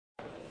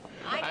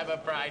a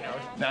brino.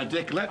 Now,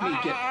 Dick, let me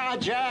get...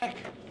 Jack,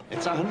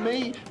 it's on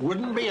me.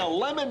 Wouldn't be a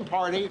lemon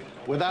party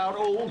without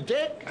old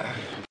Dick.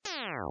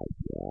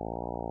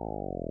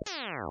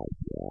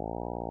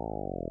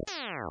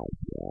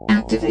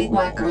 Activate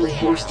Wackerly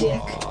Horse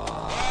Dick.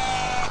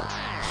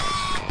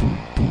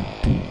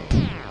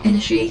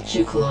 Initiate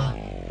Juclaw.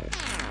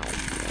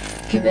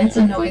 Commence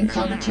annoying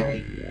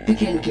commentary.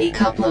 Begin geek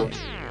upload.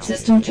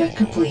 System check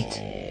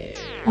complete.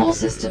 All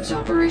systems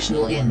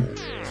operational in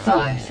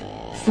 5,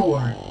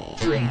 4,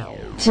 3,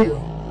 2,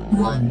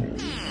 1.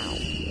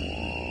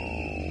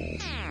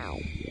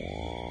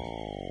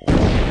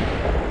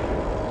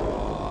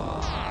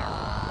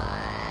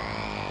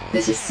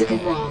 This is Sick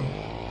and Wrong,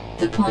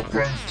 the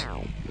podcast.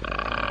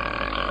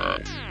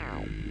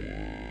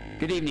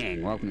 Good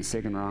evening. Welcome to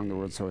Sick and Wrong, the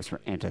world source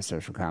for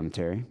antisocial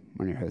commentary.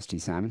 I'm your host, T.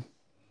 Simon.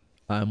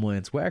 I'm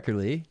Lance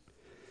Wackerly.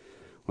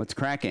 What's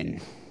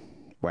cracking,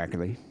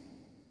 Wackerly?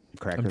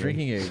 Crackerly? I'm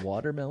drinking a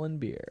watermelon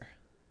beer.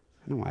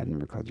 I don't know why I've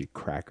never called you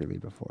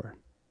Crackerly before.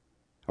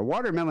 A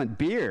watermelon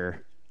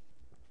beer?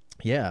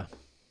 Yeah.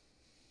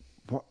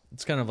 What?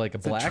 It's kind of like a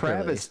It's a black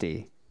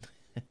travesty.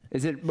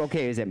 Is it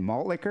okay? Is it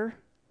malt liquor?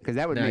 Because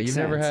that would No, make you've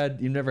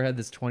sense. you've never had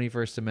this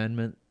 21st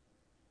Amendment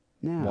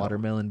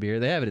watermelon beer.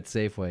 They have it at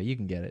Safeway. You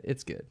can get it.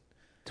 It's good.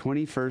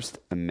 21st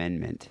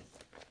Amendment.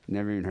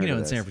 Never even heard of in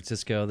this. San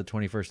Francisco, the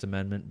 21st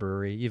Amendment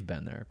Brewery. You've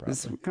been there, probably.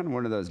 This is kind of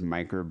one of those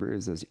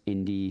microbrews, those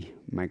indie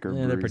microbrews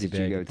Yeah, they're pretty that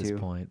you big go at this to.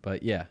 point,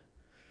 but yeah.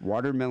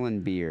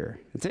 Watermelon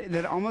beer.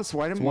 That almost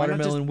why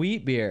Watermelon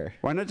wheat beer.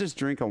 Why not just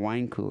drink a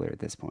wine cooler at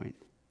this point?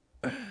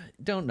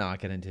 Don't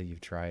knock it until you've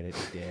tried it,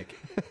 you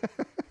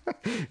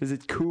dick. Is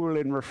it cool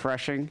and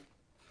refreshing?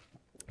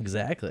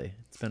 Exactly.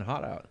 It's been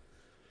hot out.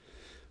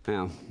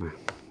 Well,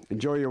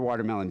 enjoy your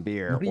watermelon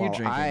beer. What are you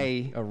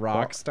drinking? A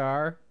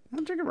Rockstar?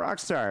 I'm drinking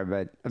Rockstar,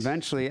 but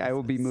eventually I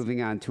will be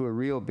moving on to a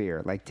real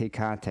beer like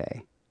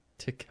Tecate.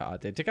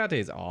 Tecate. Tecate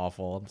is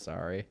awful. I'm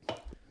sorry.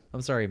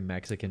 I'm sorry,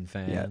 Mexican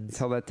fans. Yeah,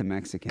 tell that to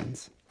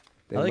Mexicans.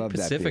 They I like love that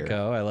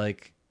Pacifico. beer. I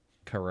like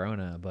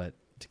Corona, but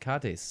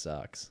Tecate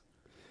sucks.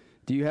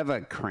 Do you have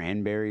a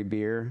cranberry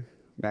beer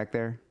back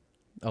there?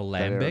 A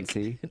lambic?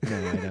 See?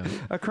 No, I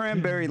don't. A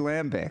cranberry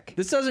lambic.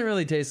 This doesn't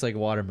really taste like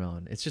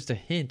watermelon. It's just a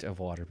hint of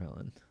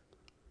watermelon.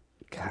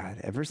 God,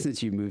 ever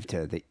since you moved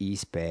to the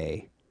East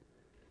Bay,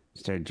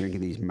 started drinking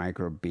these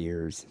micro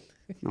beers.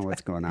 I don't know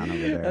what's going on over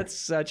there. That's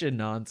such a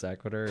non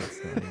sequitur.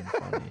 It's not even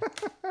funny.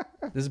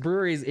 This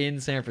brewery's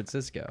in San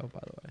Francisco, by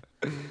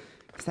the way.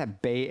 It's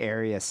that Bay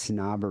Area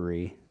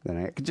snobbery that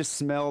I could just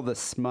smell the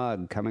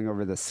smug coming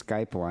over the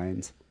Skype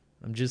lines.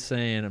 I'm just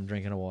saying, I'm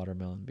drinking a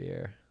watermelon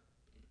beer.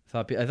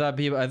 I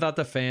thought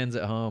the fans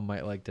at home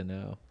might like to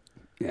know.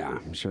 Yeah,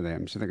 I'm sure they're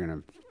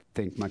gonna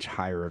think much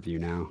higher of you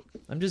now.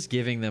 I'm just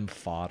giving them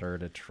fodder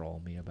to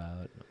troll me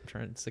about.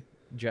 It's a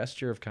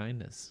gesture of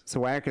kindness.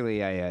 So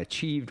actually, I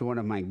achieved one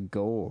of my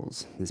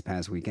goals this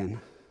past weekend.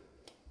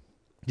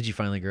 Did you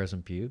finally grow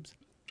some pubes?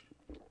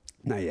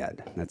 Not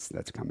yet. That's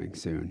coming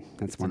soon.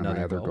 That's one of Another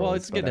my other goal. goals. Well,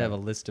 it's good to have a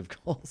list of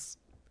goals.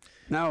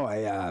 No,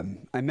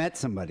 I met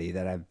somebody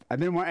that I've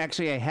been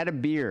actually I had a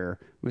beer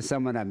with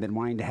someone I've been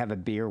wanting to have a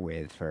beer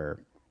with for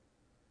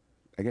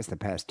I guess the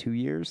past 2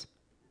 years.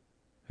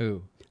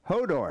 Who?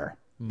 Hodor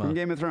from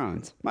Game of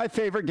Thrones. My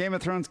favorite Game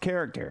of Thrones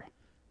character.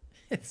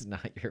 It's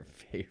not your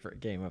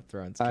favorite Game of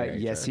Thrones character.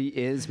 Yes, he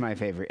is my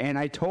favorite. And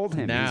I told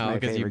him now he's my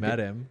because you favorite met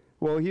him.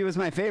 Well, he was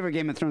my favorite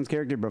Game of Thrones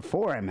character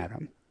before I met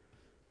him.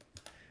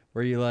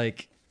 Were you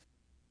like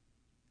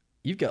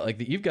you've got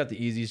the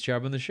easiest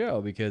job in the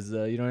show because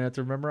you don't have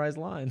to memorize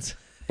lines.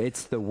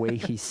 It's the way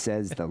he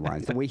says the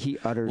lines, the way he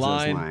utters those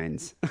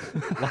lines.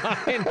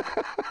 Line. I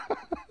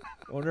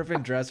wonder if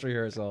in dress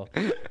rehearsal,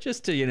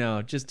 just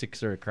to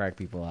sort of crack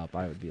people up,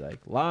 I would be like,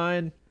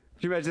 line.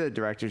 Could you imagine the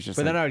director's just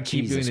But then like, I would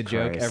keep Jesus doing the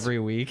joke Christ. every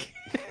week.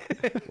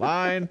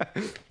 Line.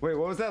 Wait,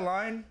 what was that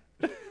line?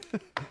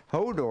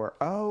 Hodor.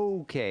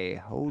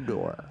 Okay,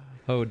 Hodor.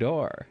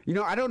 Hodor. You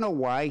know, I don't know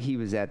why he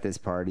was at this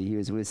party. He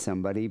was with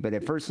somebody, but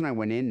at first when I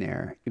went in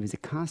there, it was a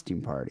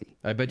costume party.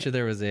 I bet you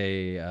there was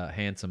a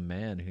handsome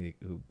man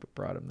who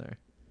brought him there.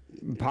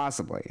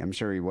 Possibly. I'm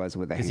sure he was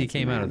with a handsome Because he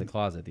came man. out of the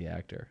closet, the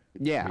actor.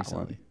 Yeah.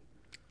 Recently.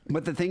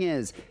 But the thing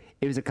is,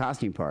 it was a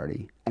costume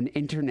party, an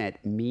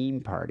internet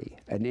meme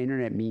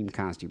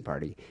costume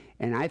party.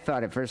 And I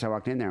thought at first I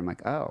walked in there, I'm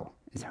like, oh,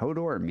 is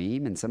Hodor a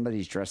meme and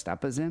somebody's dressed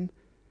up as him?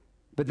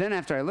 But then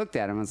after I looked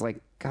at him, I was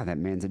like, God, that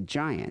man's a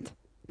giant.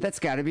 That's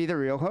got to be the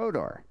real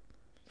Hodor.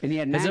 And he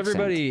had an accent.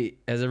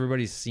 Has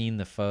everybody seen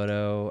the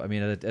photo? I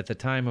mean, at the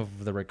time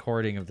of the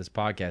recording of this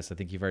podcast, I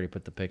think you've already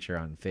put the picture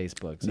on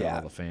Facebook, so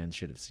all the fans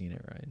should have seen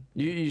it, right?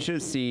 You should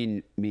have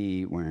seen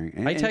me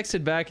wearing. I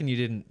texted back and you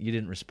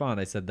didn't respond.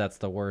 I said that's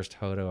the worst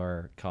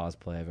Hodor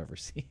cosplay I've ever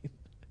seen.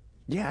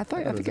 Yeah, I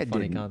think I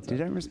did. Concept.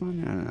 Did I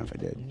respond? I don't know if I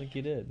did. I don't think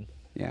you did.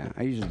 Yeah,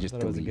 I usually just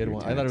thought it was a good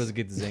one. I thought it was a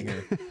good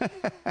zinger.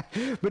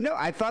 But no,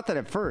 I thought that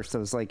at first. I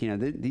was like,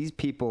 these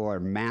people are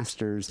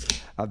masters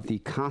of the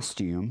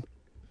costume,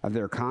 of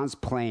their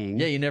cosplaying.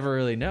 Yeah, you never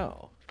really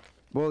know.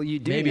 Well, you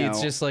do Maybe know,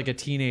 it's just like a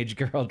teenage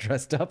girl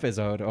dressed up as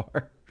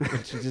Hodor,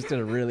 which she just did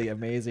a really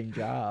amazing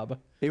job.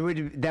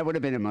 that would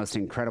have been a most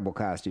incredible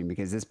costume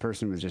because this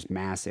person was just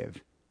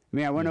massive. I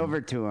mean, I went over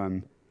to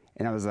him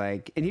and I was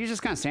like, and he was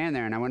just kind of standing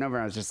there, and I went over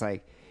and I was just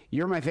like,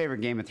 "You're my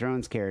favorite Game of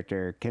Thrones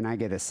character. Can I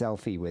get a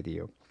selfie with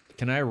you?"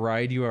 Can I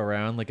ride you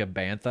around like a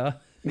bantha?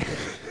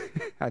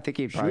 I think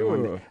he probably Sure.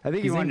 wanted. I think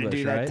he He's wanted to English,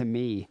 do that right? to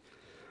me.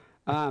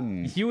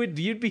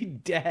 You'd be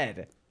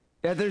dead.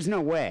 Yeah, there's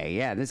no way.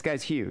 Yeah, this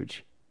guy's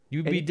huge.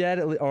 You'd be dead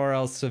or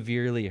else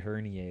severely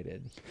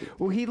herniated.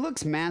 Well, he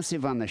looks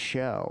massive on the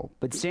show,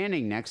 but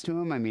standing next to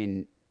him, I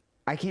mean,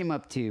 I came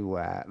up to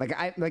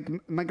like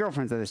my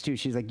girlfriend said this too.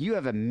 She's like, "You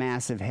have a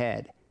massive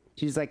head."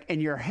 She's like,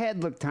 "And your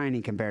head looked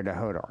tiny compared to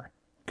Hodor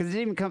because it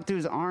didn't even come through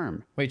his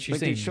arm." Wait, she's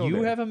like his saying you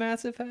shoulder. have a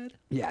massive head?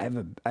 Yeah,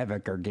 I have a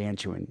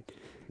gargantuan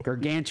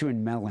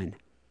melon,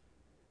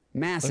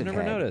 massive. I've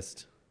never head.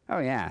 noticed. Oh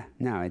yeah,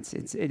 no,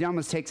 it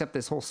almost takes up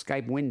this whole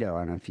Skype window. I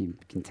don't know if you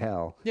can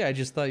tell. Yeah, I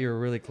just thought you were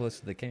really close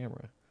to the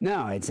camera.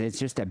 No, it's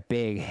just a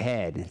big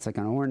head. It's like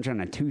an orange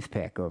on a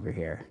toothpick over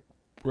here.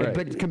 Right.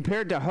 But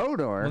compared to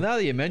Hodor, Well, now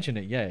that you mention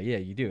it, yeah,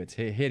 you do. It's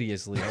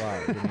hideously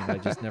large. I mean, I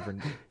just never.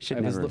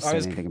 Should never have I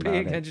was said anything paying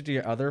about it. attention to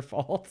your other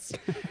faults,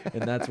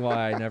 and that's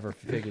why I never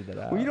figured that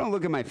out. well, you don't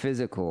look at my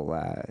physical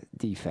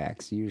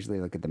defects. You usually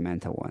look at the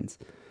mental ones.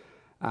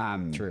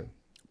 True.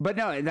 But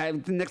no,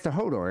 next to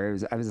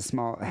Hodor, I was a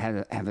small,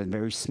 have a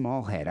very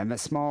small head. I'm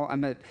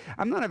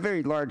not a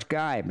very large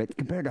guy, but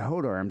compared to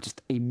Hodor, I'm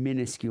just a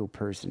minuscule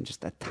person,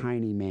 just a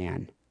tiny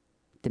man,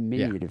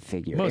 diminutive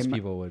figure. Most And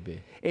people would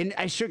be. And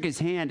I shook his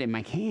hand, and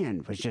my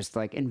hand was just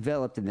like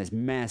enveloped in this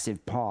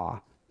massive paw.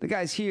 The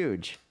guy's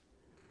huge.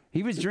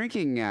 He was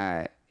drinking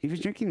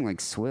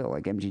like swill,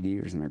 like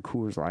MGD or something, or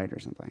Coors Light or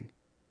something.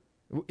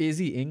 Is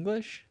he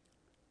English?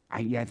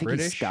 I think he's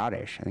British?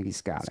 Scottish. I think he's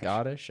Scottish.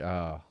 Scottish?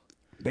 Oh,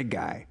 Big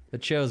guy. the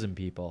chosen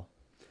people.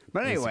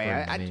 But He's anyway,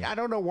 surprising to me. I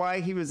don't know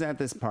why he was at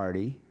this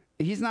party.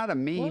 He's not a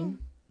meme.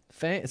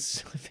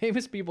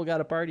 Famous people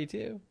got a party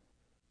too.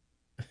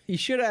 You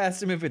should have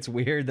asked him if it's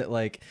weird that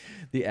like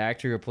the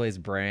actor who plays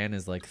Bran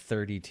is like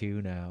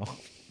 32 now.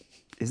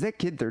 Is that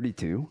kid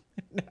 32?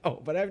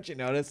 No, but haven't you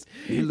noticed?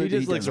 He He does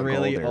just looks look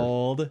really older.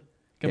 old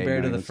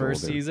compared no, to he the looks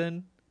first older.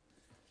 season.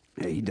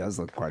 Yeah, he does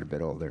look quite a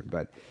bit older,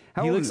 but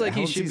how He old looks is- like how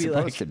he old is should be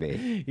supposed like to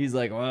be. He's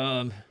like, well,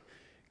 I'm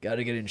got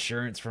to get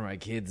insurance for my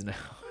kids now.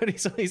 And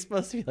he's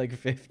supposed to be like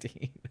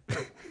 15.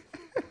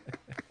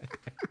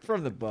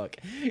 From the book.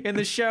 In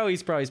the show,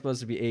 he's probably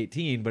supposed to be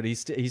 18, but he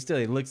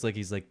looks like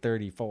he's like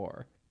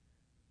 34.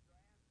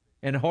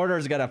 And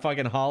Hodor's got to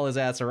fucking haul his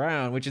ass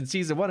around, which in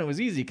season 1 it was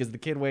easy because the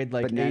kid weighed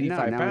like But now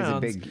 85 he's a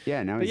pounds. big,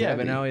 yeah, now But he's yeah, heavy.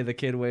 but now the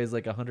kid weighs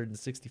like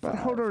 165.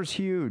 But Hodor's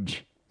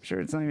huge. Sure,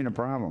 it's not even a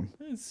problem.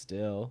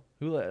 Still,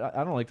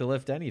 I don't like to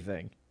lift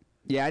anything.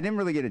 Yeah, I didn't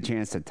really get a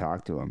chance to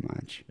talk to him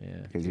much. Yeah,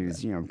 because he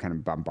was, kind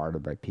of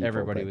bombarded by people.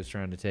 Everybody but- was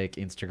trying to take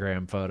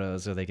Instagram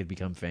photos so they could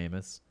become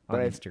famous on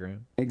But I- Instagram.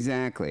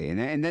 Exactly,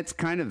 and that's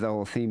kind of the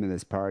whole theme of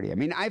this party. I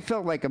mean, I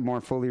felt like a more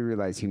fully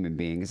realized human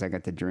being because I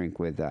got to drink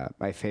with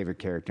my favorite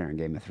character on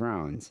Game of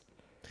Thrones.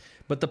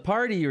 But the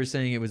party, you were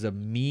saying it was a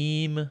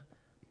meme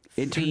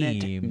Internet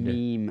themed.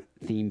 meme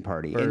theme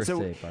party. And so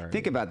Birthday party.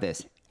 think about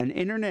this: an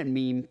internet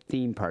meme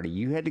theme party.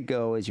 You had to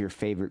go as your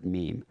favorite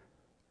meme.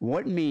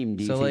 What meme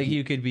do you So think like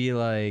you could be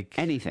like,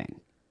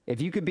 anything?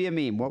 If you could be a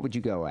meme, what would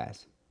you go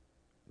as?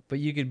 but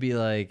you could be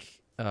like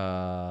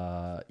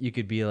Grumpy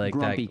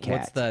that.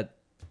 What's cat. that?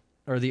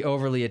 Or the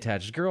overly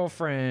attached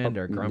girlfriend,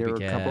 or grumpy there were a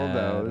cat, couple of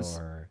those.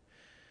 or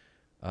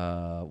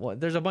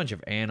there's a bunch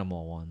of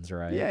animal ones,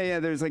 right? Yeah.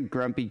 There's like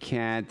Grumpy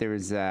Cat. There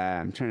was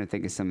I'm trying to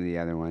think of some of the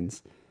other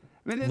ones.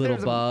 I mean, Little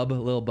there's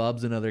Little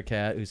Bub's another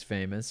cat who's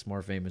famous,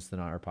 more famous than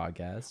our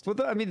podcast.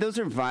 Well, I mean, those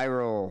are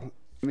viral.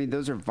 I mean,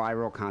 those are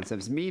viral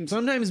concepts. Memes.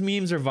 Sometimes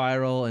memes are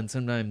viral, and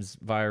sometimes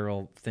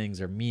viral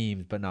things are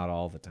memes, but not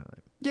all the time.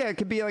 Yeah, it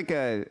could be like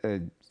a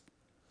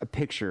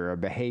picture, a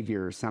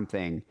behavior, or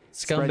something.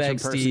 Spreads Scumbag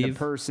from person Steve. to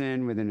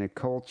person within a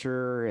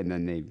culture, and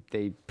then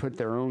they put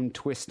their own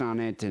twist on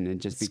it, and it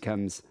just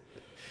becomes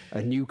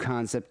a new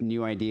concept, a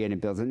new idea, and it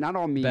builds it. Not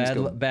all memes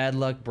go. Bad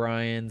Luck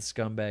Brian,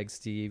 Scumbag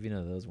Steve. You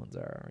know who those ones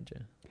are, aren't you?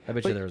 I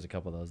bet you there was a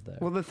couple of those there.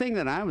 Well, the thing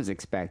that I was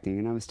expecting,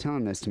 and I was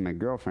telling this to my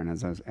girlfriend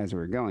as we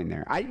were going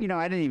there, I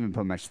didn't even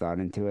put much thought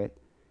into it.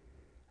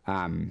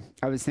 I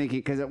was thinking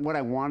because what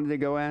I wanted to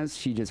go as,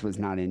 she just was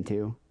not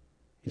into,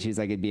 and she's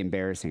like, it'd be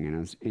embarrassing,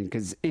 and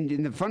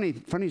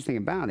the funniest thing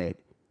about it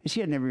is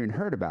she had never even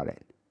heard about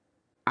it.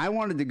 I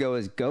wanted to go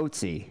as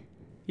Goatsy.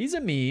 He's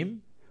a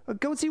meme. Well,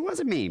 Goatsy was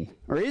a meme,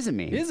 or is a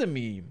meme. Is a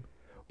meme.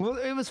 Well,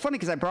 it was funny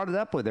because I brought it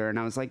up with her, and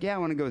I was like, yeah, I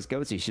want to go as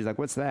Goatsy. She's like,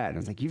 what's that? And I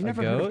was like, you've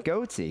never heard of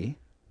Goatsy?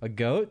 A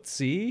goat?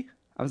 See?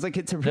 I was like,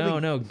 it's a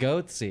really No,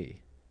 goatsy.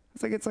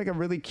 It's like a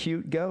really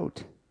cute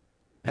goat.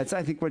 That's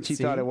I think what she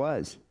See? thought it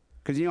was.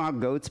 Because you know how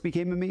goats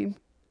became a meme?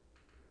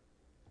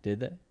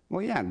 Did they?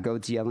 Well, yeah,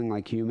 goats yelling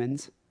like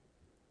humans.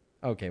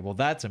 Okay, well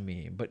that's a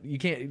meme, but you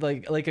can't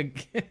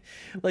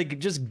like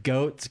just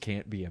goats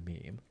can't be a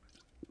meme.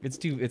 It's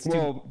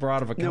too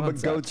broad of a concept. No,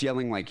 but goats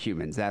yelling like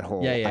humans. That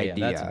whole yeah.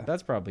 idea.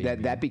 That's probably a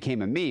meme. that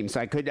became a meme. So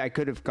I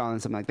could have gone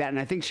something like that. And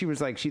I think she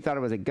was like, she thought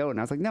it was a goat, and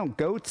I was like, no,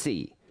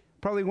 goatsy.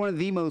 Probably one of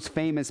the most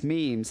famous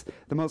memes,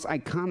 the most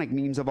iconic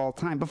memes of all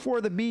time.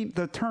 Before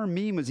the term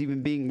meme was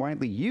even being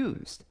widely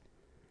used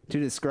to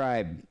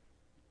describe,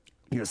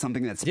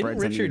 something that spreads on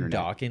the Richard internet.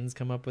 Dawkins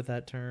come up with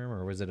that term,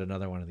 or was it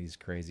another one of these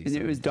crazy? And it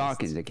was scientists?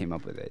 Dawkins that came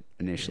up with it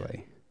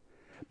initially.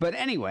 Yeah. But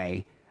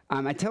anyway,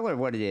 I tell her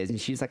what it is, and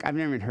she's like, I've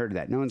never even heard of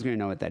that. No one's going to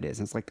know what that is.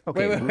 And it's like,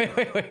 okay.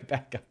 Wait.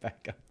 Back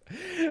up.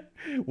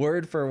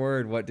 Word for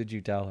word, what did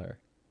you tell her?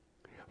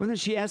 Well, then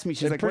she asked me,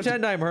 she's like,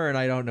 pretend I'm her and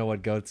I don't know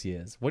what goatsy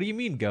is. What do you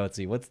mean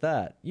goatsy? What's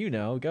that?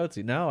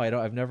 Goatsy. No, I don't.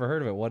 I've never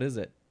heard of it. What is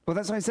it? Well,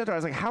 that's what I said to her. I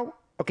was like, how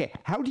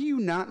do you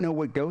not know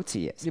what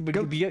goatsy is? Yeah, but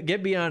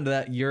get beyond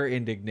that, your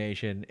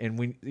indignation, and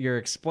when you're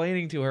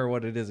explaining to her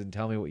what it is, and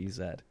tell me what you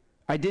said.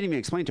 I didn't even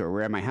explain to her.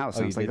 We're at my house.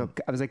 I was like,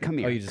 come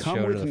here.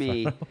 Come with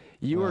me.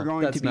 You are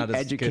going to be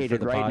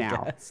educated right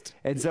now.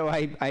 And so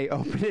I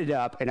opened it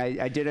up and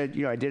I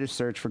did a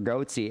search for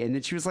goatsy, and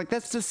then she was like,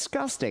 that's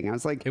disgusting. I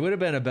was like, it would have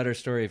been a better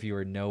story if you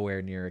were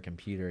nowhere near a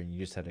computer and you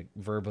just had to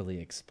verbally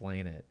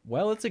explain it.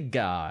 Well, it's a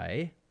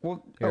guy.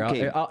 Well, here,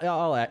 okay.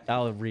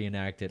 I'll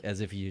reenact it as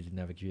if you didn't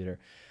have a computer.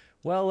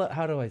 Well,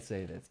 how do I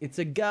say this? It's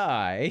a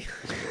guy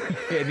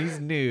and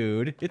he's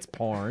nude. It's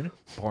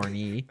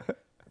porny.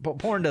 But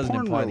porn doesn't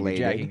imply that you're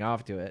jacking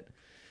off to it.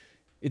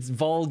 It's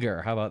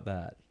vulgar. How about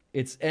that?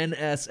 It's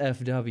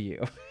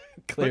NSFW.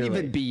 But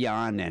even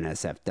beyond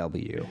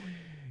NSFW.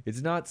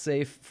 It's not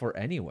safe for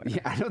anyone. Yeah,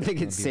 I don't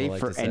think it's safe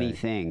for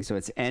anything. So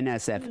it's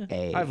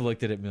NSFA. I've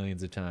looked at it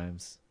millions of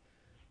times.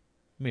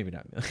 Maybe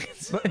not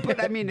millions.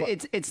 But I mean,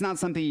 it's not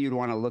something you'd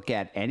want to look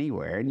at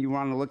anywhere, and you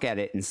want to look at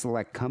it in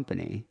select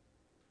company.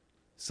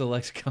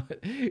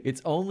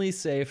 It's only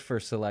safe for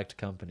select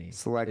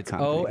companies. It's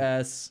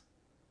OSSC.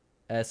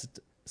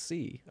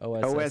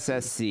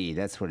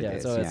 That's what it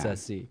is. It's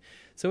OSSC. Yeah.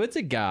 So it's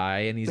a guy,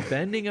 and he's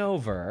bending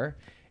over,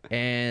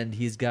 and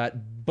he's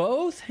got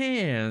both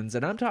hands,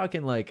 and I'm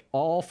talking like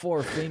all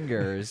four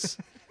fingers,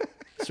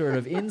 sort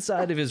of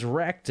inside of his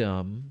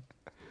rectum.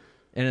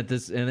 And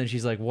then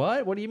she's like,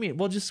 "What? What do you mean?"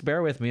 Well, just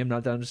bear with me. I'm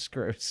not done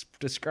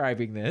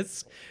describing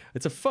this.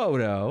 It's a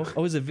photo.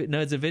 Oh, it's a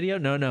video?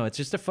 No, it's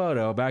just a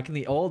photo. Back in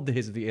the old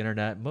days of the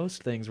internet,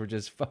 most things were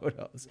just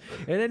photos.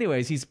 And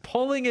anyways, he's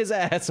pulling his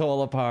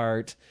asshole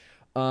apart,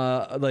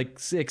 like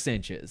 6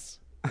 inches.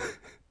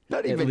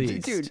 Not even,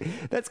 dude.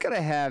 That's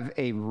gotta have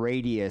a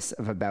radius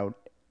of about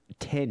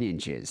 10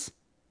 inches.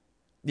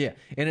 Yeah,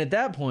 and at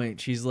that point,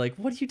 she's like,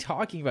 what are you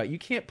talking about? You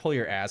can't pull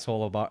your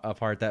asshole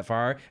apart that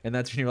far. And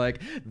that's when you're like,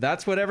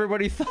 that's what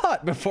everybody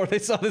thought before they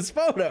saw this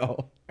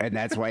photo. And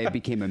that's why it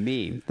became a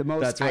meme. The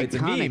most That's why it's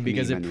a meme,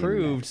 because it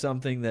proved internet.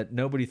 Something that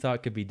nobody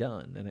thought could be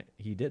done, and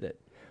he did it.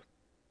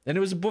 And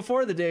it was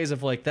before the days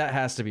of like, that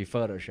has to be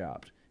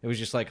photoshopped. It was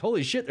just like,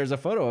 holy shit, there's a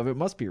photo of it. It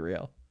must be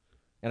real.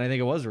 And I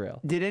think it was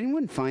real. Did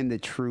anyone find the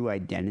true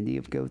identity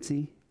of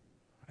goatsy?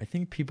 I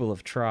think people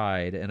have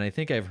tried, and I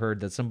think I've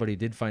heard that somebody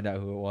did find out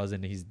who it was,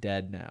 and he's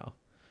dead now.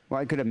 Well,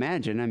 I could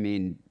imagine. I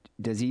mean,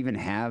 does he even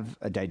have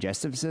a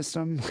digestive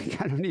system?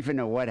 Like, I don't even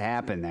know what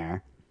happened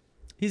there.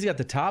 He's got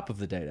the top of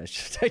the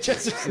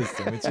digestive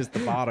system. It's just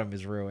the bottom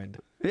is ruined.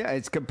 Yeah,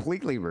 it's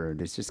completely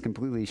ruined. It's just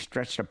completely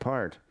stretched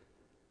apart.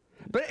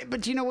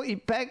 But you know what?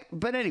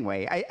 But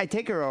anyway, I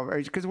take her over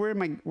because we're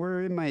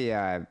in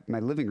my my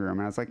living room,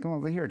 and I was like,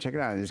 oh, here, check it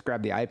out. I just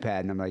grabbed the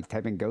iPad and I'm like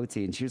typing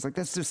goatsy, and she was like,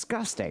 that's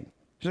disgusting.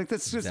 She's like,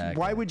 that's just,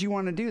 why would you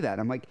want to do that?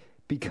 I'm like,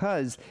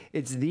 because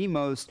it's the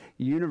most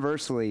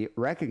universally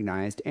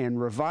recognized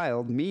and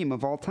reviled meme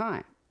of all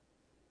time.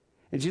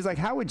 And she's like,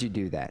 how would you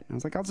do that? And I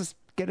was like, I'll just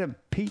get a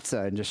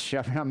pizza and just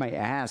shove it on my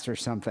ass or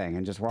something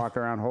and just walk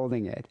around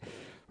holding it.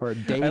 Or a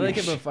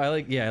Danish. I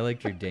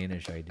like your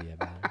Danish idea,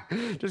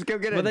 man. Just go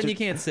get it. But then you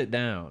can't sit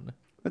down.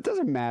 It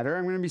doesn't matter.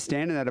 I'm going to be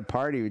standing at a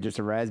party with just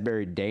a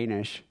raspberry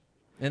Danish.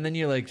 And then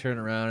you like turn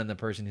around and the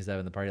person who's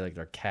having the party, like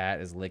their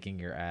cat is licking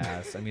your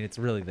ass. I mean, it's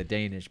really the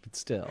Danish, but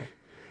still.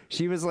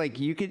 She was like,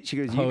 she goes,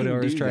 you Hodor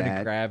can is do trying that.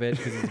 to grab it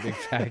because he's a big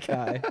fat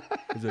guy.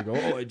 He's like,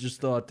 oh, I just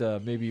thought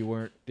maybe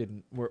you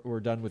we're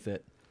done with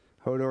it.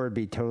 Hodor would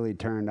be totally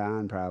turned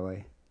on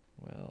probably.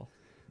 Well,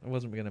 I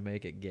wasn't going to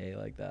make it gay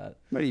like that.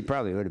 But he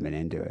probably would have been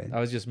into it. I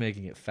was just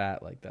making it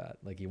fat like that,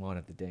 like he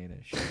wanted the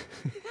Danish.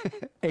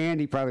 And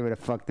he probably would have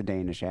fucked the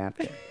Danish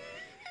after.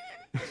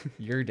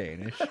 You're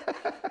Danish.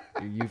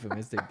 You're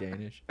euphemistic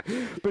Danish.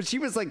 But she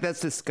was like, that's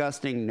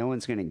disgusting. No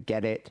one's going to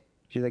get it.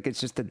 She's like, it's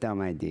just a dumb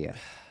idea.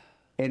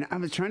 And I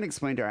was trying to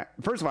explain to her.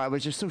 First of all, I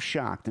was just so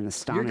shocked and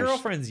astonished. Your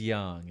girlfriend's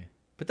young.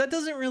 But that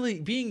doesn't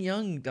really, being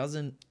young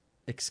doesn't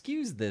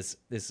excuse this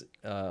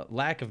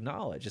lack of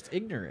knowledge. It's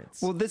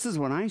ignorance. Well, this is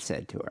what I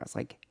said to her.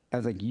 I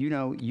was like,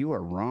 you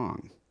are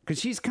wrong. Because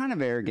she's kind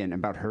of arrogant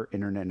about her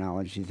internet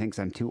knowledge. She thinks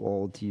I'm too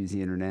old to use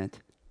the internet.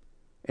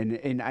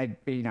 And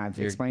I've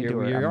explained to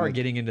her. You are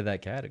getting into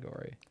that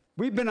category.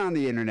 We've been on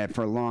the internet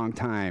for a long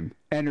time,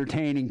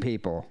 entertaining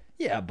people.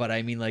 Yeah, but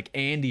I mean, like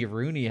Andy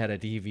Rooney had a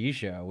TV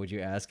show. Would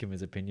you ask him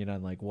his opinion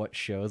on like what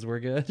shows were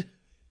good?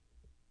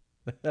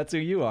 That's who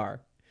you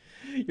are.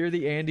 You're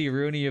the Andy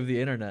Rooney of the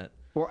internet.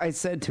 Well, I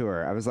said to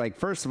her, I was like,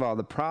 first of all,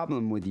 the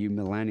problem with you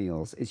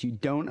millennials is you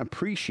don't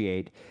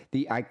appreciate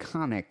the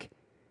iconic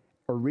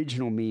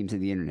original memes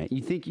of the internet.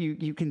 You think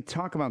you can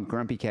talk about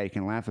Grumpy Cat, you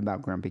can laugh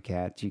about Grumpy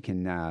Cat, you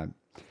can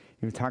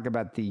talk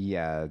about the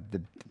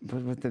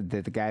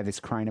guy that's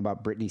crying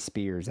about Britney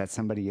Spears. That's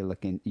somebody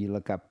you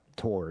look up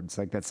towards.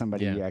 Like that's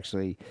somebody you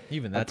actually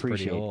even that's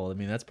appreciate. pretty old. I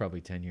mean, that's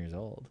probably 10 years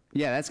old.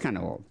 Yeah, that's kind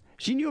of old.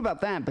 She knew about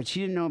that, but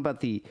she didn't know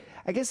about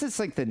I guess it's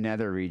like the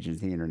nether regions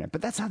of the internet,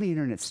 but that's how the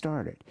internet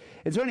started.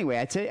 And so anyway,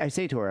 I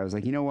say to her, I was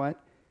like, you know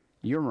what?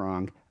 You're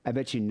wrong. I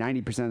bet you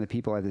 90% of the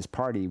people at this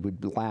party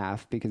would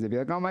laugh because they'd be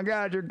like, oh my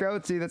God, you're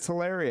Goatsy. That's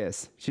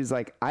hilarious. She's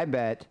like, I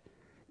bet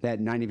that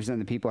 90% of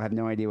the people have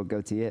no idea what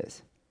Goatsy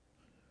is.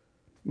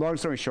 Long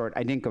story short,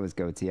 I didn't go as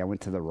Goatsy. I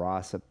went to the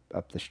Ross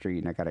up the street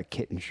and I got a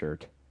kitten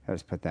shirt. I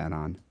just put that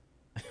on.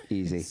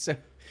 Easy.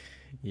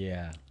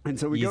 Yeah. And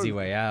so easy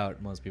way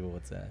out, most people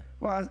would say.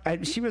 Well,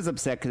 she was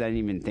upset because I didn't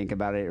even think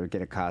about it or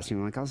get a costume.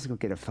 I'm like, I'll just go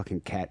get a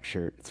fucking cat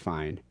shirt. It's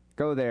fine.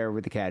 Go there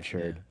with the cat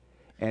shirt.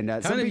 Yeah. And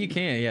kind of you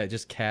can. Yeah,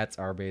 just cats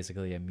are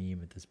basically a meme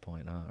at this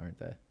point, huh? Aren't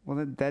they?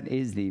 Well, that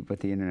is what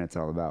the internet's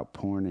all about,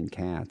 porn and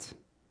cats.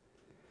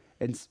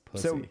 And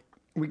pussy. So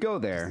we go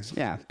there.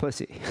 Yeah,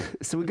 pussy.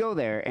 So we go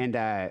there and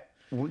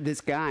this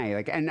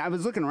guy, and I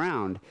was looking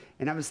around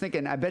and I was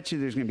thinking, I bet you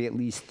there's going to be at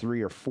least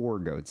 3 or 4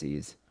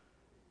 Goatsies.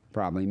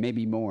 Probably,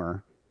 maybe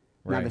more.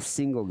 Right. Not a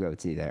single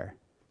Goatsy there.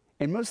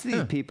 And most of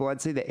these people, I'd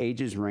say the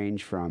ages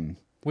range from.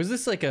 Was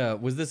this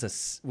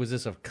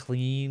a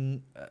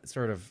clean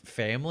sort of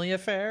family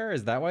affair?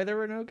 Is that why there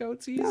were no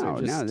Goatsies?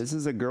 No. This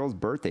is a girl's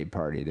birthday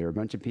party. There were a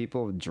bunch of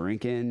people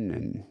drinking,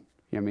 and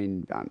I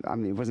mean,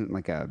 it wasn't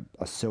like a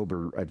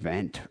sober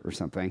event or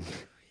something.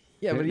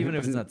 Yeah, but even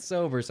if it's not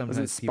sober, sometimes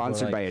it wasn't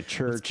sponsored by a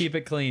church. Let's keep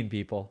it clean,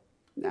 people.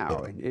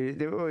 No,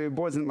 it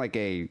wasn't like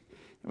it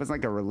was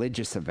like a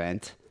religious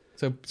event.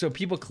 So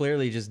people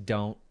clearly just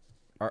don't.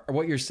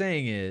 What you're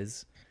saying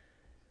is,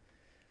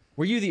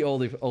 were you the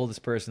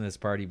oldest person at this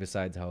party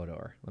besides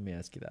Hodor? Let me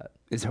ask you that.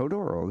 Is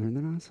Hodor older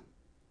than us?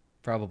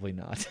 Probably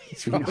not.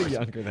 He's probably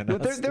younger than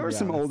us. There were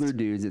some older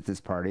dudes at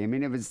this party. I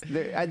mean,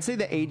 I'd say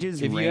the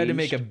ages. If you had to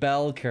make a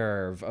bell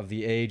curve of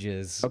the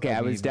ages, okay,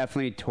 I was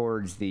definitely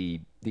towards the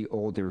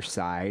older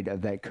side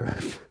of that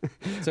curve.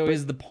 So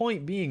is the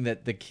point being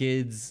that the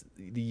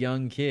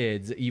young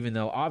kids, even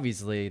though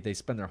obviously they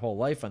spend their whole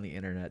life on the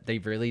internet, they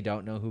really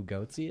don't know who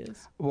Goatsy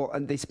is? Well,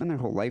 they spend their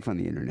whole life on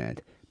the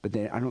internet, but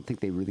I don't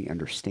think they really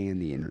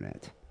understand the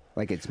internet.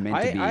 Like it's meant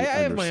to be understood.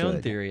 I have my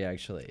own theory,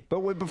 actually. But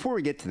before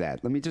we get to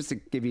that, let me just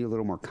give you a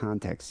little more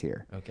context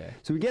here. Okay.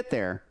 So we get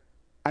there.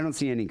 I don't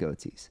see any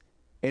Goatsies.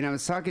 And I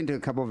was talking to a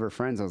couple of her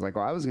friends. I was like,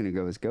 well, I was going to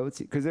go as Goatsy.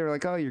 Because they were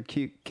like, oh, your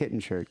cute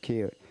kitten shirt,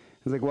 cute.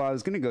 I was like, well, I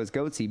was going to go as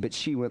Goatsy, but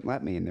she wouldn't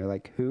let me. And they're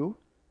like, who?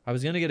 I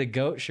was going to get a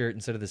goat shirt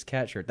instead of this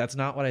cat shirt. That's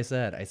not what I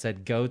said. I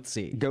said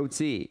Goatsy.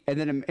 Goatsy. And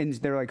then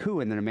they're like,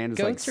 who? And then Amanda's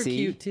Goats like,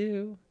 see? Goats are cute,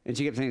 too. And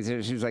she kept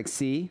saying, she was like,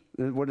 see?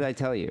 What did I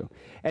tell you?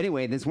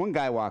 Anyway, this one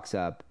guy walks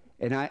up.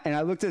 And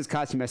I looked at his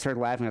costume. I started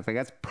laughing. I was like,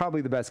 that's probably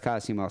the best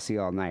costume I'll see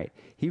all night.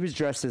 He was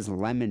dressed as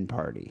Lemon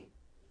Party.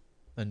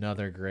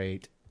 Another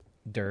great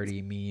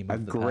dirty meme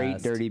of the past. A great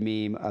dirty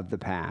meme of the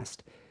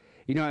past.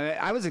 You know,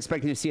 I was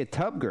expecting to see a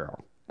tub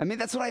girl. I mean,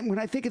 that's when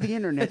I think of the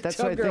internet, that's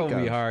what I think of. Tub girl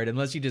would be hard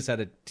unless you just had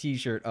a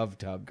T-shirt of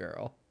Tub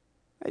Girl.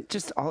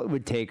 All it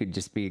would take would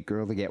just be a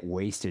girl to get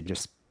wasted,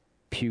 just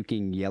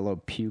puking yellow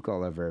puke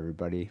all over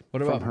everybody.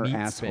 What about her meat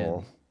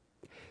asshole? Spin?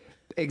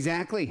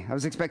 Exactly. I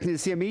was expecting to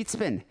see a meat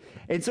spin.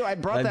 And so I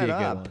brought that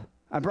up.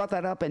 I brought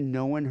that up, and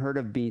no one heard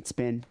of meat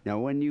spin. No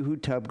one knew who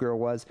Tub Girl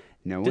was.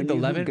 No one knew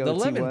who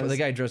Goatsy was. The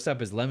guy dressed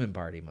up as Lemon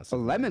Party must have.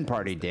 A Lemon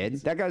Party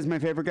did. That guy was my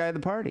favorite guy at the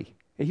party.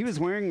 He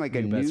was wearing like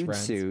a nude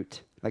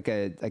suit, like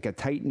a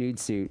tight nude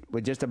suit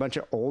with just a bunch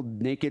of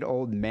naked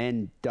old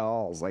men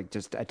dolls, like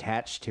just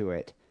attached to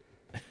it.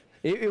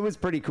 It was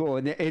pretty cool.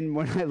 And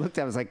when I looked,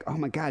 I was like, oh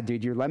my God,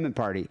 dude, you're Lemon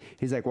Party.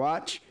 He's like,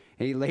 watch.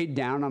 And he laid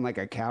down on like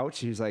a couch.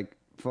 He's like,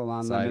 full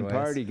on Lemon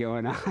Party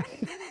going on.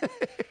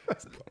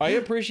 I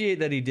appreciate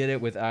that he did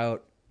it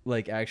without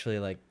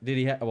did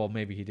he have, well,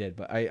 maybe he did,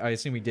 but I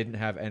assume he didn't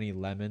have any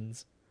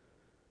lemons.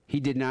 He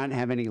did not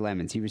have any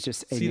lemons. He was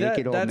just a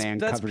naked old man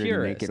covered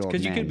in naked old men.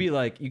 Because you could be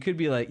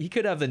like, he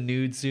could have the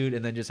nude suit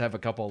and then just have a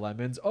couple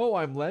lemons. Oh,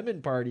 I'm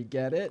Lemon Party,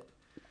 get it?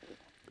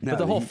 No, but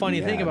the whole funny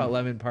thing about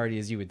Lemon Party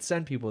is you would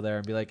send people there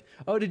and be like,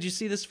 oh, did you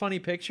see this funny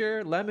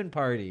picture? Lemon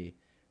Party.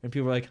 And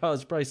people are like, oh,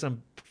 it's probably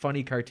some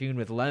funny cartoon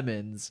with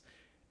lemons.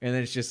 And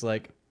then it's just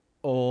like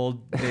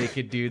old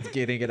naked dudes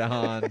getting it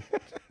on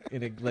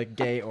in a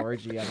gay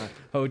orgy on a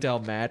hotel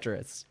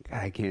mattress.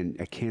 God, I can't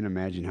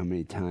imagine how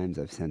many times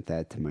I've sent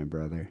that to my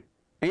brother.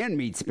 And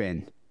Meat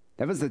Spin.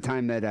 That was the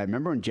time that I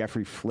remember when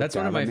Jeffrey flipped. That's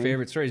one of my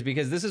favorite stories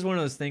because this is one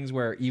of those things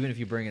where even if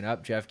you bring it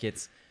up, Jeff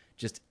gets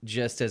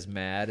just as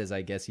mad as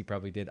I guess he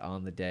probably did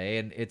on the day.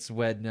 And it's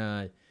when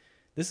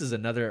this is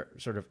another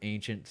sort of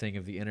ancient thing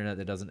of the internet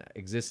that doesn't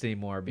exist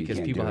anymore because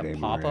people have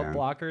pop-up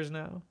blockers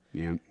now.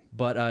 Yeah.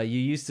 But you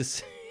used to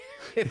say,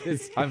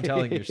 I'm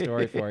telling your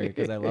story for you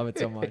because I love it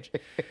so much.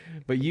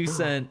 But you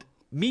sent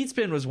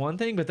Meatspin was one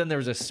thing, but then there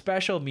was a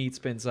special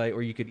Meatspin site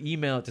where you could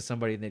email it to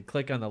somebody and they'd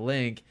click on the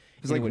link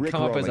and like it would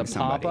come up as a Rickrolling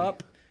somebody.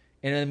 pop-up.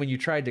 And then when you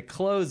tried to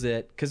close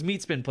it, because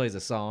Meatspin plays a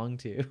song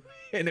too,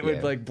 and it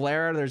would like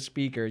blare out of their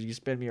speakers, "You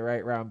spin me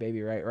right round,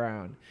 baby, right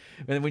round."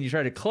 And then when you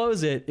try to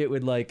close it, it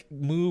would like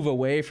move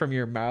away from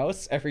your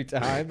mouse every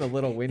time, the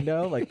little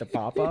window, like the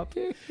pop-up.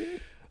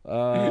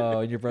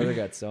 Oh, and your brother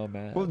got so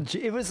mad. Well,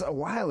 it was a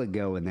while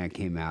ago when that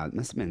came out. It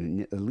must have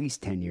been at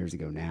least 10 years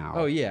ago now.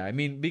 Oh yeah, I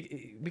mean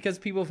because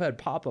people have had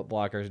pop-up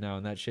blockers now,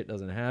 and that shit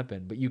doesn't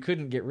happen, but you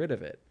couldn't get rid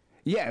of it.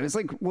 Yeah, it was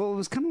like, well, it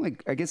was kind of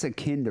like, I guess,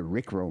 akin to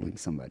Rickrolling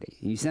somebody.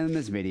 You send them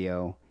this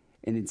video,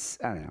 and it's,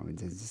 I don't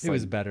know. It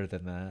was better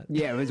than that.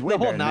 Yeah, it was way the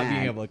whole better not than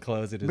being that. able to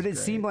close it is But it great.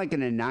 seemed like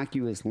an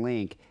innocuous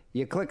link.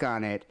 You click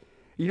on it.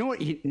 You know what?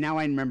 Now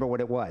I remember what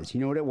it was. You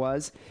know what it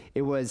was?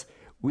 It was,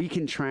 we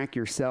can track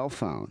your cell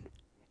phone.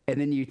 And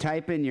then you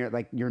type in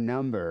your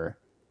number.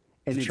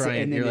 And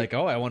you're like,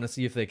 oh, I want to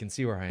see if they can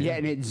see where I am. Yeah,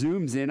 and it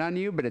zooms in on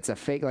you, but it's a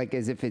fake, like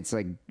as if it's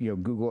like,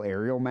 Google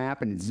aerial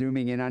map, and it's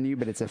zooming in on you,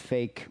 but it's a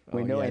fake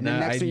window. Yeah, and then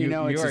next thing you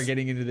know, you it's are just,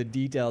 getting into the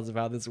details of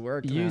how this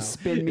worked. you now.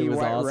 spin me It was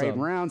right awesome.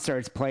 round,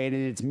 starts playing,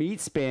 and it's meat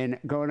spin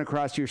going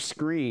across your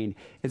screen.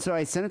 And so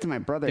I sent it to my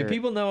brother. If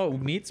people know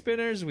meat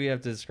spinners, we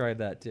have to describe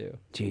that too.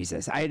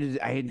 Jesus, I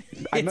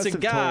It's must a have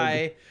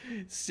guy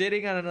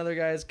sitting on another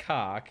guy's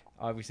cock.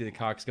 Obviously, the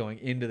cock's going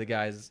into the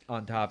guy's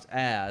on top's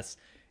ass.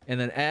 And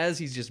then as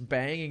he's just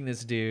banging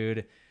this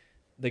dude,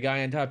 the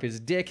guy on top, his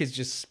dick is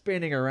just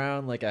spinning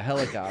around like a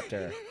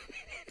helicopter.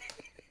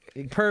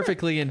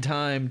 Perfectly in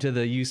time to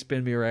the "You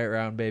Spin Me Right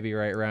Round, Baby,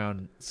 Right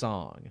Round"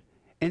 song.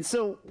 And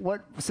so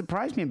what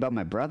surprised me about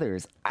my brother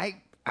is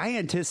I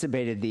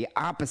anticipated the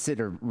opposite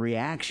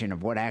reaction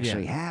of what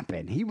actually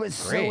happened. He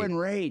was Great. so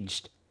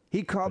enraged.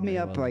 He called me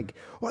up like,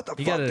 "What the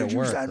He fuck got it did at you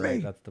work, send right?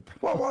 me? That's the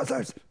problem. What was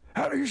this?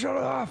 How do you shut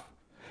it off?"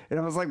 And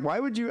I was like, why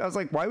would you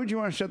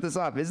want to shut this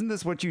off? Isn't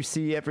this what you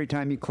see every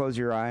time you close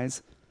your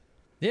eyes?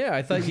 Yeah,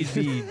 I thought you'd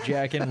be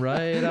jacking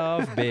right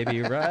off,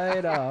 baby,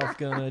 right off.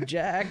 Gonna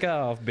jack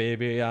off,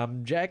 baby,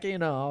 I'm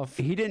jacking off.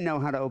 He didn't know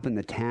how to open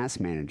the task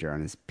manager on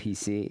his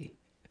PC,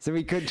 so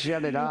he couldn't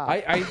shut it off.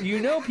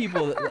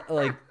 People that,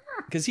 like,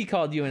 because he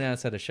called you and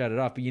asked how to shut it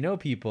off, but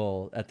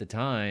people at the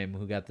time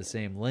who got the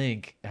same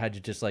link had to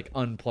just like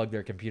unplug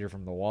their computer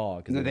from the wall.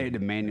 Because No, they had to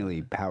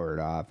manually power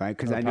it off.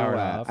 Because I know power it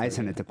off, I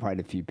sent it to quite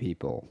a few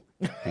people,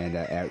 and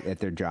at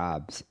their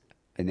jobs,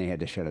 and they had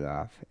to shut it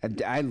off.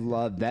 And I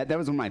loved that. That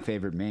was one of my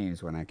favorite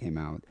memes when I came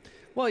out.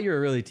 Well, you were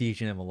really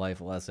teaching them a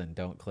life lesson.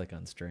 Don't click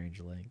on strange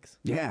links.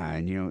 Yeah,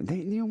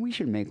 and we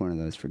should make one of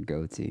those for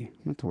Goatsy.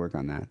 I have to work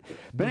on that.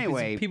 But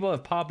anyway, People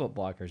have pop-up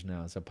blockers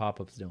now, so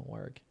pop-ups don't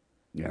work.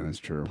 yeah, that's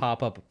true.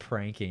 Pop-up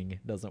pranking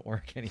doesn't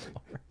work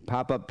anymore.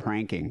 Pop-up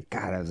pranking.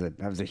 God,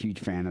 I was a huge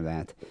fan of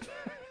that.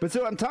 But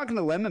so I'm talking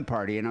to Lemon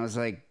Party, and I was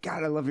like,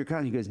 God, I love your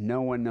content. He goes,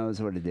 no one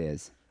knows what it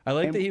is. I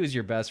like that he was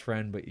your best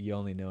friend, but you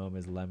only know him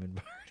as Lemon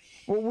Party.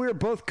 Well, we were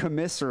both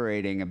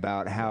commiserating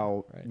about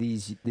how Right.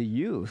 the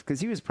youth, because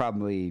he was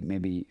probably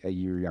maybe a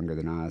year younger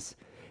than us,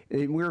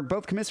 and we were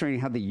both commiserating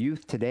how the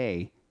youth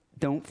today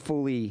don't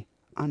fully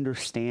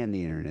understand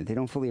the internet. They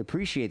don't fully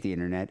appreciate the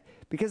internet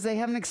because they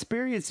haven't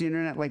experienced the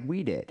internet like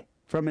we did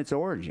from its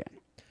origin.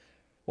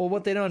 Well,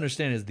 what they don't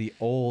understand is the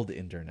old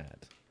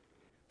internet.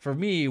 For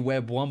me,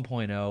 Web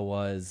 1.0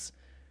 was,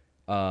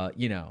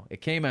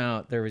 it came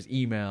out, there was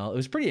email. It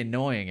was pretty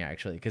annoying,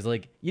 actually, because,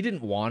 like, you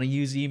didn't want to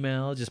use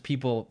email. Just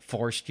people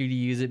forced you to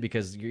use it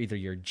because either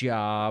your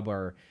job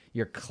or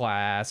your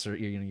class or,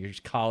 your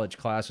college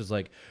class was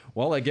like,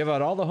 well, I give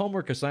out all the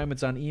homework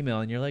assignments on email.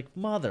 And you're like,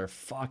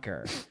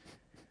 motherfucker.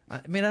 I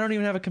mean, I don't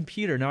even have a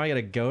computer. Now I got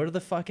to go to the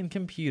fucking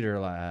computer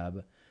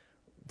lab,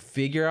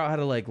 figure out how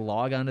to like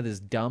log onto this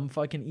dumb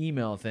fucking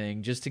email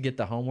thing just to get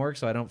the homework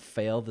so I don't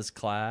fail this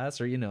class,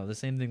 or the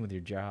same thing with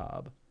your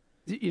job.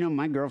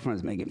 My girlfriend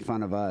was making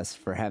fun of us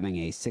for having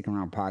a Sick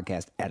Around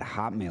podcast at a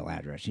Hotmail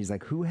address. She's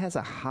like, who has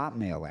a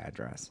Hotmail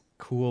address?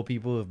 Cool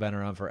people who've been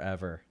around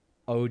forever.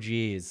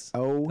 OGs.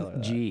 Oh,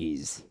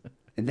 geez.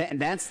 And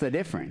that's the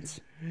difference.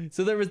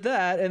 So there was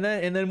that, and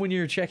then when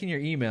you're checking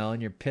your email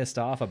and you're pissed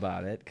off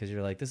about it because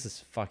you're like, this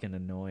is fucking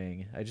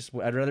annoying.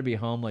 I'd rather be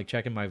home like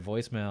checking my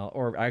voicemail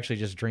or actually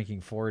just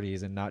drinking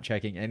 40s and not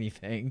checking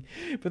anything.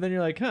 But then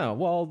you're like,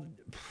 well,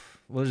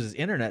 there's this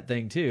internet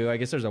thing too. I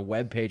guess there's a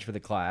web page for the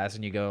class,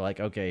 and you go like,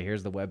 okay,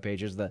 here's the web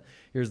page,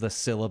 here's the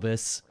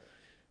syllabus.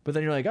 But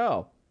then you're like,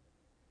 oh,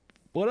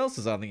 what else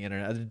is on the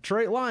internet? The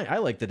Detroit Lions. I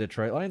like the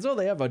Detroit Lions. Oh,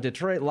 they have a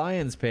Detroit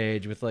Lions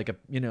page with like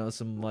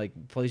some like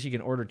place you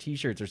can order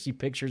T-shirts or see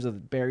pictures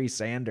of Barry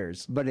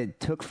Sanders. But it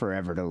took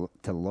forever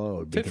to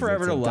load. Took because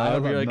forever it's to a load.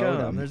 dial-up You're like,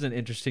 modem. there's an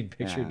interesting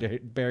picture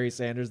of Barry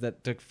Sanders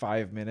that took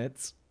 5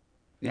 minutes.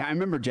 Yeah, I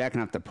remember jacking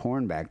off to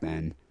porn back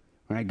then.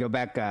 When I go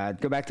back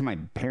to my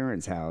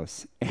parents'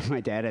 house, and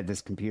my dad had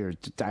this computer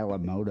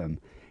dial-up modem,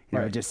 and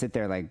I would just sit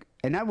there like,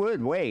 and I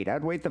would wait.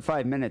 I'd wait the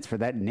 5 minutes for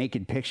that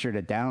naked picture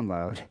to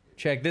download.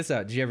 Check this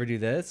out. Did you ever do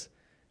this?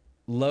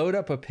 Load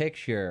up a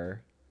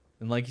picture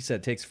And like you said,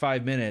 it takes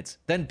 5 minutes.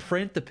 Then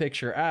print the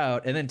picture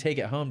out and then take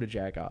it home to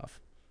jack off.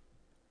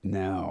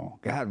 No.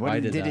 God, I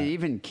did did it that.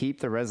 even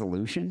keep the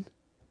resolution?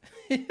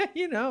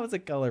 You know, it was a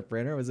color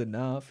printer. It was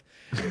enough.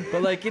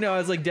 But like, you know, I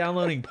was like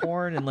downloading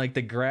porn in like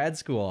the grad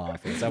school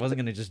office. I wasn't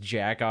going to just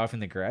jack off in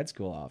the grad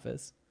school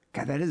office.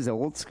 God, that is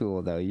old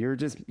school, though.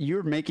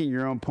 You're making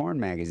your own porn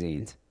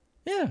magazines.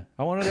 Yeah,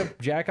 I wanted to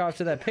jack off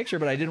to that picture,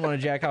 but I didn't want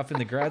to jack off in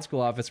the grad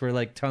school office where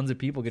like tons of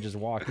people could just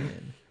walk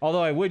in.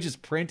 Although I would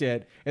just print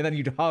it, and then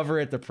you'd hover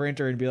at the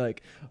printer and be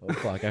like, "Oh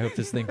fuck, I hope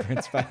this thing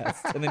prints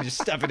fast," and then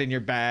just stuff it in your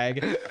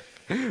bag.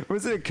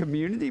 Was it a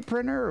community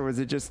printer, or was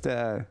it just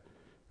like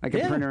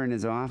a printer in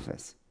his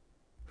office?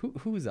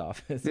 Whose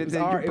office? Your It was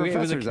a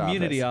professor's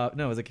community office.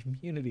 No, it was a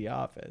community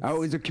office. Oh, it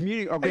was a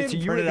community. I Okay, so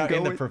didn't you print were it out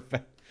in go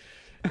the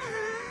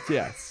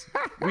Yes.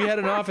 We had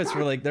an office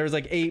where like there was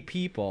like 8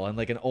 people and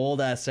like an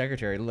old ass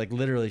secretary. Like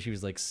literally she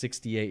was like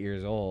 68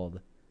 years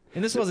old.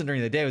 And this wasn't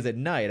during the day, it was at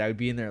night. I would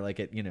be in there like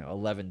at,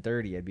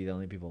 11:30. I'd be the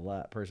only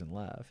person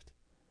left.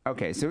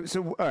 Okay, so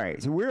all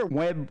right, so we're at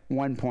Web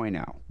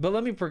 1.0. But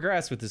let me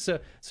progress with this.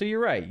 So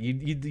you're right.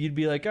 You'd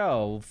be like,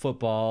 oh,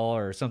 football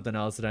or something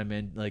else that I'm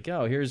in. Like,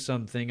 oh, here's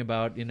something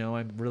about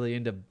I'm really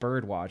into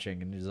bird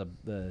watching, and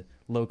the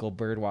local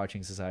bird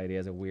watching society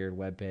has a weird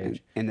webpage.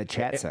 And the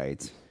chat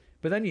sites.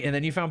 But then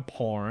you found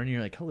porn. And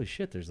you're like, holy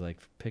shit! There's like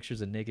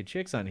pictures of naked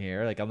chicks on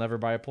here. Like, I'll never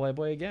buy a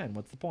Playboy again.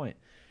 What's the point?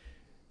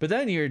 But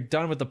then you're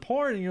done with the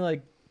porn, and you're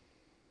like,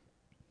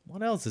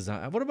 what else is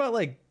on? What about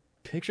like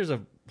pictures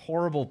of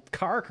horrible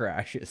car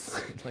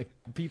crashes, like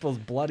people's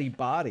bloody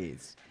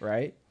bodies,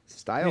 right?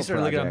 Style You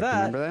started looking Project,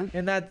 at that, remember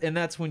that? and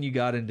that's when you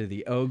got into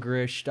the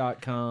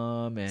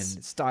ogrish.com and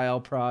Style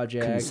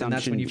Project. Consumption and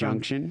that's when you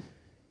Junction.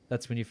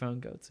 That's when you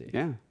found Goatsy.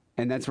 Yeah,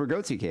 and that's where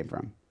Goatsy came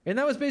from. And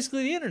that was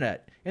basically the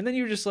internet. And then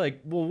you were just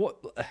like, well,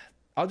 what?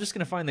 I'm just going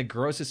to find the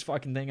grossest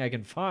fucking thing I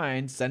can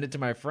find, send it to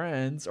my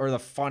friends, or the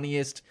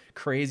funniest,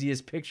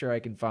 craziest picture I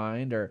can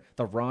find, or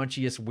the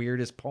raunchiest,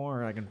 weirdest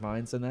porn I can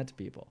find, send that to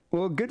people.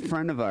 Well, a good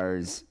friend of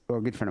ours, or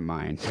a good friend of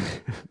mine,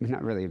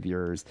 not really of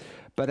yours,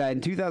 but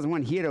in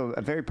 2001, he had a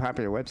very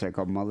popular website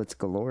called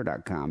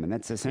mulletsgalore.com, and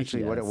that's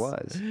essentially what it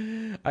was.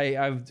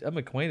 I'm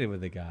acquainted with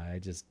the guy.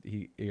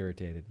 He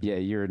irritated me. Yeah,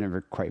 you were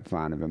never quite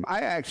fond of him.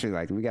 I actually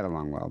liked him. We got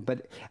along well.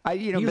 But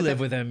you live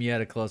with him. You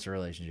had a closer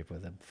relationship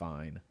with him.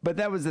 Fine. But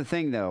that was the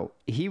thing, though.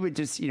 He would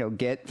just,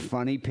 get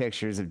funny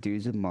pictures of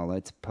dudes with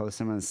mullets, post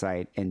them on the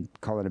site, and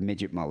call it a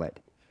midget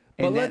mullet.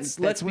 And but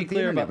let's be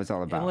clear about was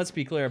all about. And let's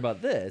be clear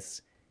about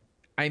this.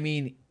 I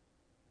mean,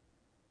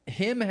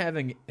 him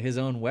having his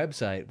own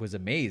website was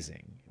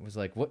amazing. It was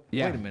like, what?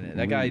 Yeah. Wait a minute,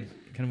 that guy.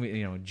 Can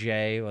we,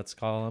 Jay? Let's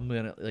call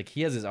him. Like,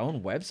 he has his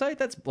own website.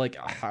 That's like,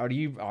 how do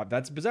you?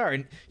 That's bizarre.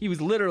 And he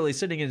was literally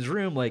sitting in his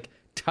room, like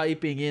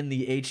typing in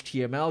the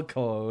HTML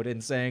code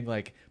and saying,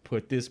 like,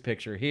 put this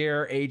picture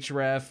here,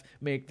 href,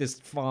 make this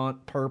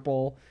font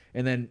purple,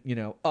 and then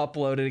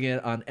uploading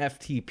it on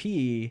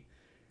FTP.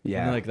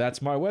 Yeah. And like,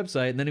 that's my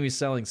website. And then he was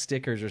selling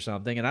stickers or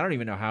something. And I don't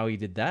even know how he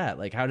did that.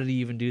 Like, how did he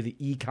even do the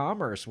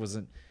e-commerce?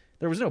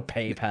 There was no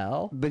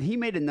PayPal. But he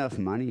made enough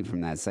money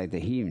from that site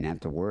that he didn't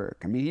have to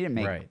work. I mean, he didn't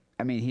make. Right.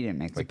 I mean, he didn't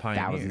make like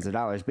thousands of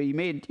dollars, but he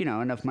made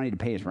enough money to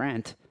pay his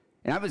rent.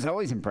 And I was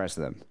always impressed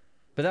with him.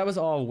 But that was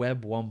all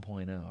Web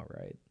 1.0,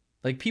 right?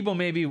 Like, people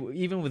maybe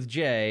even with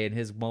Jay and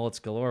his Mullets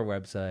Galore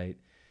website,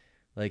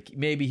 like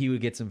maybe he would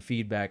get some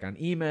feedback on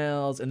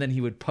emails, and then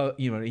he would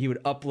he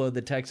would upload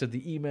the text of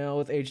the email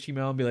with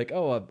HTML and be like,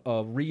 oh,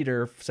 a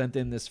reader sent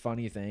in this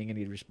funny thing, and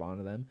he'd respond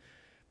to them.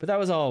 But that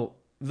was all.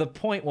 The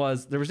point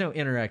was there was no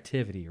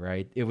interactivity,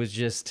 right? It was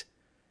just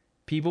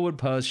people would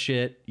post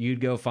shit, you'd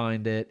go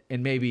find it,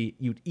 and maybe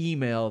you'd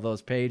email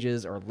those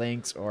pages or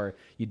links, or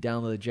you'd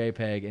download a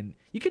JPEG, and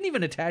you couldn't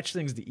even attach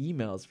things to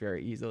emails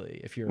very easily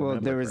if you remember.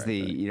 Well, there was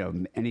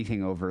correctly.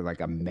 anything over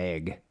like a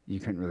meg, you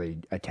couldn't really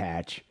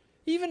attach.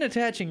 Even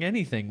attaching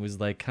anything was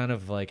like kind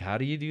of like, how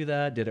do you do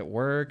that? Did it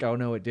work? Oh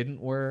no, it didn't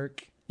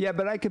work. Yeah,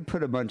 but I could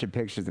put a bunch of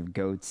pictures of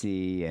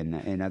Goatsy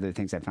and other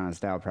things I found on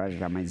Style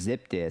Project on my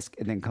zip disk,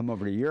 and then come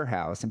over to your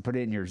house and put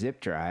it in your zip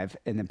drive,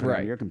 and then put it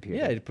on your computer.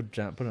 Yeah, put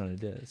it on a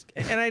disc.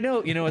 And I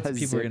know, what A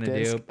people are going zip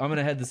to do. disk. I'm going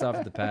to head this off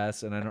at the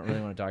pass, and I don't really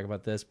want to talk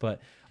about this,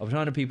 but a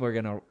ton of people are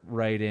going to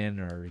write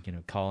in or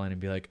call in and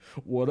be like,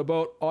 what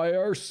about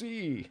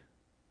IRC?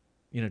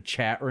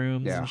 Chat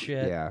rooms and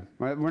shit. Yeah,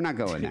 we're not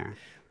going there.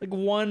 Like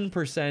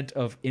 1%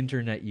 of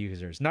internet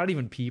users, not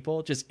even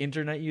people, just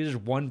internet users,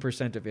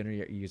 1% of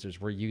internet users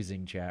were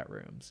using chat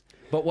rooms.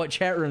 But what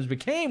chat rooms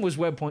became was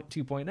Web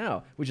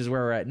 2.0, which is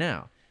where we're at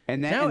now.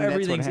 And now that's what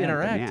everything's happened,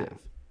 interactive. yeah.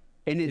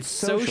 And it's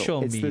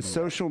social It's media. the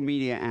social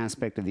media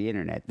aspect of the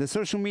internet. The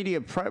social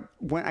media,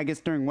 I guess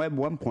during Web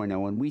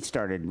 1.0, when we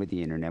started with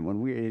the internet,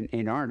 when we were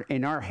in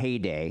our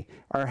heyday,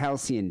 our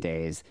halcyon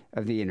days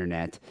of the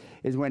internet,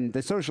 is when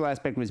the social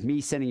aspect was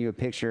me sending you a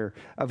picture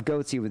of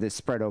Goatsy with his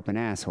spread open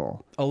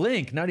asshole. A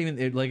link, not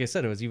even, like I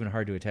said, it was even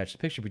hard to attach the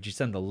picture, but you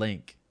send the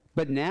link.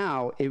 But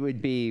now it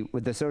would be,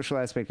 with the social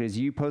aspect, is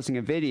you posting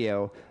a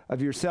video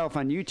of yourself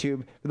on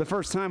YouTube for the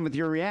first time with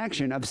your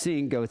reaction of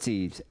seeing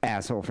Goatsy's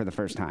asshole for the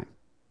first time.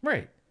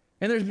 Right.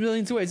 And there's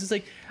millions of ways. It's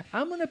like,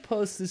 I'm going to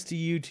post this to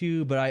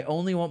YouTube, but I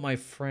only want my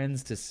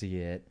friends to see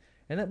it.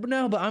 And that, but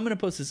I'm going to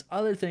post this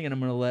other thing, and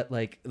I'm going to let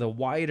like the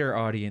wider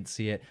audience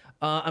see it.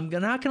 I'm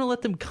not going to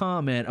let them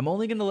comment. I'm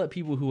only going to let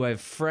people who I've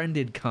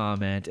friended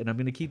comment, and I'm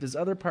going to keep this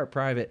other part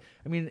private.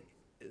 I mean,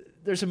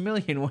 there's a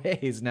million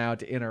ways now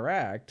to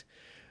interact.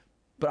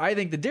 But I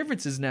think the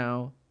difference is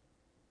now,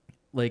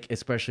 like,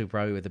 especially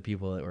probably with the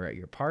people that were at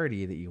your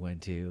party that you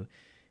went to,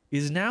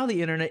 is now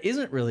the internet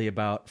isn't really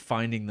about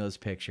finding those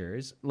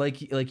pictures.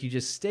 Like you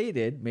just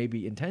stated,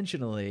 maybe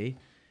intentionally.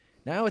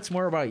 Now it's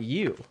more about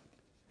you.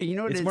 You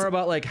know what it's more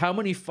about like, how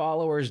many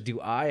followers do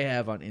I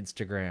have on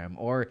Instagram?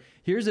 Or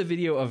here's a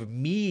video of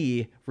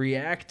me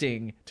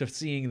reacting to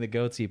seeing the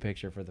Goatsy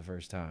picture for the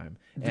first time.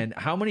 And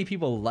how many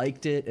people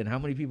liked it, and how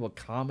many people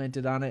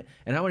commented on it,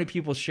 and how many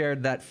people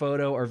shared that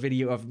photo or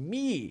video of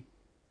me.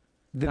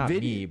 Not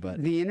me,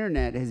 but the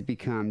internet has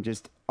become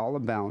just all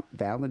about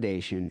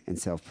validation and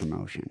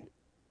self-promotion.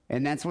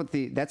 And that's what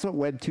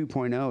Web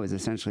 2.0 is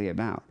essentially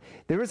about.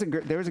 There was a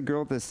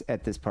girl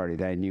at this party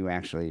that I knew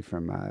actually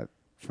from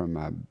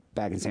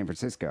back in San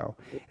Francisco.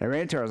 I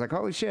ran to her. I was like,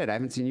 "Holy shit, I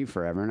haven't seen you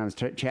forever." And I was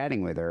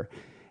chatting with her,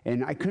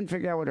 and I couldn't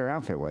figure out what her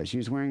outfit was. She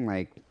was wearing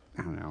like,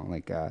 I don't know,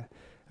 like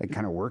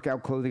kind of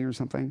workout clothing or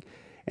something.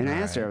 And I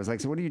asked her, I was like,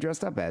 "So what are you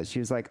dressed up as?" She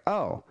was like,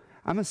 "Oh,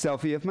 I'm a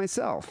selfie of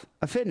myself,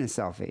 a fitness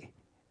selfie."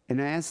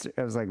 And I asked her,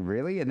 I was like,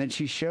 "Really?" And then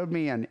she showed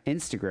me on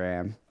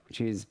Instagram.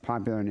 She's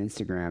popular on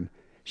Instagram.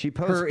 She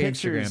posts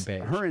pictures. Instagram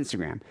page. Her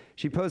Instagram.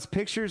 She posts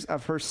pictures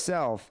of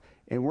herself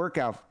in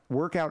workout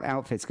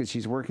outfits because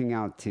she's working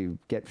out to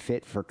get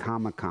fit for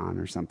Comic-Con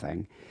or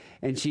something.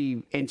 And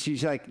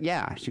she's like,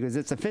 "Yeah." She goes,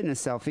 "It's a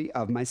fitness selfie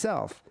of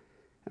myself."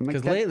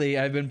 Because lately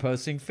I've been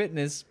posting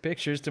fitness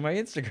pictures to my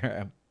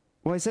Instagram.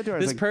 Well, I said to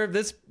her,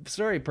 this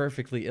story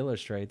perfectly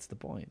illustrates the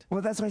point.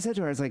 Well, that's what I said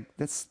to her. I was like,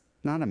 "That's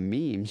not a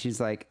meme." She's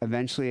like,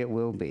 "Eventually it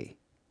will be,"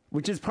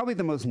 which is probably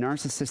the most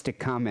narcissistic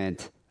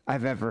comment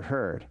I've ever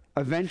heard.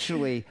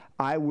 Eventually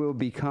I will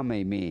become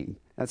a meme.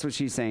 That's what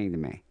she's saying to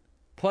me.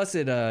 Plus,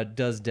 it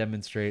does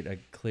demonstrate a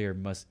clear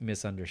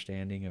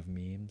misunderstanding of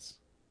memes.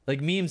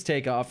 Like, memes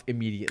take off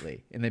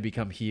immediately, and they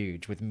become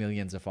huge with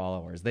millions of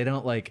followers. They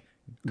don't, like,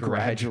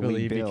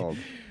 gradually build.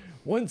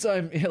 Once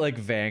I'm, like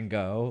Van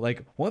Gogh,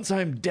 like, once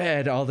I'm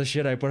dead, all the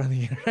shit I put on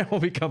the internet will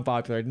become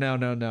popular. No,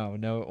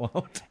 it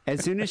won't.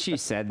 As soon as she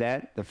said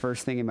that, the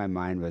first thing in my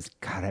mind was,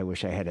 God, I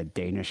wish I had a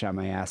Danish on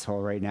my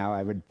asshole right now.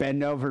 I would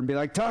bend over and be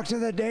like, "Talk to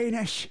the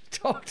Danish.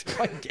 Talk to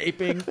my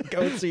gaping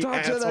Goatsy Talk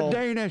asshole. to the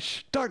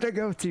Danish. Talk to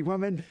Goatsy,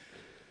 woman."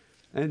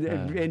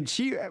 And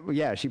she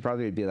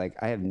probably would be like,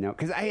 "I have no,"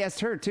 because I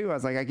asked her too. I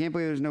was like, "I can't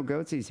believe there's no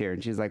Goatsies here."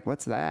 And she's like,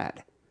 "What's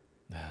that?"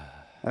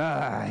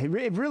 It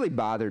really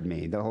bothered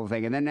me, the whole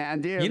thing. And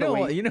then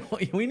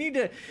we need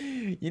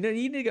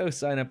to go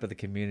sign up at the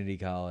community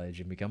college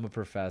and become a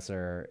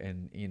professor,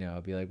 and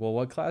be like, "Well,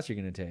 what class are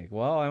you going to take?"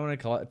 "Well, I want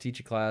to teach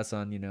a class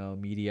on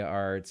media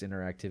arts,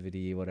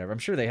 interactivity, whatever." I'm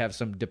sure they have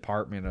some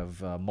department of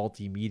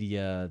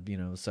multimedia,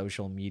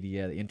 social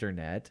media, the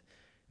internet.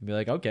 And be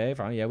like, "Okay,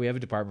 fine, yeah, we have a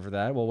department for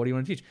that. Well, what do you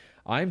want to teach?"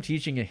 "I'm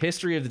teaching a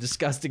history of the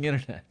disgusting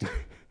internet."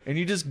 And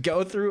you just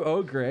go through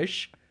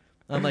Ogrish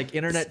on like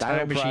Internet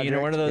Time Machine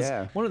or one of those.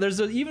 Yeah.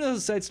 Even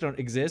those sites don't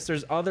exist.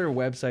 There's other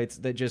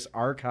websites that just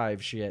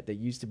archive shit that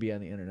used to be on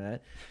the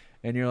internet.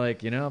 And you're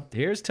like,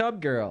 here's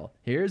Tub Girl,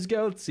 here's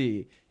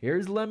Goatsy,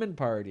 here's Lemon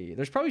Party.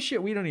 There's probably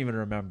shit we don't even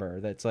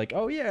remember. That's like,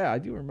 oh yeah, I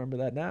do remember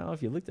that now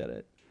if you looked at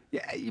it.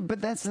 Yeah, but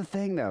that's the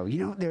thing, though.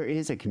 There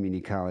is a community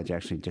college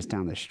actually just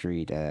down the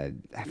street. I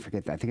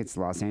forget. I think it's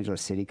Los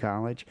Angeles City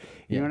College.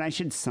 And I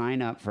should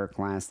sign up for a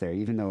class there,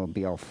 even though it'll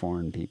be all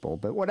foreign people.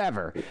 But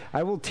whatever.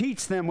 I will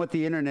teach them what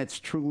the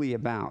internet's truly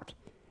about.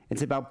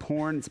 It's about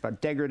porn. It's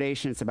about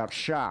degradation. It's about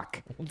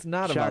shock. It's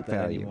not shock about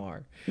that value.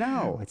 Anymore.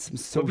 No, it's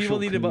social. But people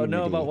need community. to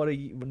know about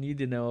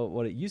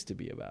what it used to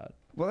be about.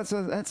 Well,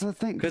 that's the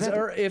thing. Because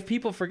if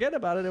people forget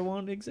about it, it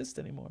won't exist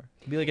anymore.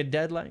 It'll be like a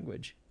dead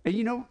language.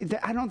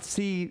 I don't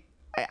see.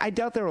 I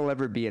doubt there will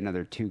ever be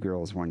another Two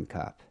Girls, One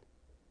Cup.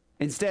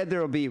 Instead, there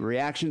will be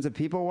reactions of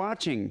people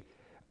watching,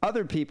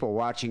 other people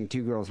watching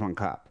Two Girls, One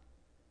Cup.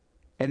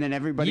 And then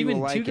everybody will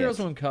like it. Even Two Girls,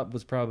 One Cup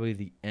was probably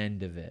the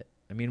end of it.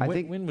 I mean,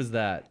 when was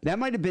that? That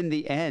might have been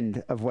the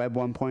end of Web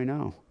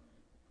 1.0.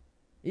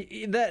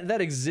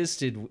 That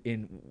existed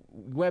in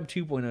Web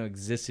 2.0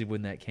 existed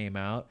when that came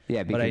out.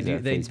 Yeah,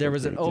 because there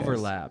was an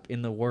overlap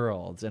in the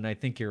worlds, and I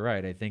think you're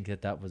right. I think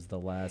that was the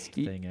last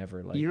thing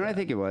ever. Like, what I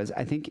think it was?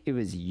 I think it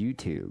was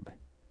YouTube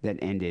that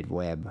ended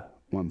Web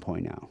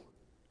 1.0.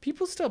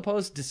 People still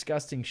post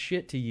disgusting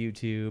shit to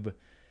YouTube,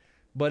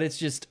 but it's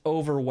just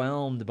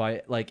overwhelmed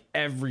by like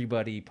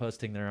everybody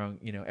posting their own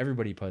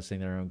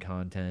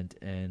content,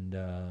 and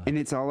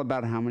it's all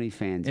about how many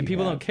fans. And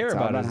people don't care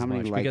about it as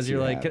much because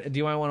you're like,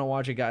 do I want to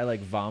watch a guy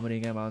like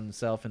vomiting him on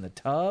himself in the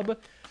tub,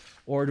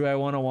 or do I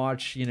want to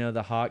watch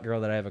the hot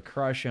girl that I have a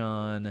crush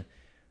on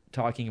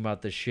talking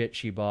about the shit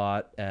she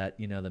bought at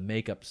the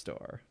makeup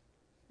store?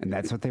 And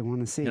that's what they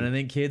want to see. And I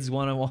think kids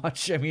want to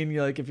watch. I mean,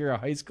 if you're a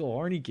high school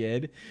horny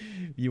kid,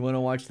 you want to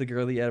watch the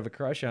girl that you have a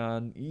crush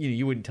on.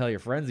 You wouldn't tell your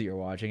friends that you're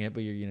watching it,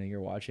 but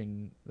you're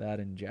watching that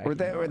in Jackie. Or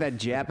that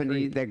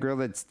Japanese, that girl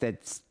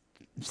that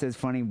says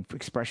funny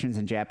expressions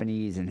in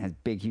Japanese and has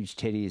big, huge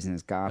titties and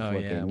is goth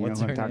looking. Yeah. You What's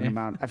know who her I'm talking name?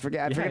 about? I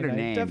forget her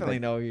name. I definitely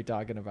know who you're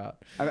talking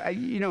about.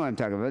 You know what I'm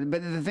talking about.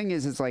 But the thing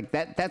is, it's like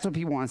that's what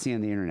people want to see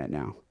on the internet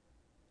now.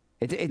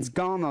 It's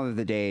gone all of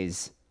the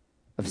days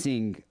of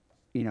seeing,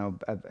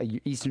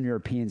 Eastern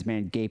Europeans,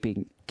 man,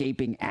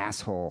 gaping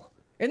asshole.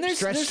 And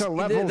stretched to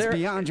levels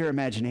beyond your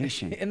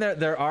imagination. And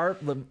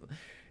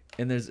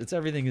it's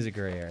everything is a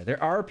gray area.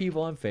 There are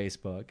people on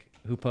Facebook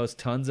who post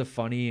tons of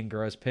funny and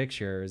gross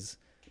pictures,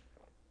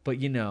 but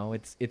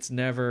it's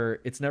never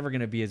going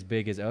to be as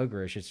big as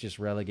Ogrish. It's just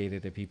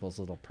relegated to people's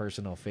little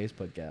personal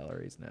Facebook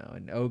galleries now.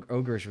 And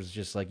Ogrish was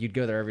just like, you'd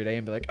go there every day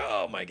and be like,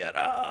 oh my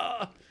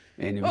god,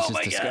 and it was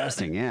just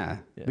disgusting. Yeah.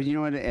 But you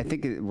know what? I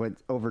think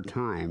over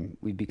time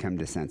we've become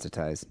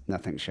desensitized.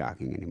 Nothing's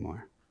shocking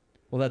anymore.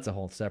 Well, that's a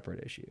whole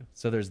separate issue.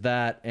 So there's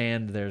that,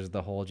 and there's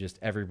the whole just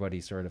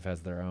everybody sort of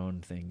has their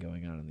own thing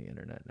going on the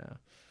internet now.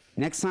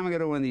 Next time I go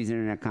to one of these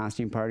internet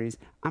costume parties,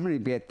 I'm going to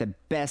get the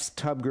best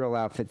tub girl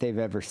outfit they've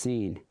ever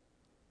seen.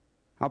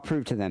 I'll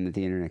prove to them that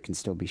the internet can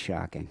still be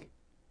shocking.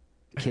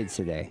 Kids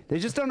today, they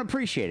just don't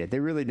appreciate it.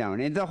 They really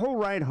don't. And the whole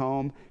ride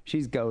home,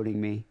 she's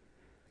goading me.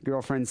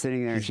 Girlfriend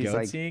sitting there, and she's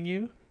like, seeing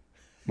you?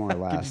 More or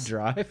less. Did you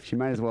drive? She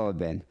might as well have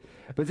been.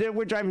 But then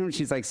we're driving home.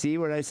 She's like, see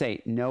what I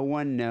say? No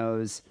one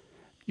knows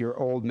your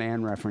old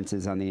man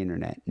references on the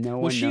internet. No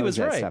one knows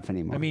that stuff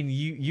anymore. I mean,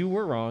 you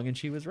were wrong, and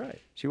she was right.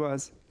 She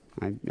was.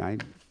 I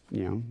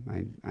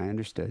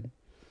understood.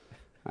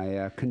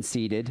 I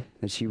conceded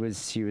that she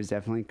was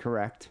definitely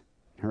correct.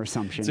 Her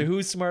assumption. So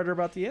who's smarter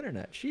about the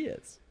internet? She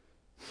is.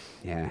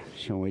 Yeah,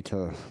 she'll wait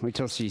till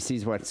she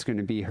sees what's going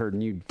to be her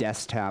new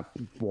desktop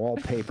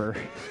wallpaper.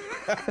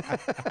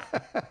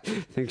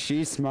 Think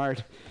she's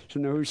smart.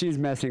 She'll know who she's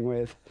messing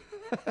with.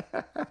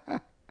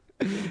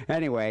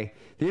 Anyway,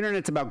 the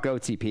internet's about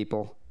goatsy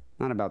people,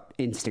 not about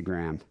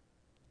Instagram.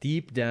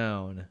 Deep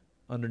down,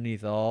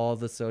 underneath all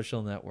the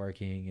social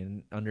networking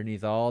and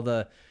underneath all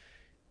the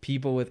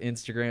people with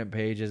Instagram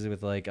pages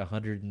with like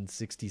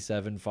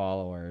 167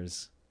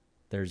 followers,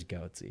 there's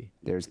Goatsy.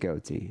 There's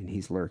Goatsy, and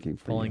he's lurking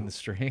for pulling you. the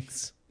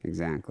strings.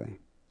 Exactly.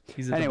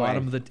 He's at the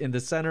bottom of in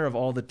the center of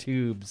all the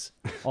tubes.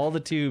 All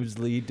the tubes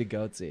lead to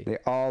Goatsy. They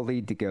all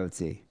lead to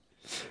Goatsy.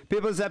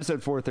 People, this is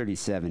episode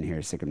 437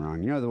 here, Sick and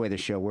Wrong. You know the way the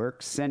show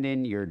works. Send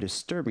in your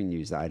disturbing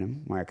news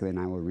item. Wackly and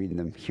I will read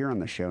them here on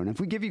the show. And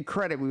if we give you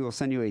credit, we will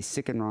send you a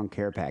Sick and Wrong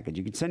care package.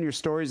 You can send your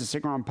stories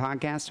to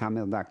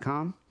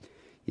sickandwrongpodcast@hotmail.com.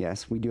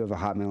 Yes, we do have a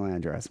Hotmail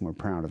address, and we're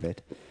proud of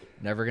it.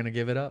 Never going to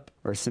give it up.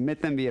 Or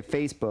submit them via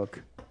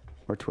Facebook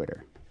or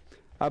Twitter.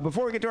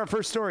 Before we get to our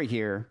first story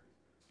here,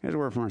 here's a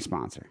word from our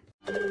sponsor.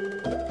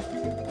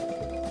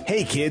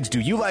 Hey kids, do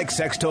you like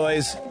sex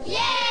toys?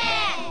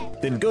 Yeah!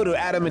 Then go to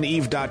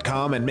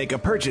adamandeve.com and make a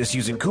purchase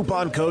using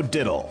coupon code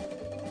DIDDLE.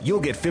 You'll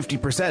get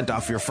 50%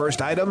 off your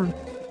first item,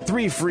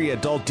 3 free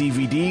adult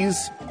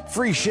DVDs,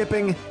 free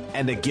shipping,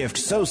 and a gift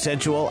so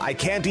sensual I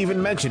can't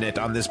even mention it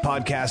on this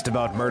podcast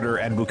about murder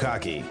and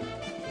bukkake.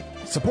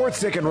 Support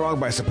Sick and Wrong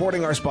by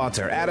supporting our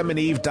sponsor,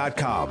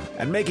 adamandeve.com,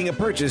 and making a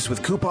purchase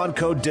with coupon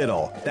code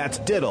DIDDLE. That's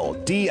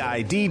DIDDLE,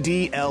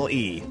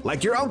 D-I-D-D-L-E,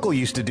 like your uncle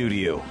used to do to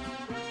you.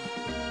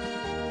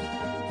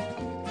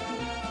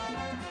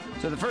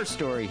 So the first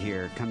story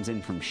here comes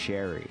in from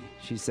Sherry.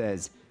 She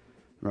says,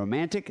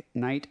 romantic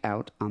night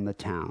out on the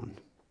town.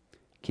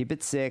 Keep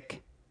it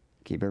sick,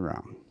 keep it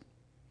wrong.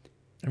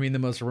 I mean, the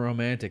most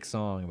romantic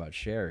song about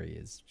Sherry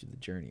is the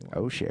Journey one.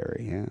 Oh,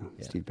 Sherry, yeah.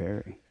 Steve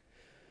Perry.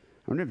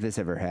 I wonder if this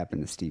ever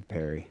happened to Steve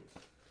Perry.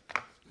 I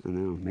don't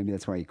know. Maybe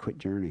that's why he quit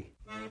Journey.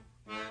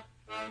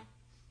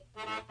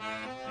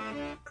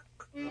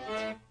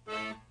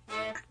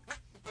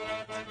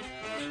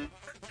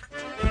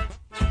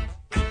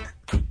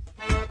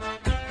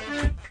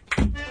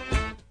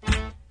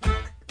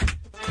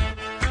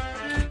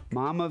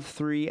 Mom of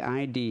 3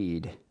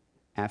 ID'd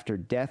after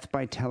death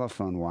by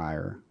telephone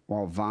wire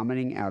while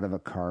vomiting out of a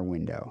car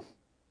window.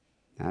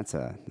 That's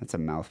a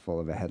mouthful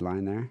of a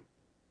headline there.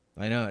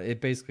 I know.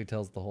 It basically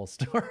tells the whole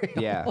story.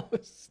 Yeah.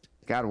 Almost.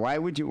 God, why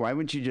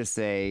wouldn't you just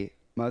say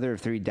mother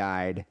of 3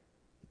 died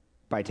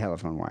by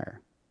telephone wire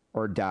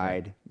or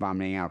died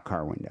vomiting out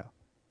car window?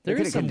 There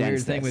is some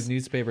weird thing with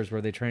newspapers where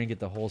they try and get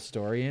the whole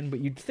story in, but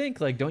you'd think,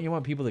 like, don't you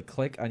want people to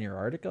click on your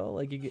article?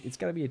 Like, it's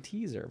got to be a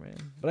teaser, man.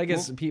 But I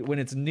guess when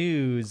it's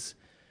news,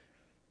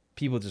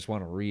 people just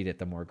want to read it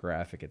the more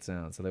graphic it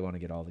sounds. So they want to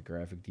get all the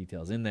graphic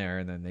details in there,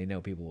 and then they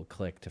know people will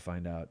click to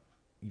find out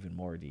even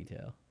more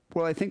detail.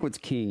 Well, I think what's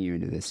keying you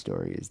into this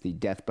story is the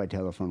death by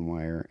telephone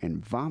wire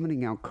and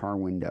vomiting out car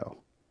window.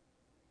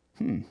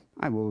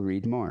 I will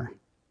read more.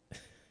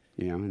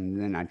 And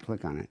then I'd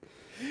click on it.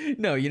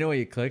 No, you know what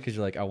you click? Because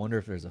you're like, I wonder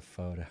if there's a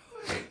photo.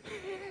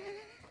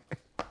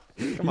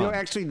 Come on.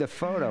 Actually, the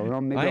photo.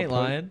 I ain't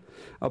lying.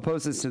 I'll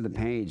post this to the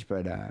page,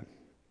 but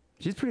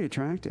she's pretty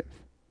attractive.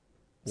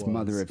 This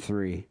mother of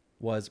 3.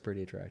 Was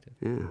pretty attractive.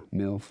 Yeah,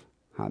 MILF.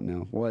 Hot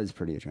MILF. Was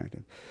pretty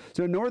attractive.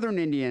 So a northern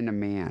Indiana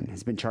man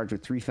has been charged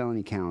with 3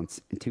 felony counts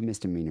and 2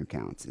 misdemeanor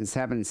counts. This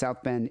happened in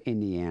South Bend,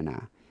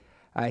 Indiana.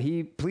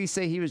 Police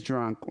say he was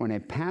drunk when a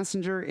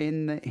passenger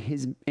in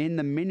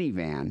the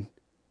minivan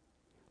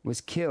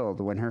was killed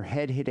when her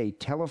head hit a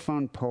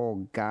telephone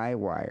pole guy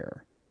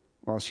wire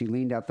while she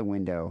leaned out the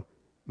window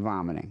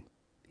vomiting.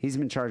 He's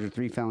been charged with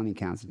 3 felony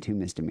counts and 2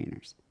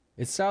 misdemeanors.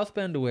 Is South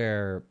Bend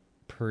where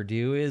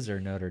Purdue is or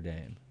Notre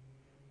Dame?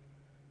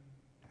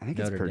 I think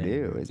Notre it's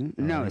Purdue, Dame. isn't it?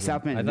 No,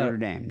 South Bend, Notre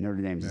Dame.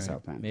 Notre Dame's in Right.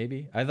 South Bend.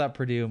 Maybe. I thought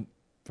Purdue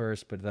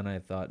first, but then I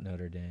thought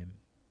Notre Dame.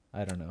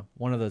 I don't know.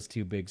 One of those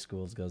 2 big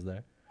schools goes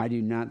there. I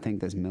do not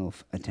think this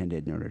MILF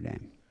attended Notre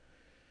Dame.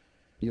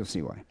 You'll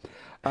see why.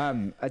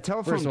 A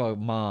telephone. First of all,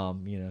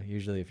 mom,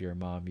 usually if you're a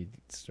mom, you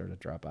sort of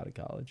drop out of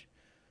college.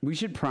 We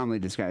should probably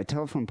describe a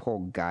telephone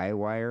pole guy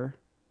wire.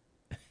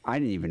 I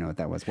didn't even know what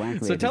that was. Wackley So had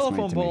explained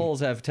telephone to me. poles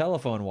have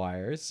telephone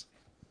wires.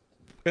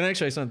 And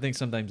actually, I think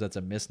sometimes that's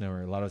a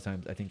misnomer. A lot of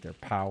times I think they're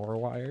power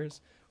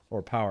wires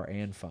or power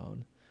and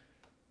phone.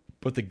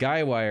 But the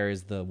guy wire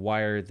is the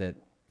wire that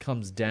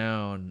comes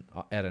down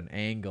at an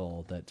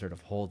angle that sort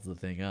of holds the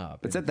thing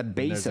up. It's at the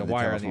base there's of a the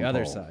wire on telephone the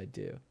other pole. side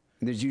too.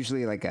 There's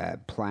usually like a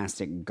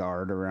plastic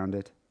guard around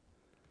it.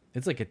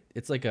 It's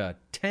like a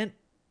tent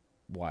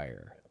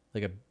wire.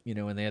 Like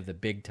when they have the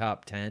big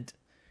top tent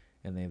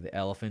and they have the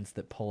elephants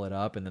that pull it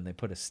up and then they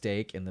put a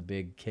stake in the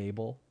big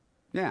cable.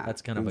 Yeah.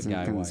 That's kind of a it's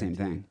guy kind of wire. the same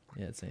too. thing.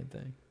 Yeah, same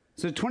thing.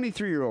 So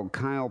 23-year-old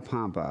Kyle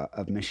Pompa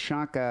of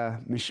Mishawaka,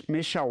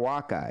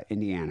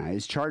 Indiana,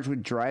 is charged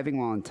with driving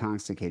while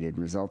intoxicated,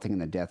 resulting in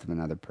the death of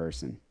another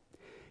person.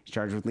 He's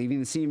charged with leaving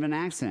the scene of an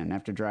accident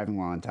after driving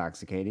while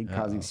intoxicated,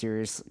 causing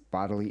serious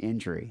bodily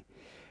injury.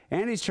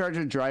 And he's charged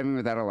with driving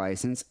without a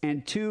license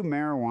and 2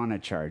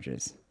 marijuana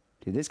charges.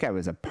 Dude, this guy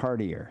was a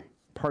partier,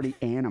 party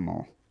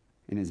animal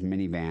in his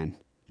minivan,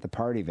 the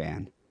party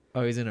van.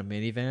 Oh, he's in a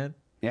minivan?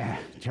 Yeah,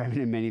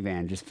 driving a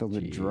minivan just filled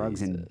with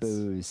drugs and Jesus.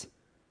 booze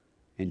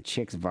and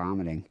chicks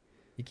vomiting.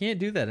 You can't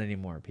do that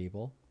anymore,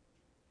 people.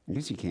 I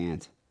guess you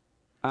can't.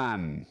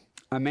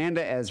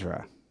 Amanda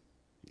Ezra,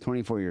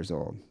 24 years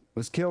old,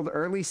 was killed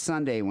early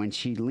Sunday when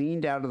she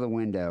leaned out of the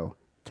window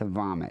to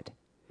vomit.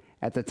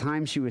 At the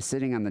time, she was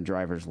sitting on the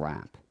driver's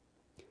lap.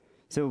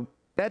 So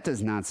that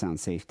does not sound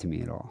safe to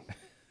me at all.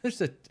 There's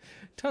a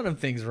ton of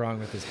things wrong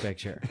with this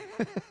picture.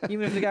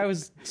 Even if the guy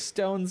was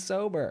stone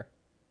sober.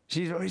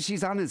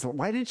 She's on his...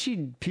 Why did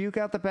she puke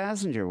out the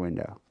passenger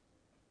window?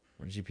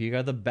 Why don't you puke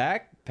out the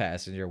back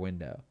passenger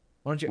window?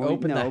 Why don't you Well,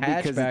 open no, the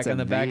because hatchback it's a on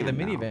the back of the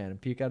van, though. minivan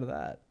and puke out of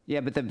that? Yeah,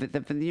 but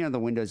the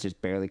windows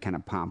just barely kind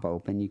of pop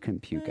open. You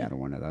couldn't puke out of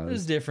one of There's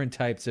those. different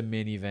types of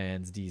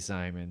minivans, D.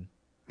 Simon.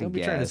 Don't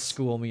be trying to guess.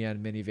 school me on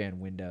minivan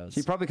windows.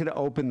 She probably could have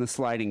opened the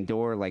sliding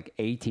door like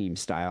A-Team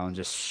style and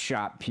just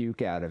shot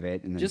puke out of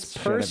it. And then Just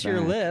shut purse it your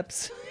back.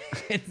 lips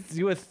and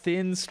do a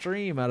thin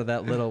stream out of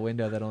that little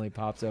window that only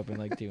pops open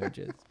like 2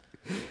 inches.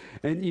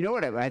 And you know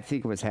what I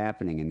think was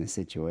happening in this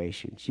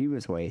situation? She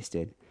was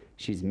wasted.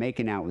 She's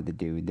making out with the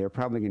dude. They're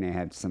probably going to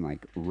have some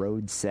like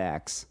road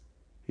sex,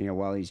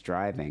 while he's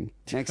driving.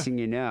 Next thing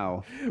you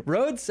know,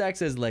 Road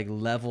sex is like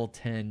level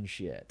 10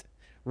 shit.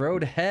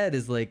 Road head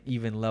is like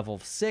even level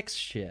 6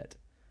 shit.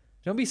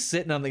 Don't be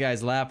sitting on the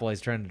guy's lap while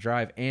he's trying to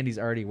drive and he's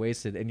already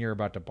wasted and you're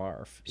about to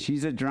barf.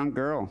 she's a drunk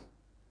girl.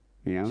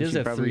 She does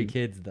have 3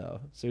 kids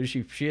though, so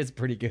she is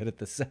pretty good at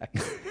the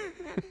sex.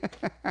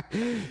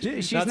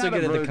 She's not so not a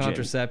good at the virgin.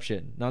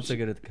 contraception. Not so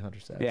good at the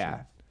contraception.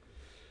 Yeah.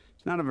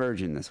 She's not a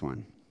virgin, this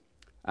one.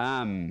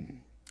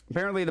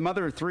 Apparently, the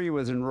mother of 3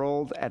 was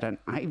enrolled at an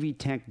Ivy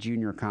Tech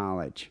junior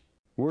college,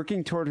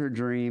 working toward her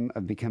dream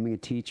of becoming a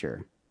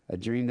teacher, a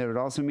dream that would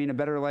also mean a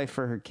better life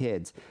for her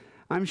kids.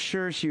 I'm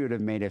sure she would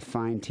have made a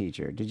fine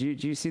teacher. Did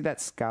you see that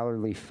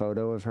scholarly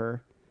photo of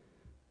her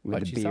with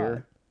What, the you saw beer?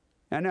 it?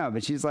 I know,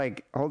 but she's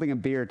like holding a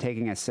beer,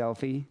 taking a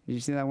selfie. Did you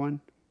see that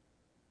one?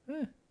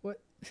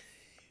 What?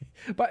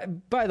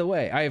 By the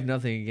way, I have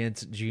nothing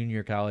against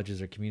junior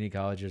colleges or community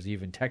colleges,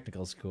 even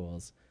technical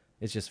schools.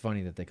 It's just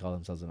funny that they call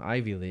themselves an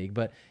Ivy League.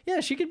 But yeah,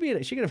 she could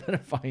have been a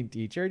fine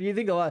teacher. Do you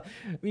think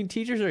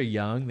teachers are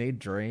young, they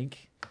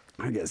drink.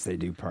 I guess they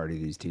do party,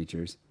 these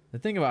teachers. The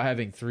thing about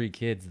having 3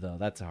 kids, though,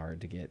 that's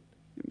hard to get.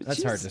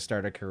 That's hard to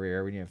start a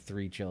career when you have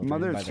 3 children.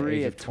 Mother by the 3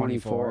 age at of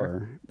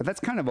 24. But that's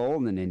kind of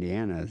old in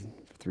Indiana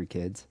for 3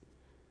 kids.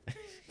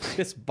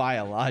 Just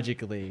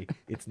biologically,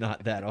 it's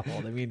not that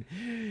old. I mean,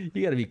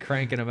 you got to be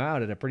cranking them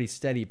out at a pretty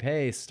steady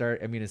pace.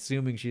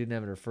 Assuming she didn't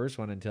have her first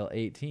one until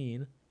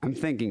 18. I'm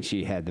thinking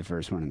she had the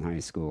first one in high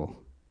school.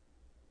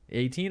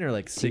 18 or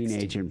like 16?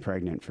 Teenage and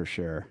pregnant for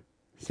sure.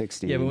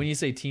 16. Yeah, but when you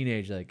say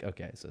teenage, like,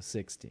 okay, so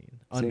 16.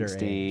 Underage.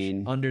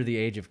 16. Under the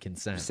age of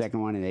consent.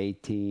 Second one at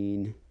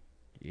 18.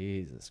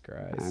 Jesus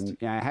Christ.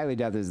 I highly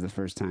doubt this is the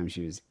first time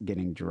she was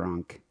getting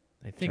drunk.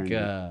 I think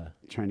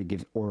trying to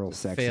give oral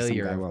sex to some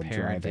failure guy of while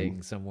parenting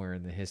driving. somewhere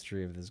in the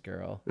history of this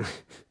girl.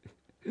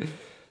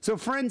 So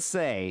friends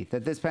say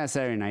that this past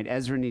Saturday night,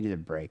 Ezra needed a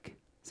break.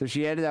 So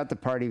she headed out to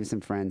party with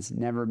some friends,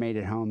 never made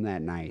it home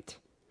that night.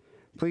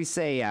 Police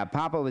say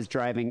Papa was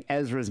driving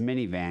Ezra's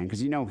minivan because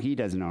he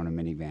doesn't own a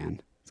minivan.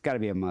 It's got to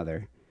be a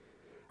mother.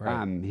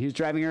 Right. He was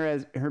driving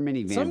her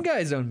minivan. Some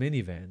guys own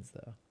minivans,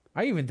 though.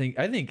 I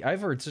think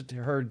I've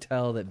heard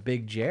tell that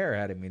Big Jer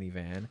had a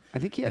minivan. I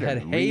think he had that a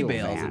had hay real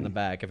bales van. in the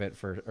back of it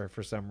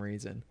for some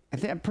reason.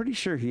 I'm pretty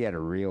sure he had a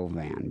real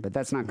van, but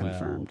that's not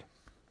confirmed.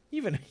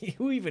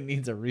 Who even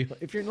needs a real?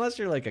 Unless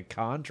you're like a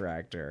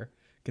contractor,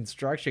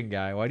 construction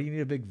guy, why do you need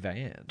a big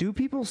van? Do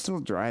people still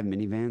drive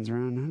minivans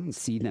around? I don't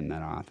see them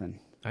that often.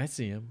 I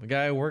see him. A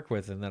guy I work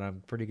with and that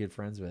I'm pretty good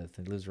friends with.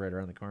 He lives right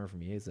around the corner from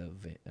me. He has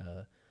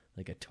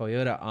like a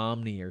Toyota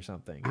Omni or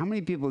something. How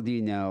many people do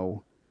you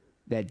know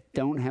that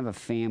don't have a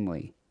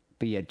family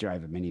but yet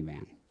drive a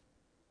minivan?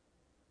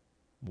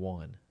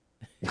 One.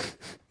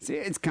 See,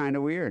 it's kind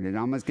of weird. It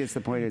almost gets to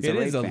the point it's It a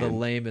is rape the van.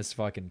 lamest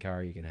fucking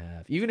car you can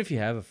have, even if you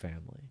have a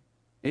family.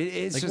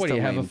 It's Like, just what do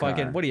you have a lame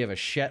fucking? car. What do you have a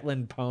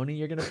Shetland pony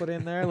you're gonna put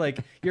in there? Like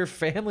your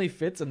family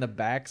fits in the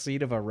back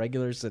seat of a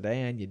regular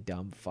sedan. You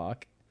dumb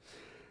fuck.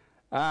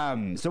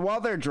 So while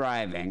they're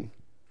driving,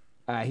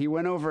 he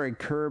went over a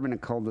curb in a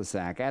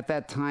cul-de-sac. At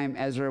that time,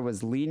 Ezra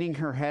was leaning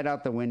her head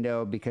out the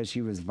window because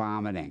she was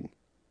vomiting.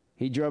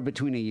 He drove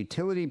between a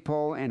utility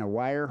pole and a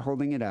wire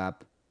holding it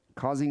up,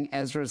 causing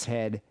Ezra's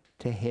head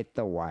to hit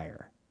the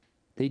wire.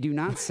 They do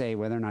not say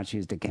whether or not she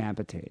was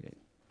decapitated.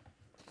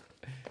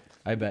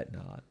 I bet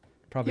not.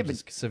 Probably Yeah, but-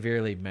 just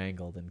severely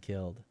mangled and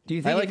killed. Do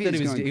you think I like if that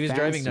he was he going was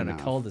driving fast down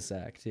enough- a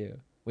cul-de-sac too,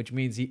 which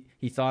means he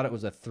thought it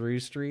was a through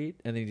street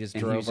and then he just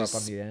And drove he was up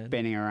just on the end.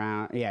 spinning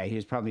around. Yeah, he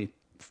was probably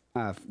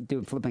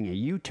flipping a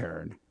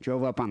U-turn,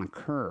 drove up on a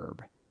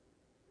curb.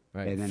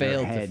 Right, and then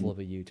failed her to head- flip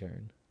a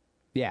U-turn.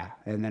 Yeah,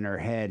 and then her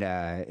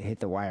head hit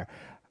the wire.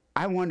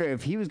 I wonder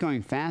if he was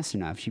going fast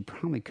enough, she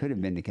probably could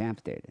have been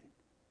decapitated.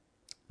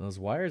 Those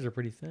wires are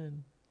pretty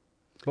thin.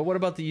 But what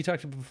about you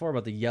talked before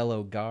about the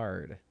yellow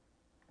guard?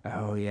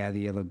 Oh, yeah, the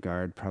yellow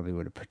guard probably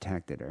would have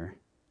protected her.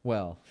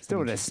 Well, Still I mean,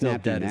 would have she's still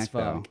snapped your dead as neck,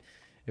 though. fuck.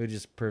 It would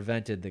just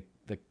prevented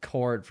the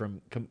cord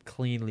from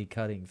cleanly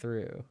cutting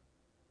through.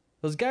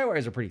 Those guy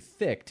wires are pretty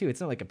thick too.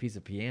 It's not like a piece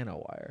of piano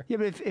wire. Yeah,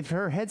 but if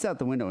her head's out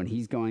the window and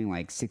he's going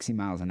like 60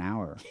 miles an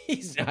hour.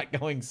 He's not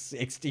going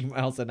 60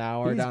 miles an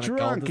hour He's down drunk.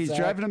 a cul-de-sac. He's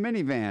driving a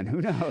minivan.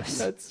 Who knows?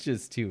 That's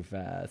just too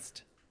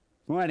fast.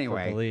 Well, For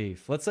anyway.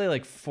 belief. Let's say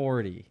like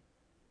 40.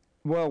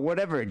 Well,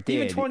 whatever it did,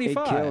 Even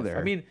 25. it killed her.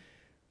 I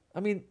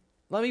mean,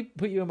 let me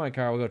put you in my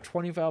car. We'll go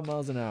 25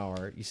 miles an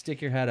hour. You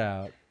stick your head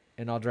out,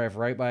 and I'll drive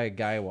right by a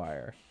guy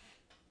wire.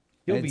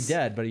 You'll be It's-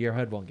 dead, but your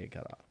head won't get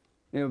cut off.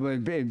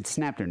 it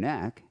snapped her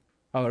neck.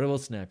 Oh, it will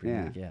snap your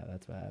Yeah. neck. Yeah,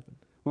 that's what happened.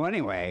 Well,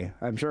 anyway,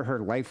 I'm sure her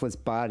lifeless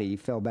body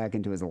fell back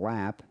into his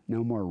lap.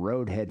 No more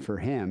roadhead for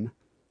him.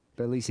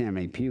 But at least he didn't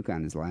have any puke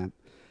on his lap.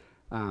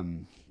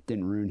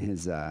 Didn't ruin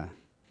his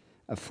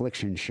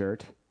affliction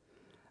shirt.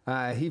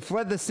 He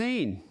fled the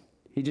scene.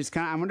 He just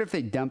I wonder if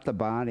they dumped the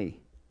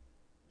body.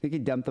 Think he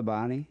dumped the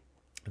body?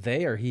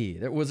 They or he?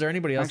 Was there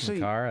anybody else in Actually-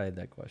 the car? I had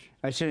that question.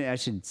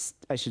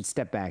 I should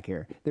step back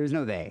here. There was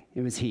no they.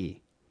 It was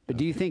he. But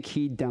do you think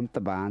he dumped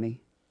the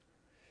body?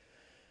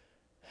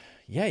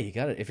 Yeah, you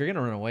got it. If you're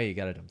gonna run away, you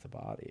got to dump the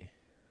body.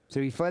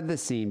 So he fled the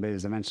scene, but he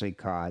was eventually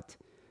caught.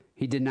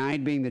 He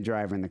denied being the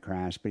driver in the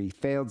crash, but he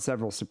failed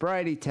several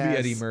sobriety The tests.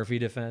 Eddie Murphy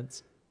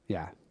defense.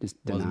 Yeah, just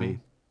Wasn't deny. me.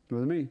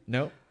 Wasn't me.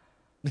 Nope.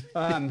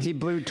 He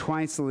blew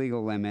twice the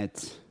legal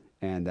limit,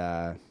 and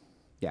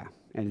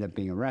ended up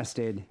being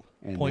arrested.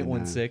 And then,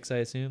 0.16, I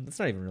assume. That's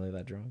not even really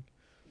that drunk.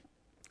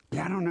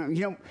 Yeah, I don't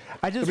know.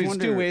 I just I mean, it's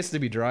wonder. too wasted to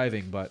be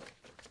driving, but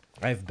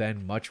I've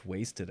been much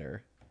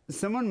wasteder.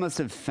 Someone must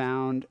have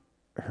found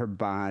her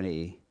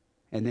body,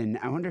 and then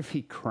I wonder if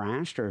he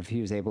crashed or if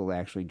he was able to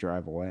actually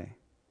drive away.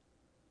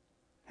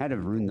 Had to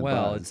ruin the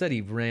Well, buzz. it said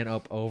he ran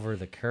up over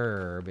the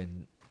curb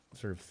and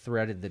sort of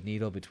threaded the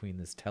needle between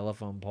this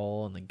telephone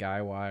pole and the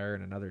guy wire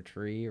and another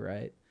tree,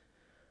 right?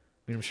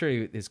 I mean, I'm sure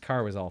his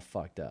car was all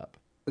fucked up.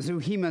 So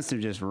he must have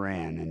just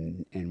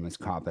ran and was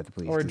caught by the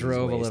police. Or 'cause he was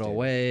drove a little wasted.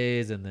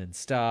 ways and then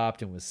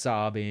stopped and was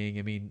sobbing.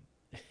 I mean,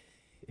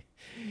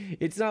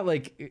 it's not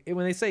like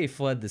when they say he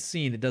fled the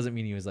scene, it doesn't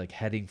mean he was like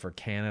heading for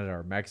Canada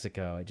or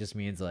Mexico. It just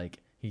means like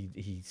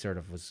he sort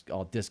of was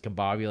all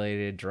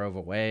discombobulated, drove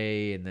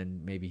away, and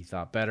then maybe he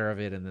thought better of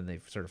it, and then they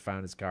sort of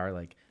found his car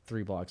like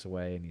 3 blocks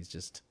away, and he's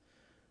just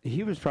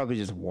He was probably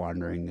just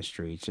wandering the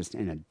streets, just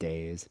in a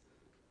daze.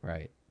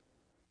 right.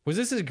 Was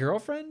this his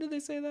girlfriend? Did they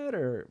say that,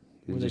 or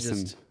were they Just some-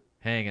 just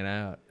hanging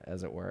out,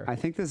 as it were? I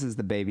think this is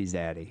the baby's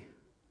daddy.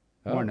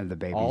 Oh, One of the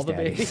baby's all the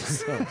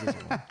daddies. babies. Oh, just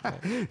one.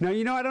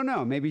 Okay. No, I don't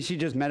know. Maybe she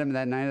just met him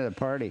that night at a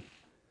party.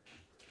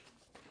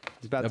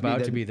 He's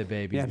About to be the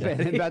baby's yeah,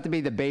 daddy. about to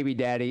be the baby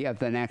daddy of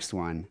the next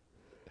one.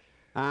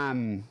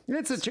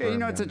 It's a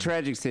Sperm it's a donor.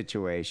 tragic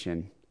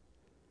situation.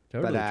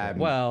 Totally. But,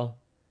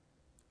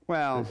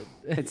 well,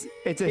 it's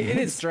it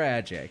is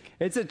tragic.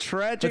 it's a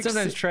tragic. But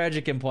sometimes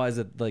tragic implies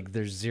that like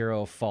there's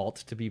zero fault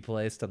to be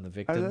placed on the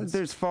victims.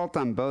 there's fault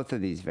on both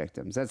of these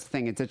victims. That's the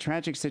thing. It's a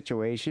tragic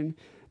situation.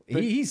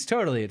 But He's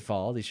totally at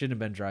fault. He shouldn't have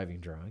been driving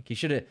drunk. He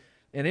should have.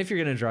 And if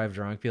you're going to drive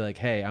drunk, be like,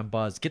 hey, I'm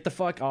buzzed. Get the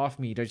fuck off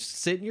me. Just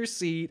sit in your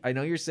seat. I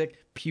know you're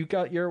sick. Puke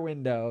out your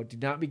window. Do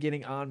not be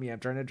getting on me. I'm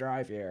trying to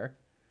drive here.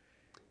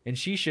 And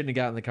she shouldn't have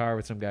got in the car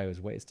with some guy who was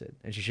wasted.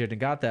 And she shouldn't have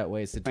got that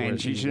wasted. And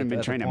she shouldn't have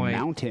been trying to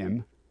mount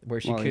him. Where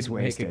she couldn't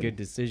make a good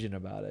decision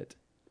about it.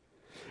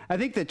 I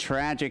think the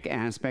tragic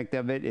aspect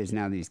of it is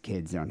now these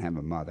kids don't have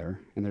a mother.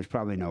 And there's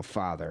probably no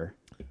father.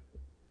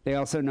 They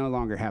also no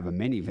longer have a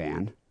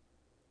minivan.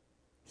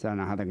 So I don't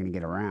know how they're going to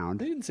get around.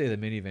 They didn't say the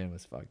minivan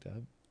was fucked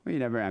up. Well, you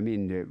never, I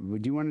mean,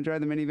 would you want to drive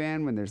the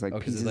minivan when there's like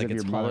pieces of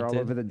your mother all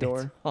over the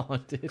door? It's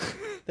haunted.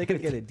 They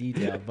could get it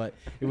detailed, but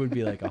it would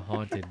be like a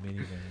haunted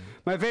minivan.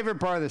 My favorite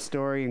part of the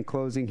story in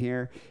closing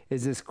here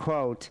is this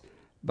quote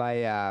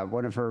by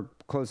one of her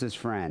closest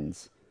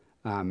friends,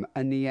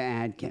 Ania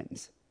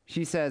Adkins.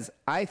 She says,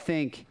 I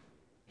think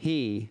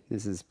he,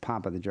 this is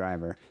Papa the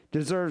driver,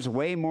 deserves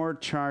way more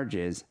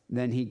charges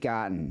than he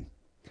gotten.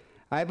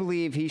 I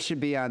believe he should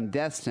be on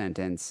death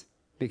sentence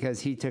because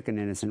he took an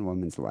innocent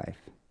woman's life.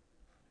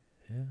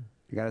 Yeah.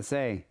 I gotta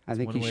say, I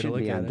think he should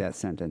be on death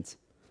sentence.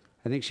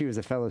 I think she was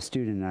a fellow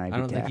student at Ivy I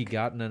don't Tech. think he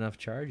gotten enough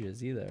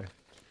charges either.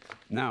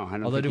 No, I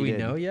don't Although, think do he we did.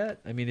 know yet?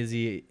 I mean,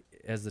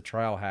 has the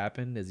trial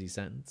happened? Is he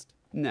sentenced?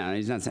 No,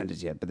 he's not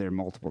sentenced yet, but there are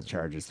multiple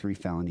charges, 3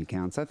 felony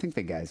counts. I think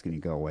the guy's going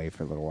to go away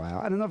for a little while.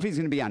 I don't know if he's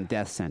going to be on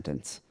death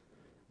sentence,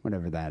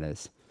 whatever that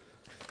is,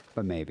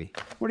 but maybe.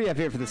 What do you have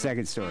here for the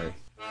second story?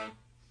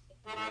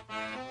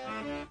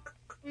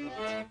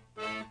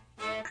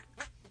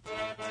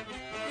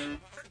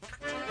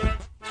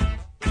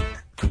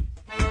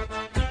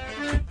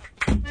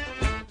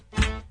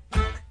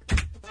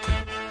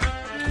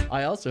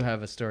 I also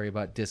have a story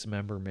about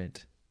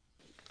dismemberment.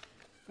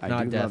 I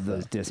Not do death, love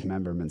those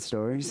dismemberment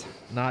stories.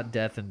 Not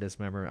death and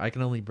dismemberment. I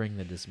can only bring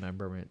the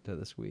dismemberment to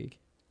this week.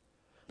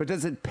 But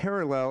does it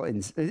parallel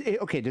does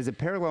it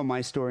parallel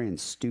my story in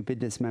stupid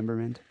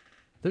dismemberment?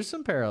 There's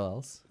some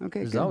parallels. Okay,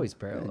 There's good. always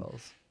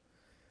parallels.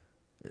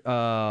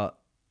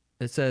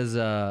 It says,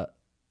 the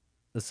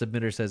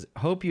submitter says,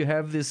 hope you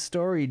have this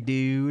story,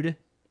 dude.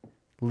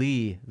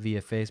 Lee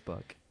via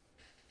Facebook.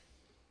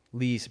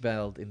 Lee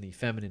spelled in the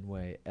feminine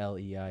way,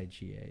 Leigh.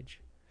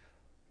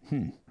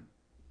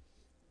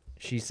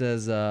 She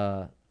says,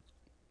 well,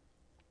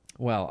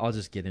 I'll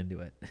just get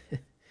into it.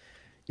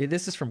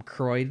 This is from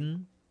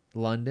Croydon,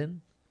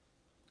 London.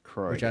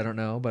 Croydon. Which I don't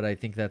know, but I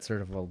think that's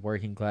sort of a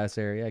working class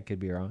area. I could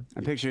be wrong.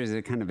 I picture it as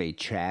a kind of a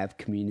chav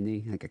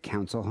community, like a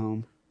council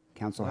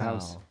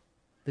house.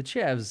 The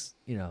Chavs,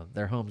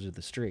 their homes are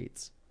the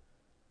streets.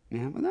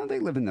 Yeah, well, no, they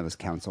live in those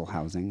council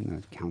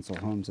housing, council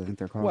homes, I think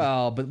they're called.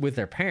 Well, but with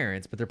their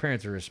parents, but their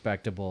parents are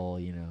respectable,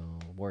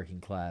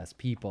 working class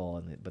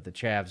people, but the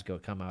Chavs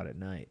come out at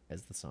night,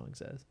 as the song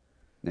says.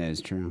 That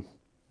is true.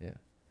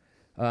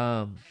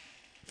 Yeah.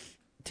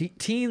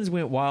 Teens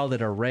went wild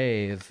at a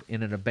rave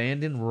in an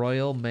abandoned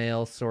Royal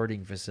Mail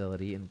sorting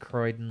facility in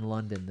Croydon,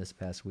 London this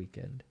past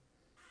weekend.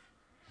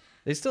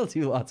 They still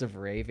do lots of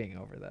raving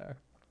over there.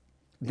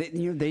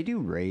 They do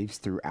raves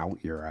throughout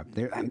Europe.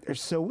 They're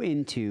so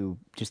into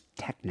just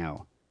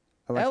techno.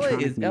 LA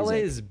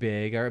music. is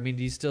big. I mean,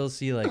 do you still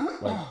see like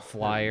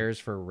flyers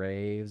for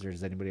raves, or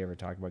does anybody ever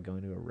talk about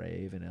going to a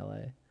rave in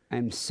LA?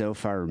 I'm so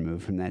far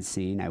removed from that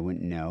scene, I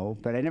wouldn't know.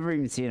 But I never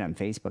even see it on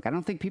Facebook. I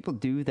don't think people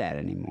do that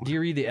anymore. Do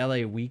you read the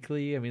LA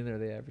Weekly? I mean,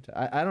 they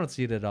advertise. I don't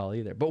see it at all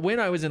either. But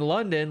when I was in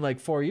London, like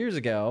 4 years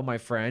ago, my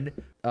friend,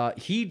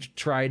 he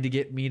tried to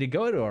get me to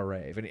go to a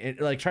rave,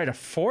 and tried to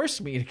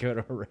force me to go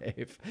to a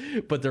rave.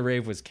 But the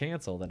rave was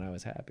canceled, and I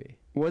was happy.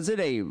 Was it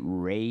a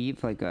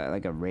rave, like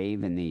a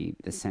rave in the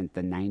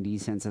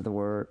 90s sense of the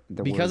word?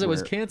 Because it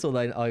was canceled,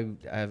 I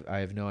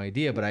have no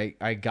idea. But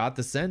I got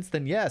the sense.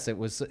 Then yes, it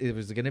was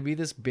going to be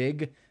this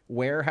big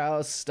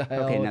warehouse style.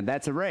 Okay, now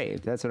that's a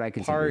rave. That's what I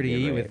consider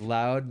party a rave. with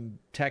loud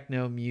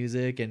techno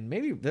music, and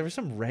maybe there was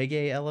some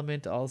reggae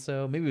element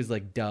also. Maybe it was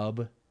like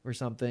dub or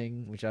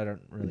something, which I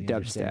don't really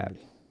understand. Dubstep.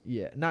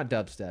 Yeah, not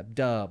dubstep,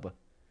 dub.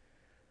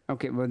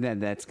 Okay, well then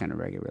that's kind of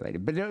reggae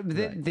related.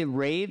 But the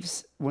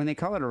raves, when they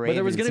call it a rave, But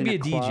there was going to be a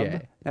club,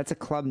 DJ. That's a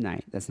club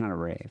night. That's not a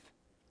rave.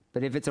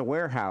 But if it's a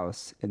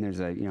warehouse and there's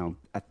a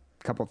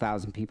couple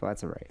thousand people,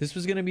 that's a rave. This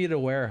was going to be at a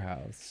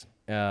warehouse,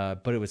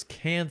 but it was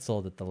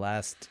canceled at the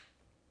last.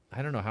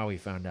 I don't know how we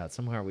found out.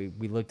 Somehow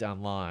we looked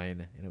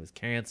online and it was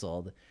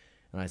canceled.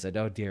 And I said,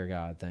 oh, dear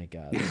God, thank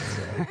God.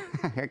 So,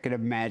 I could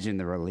imagine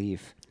the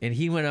relief. and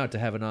he went out to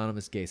have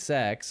anonymous gay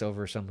sex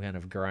over some kind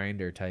of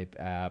Grinder type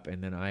app.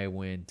 And then I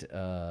went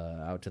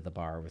out to the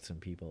bar with some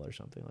people or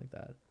something like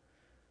that.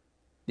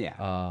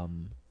 Yeah.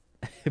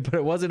 But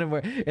it wasn't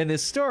and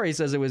this story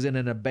says it was in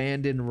an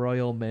abandoned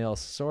Royal Mail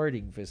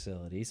sorting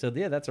facility. So,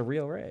 yeah, that's a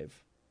real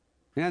rave.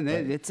 Yeah,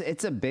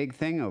 it's a big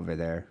thing over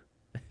there.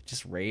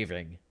 Just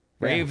raving.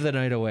 Rave the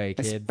night away,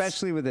 kids.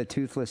 Especially with the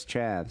toothless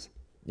chavs.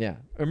 Yeah.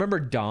 Remember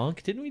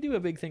Donk? Didn't we do a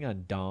big thing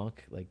on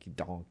Donk? Like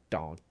Donk,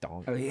 Donk,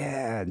 Donk. Oh,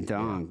 yeah,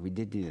 Donk. We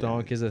did do that.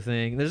 Donk is a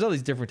thing. There's all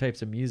these different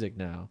types of music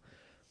now.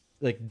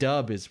 Like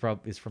dub is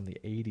from the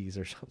 80s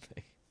or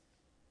something.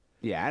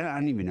 Yeah, I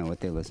don't even know what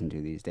they listen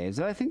to these days.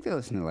 I think they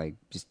listen to like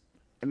just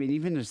I mean,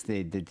 even just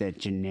the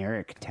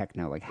generic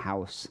techno, like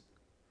house.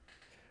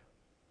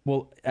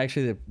 Well,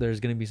 actually, there's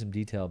going to be some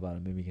detail about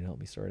it. Maybe you can help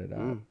me sort it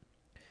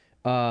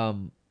out.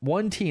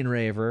 One teen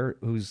raver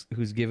who's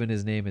given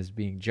his name as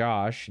being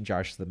Josh.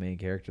 Josh is the main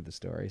character of the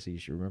story, so you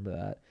should remember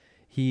that.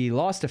 He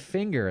lost a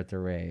finger at the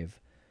rave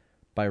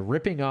by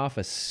ripping off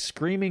a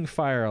screaming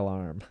fire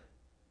alarm.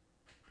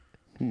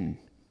 And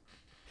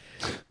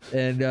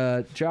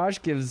Josh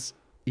he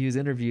was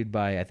interviewed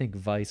by, I think,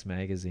 Vice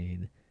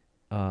magazine.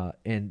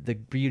 And the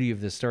beauty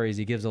of this story is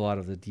he gives a lot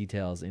of the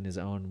details in his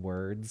own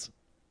words.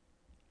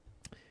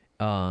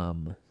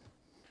 And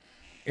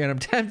I'm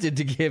tempted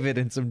to give it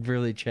in some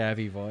really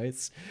chavvy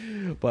voice,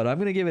 but I'm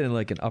going to give it in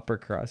like an upper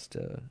crust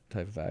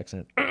type of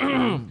accent.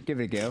 Give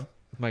it a go.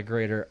 My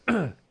great You're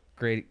gonna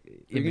do it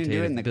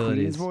imitative in the abilities.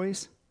 Queen's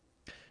voice?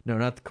 No,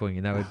 not the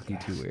Queen. That would be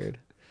too weird.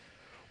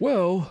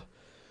 Well,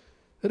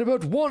 at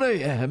about 1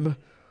 a.m.,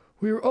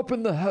 we were up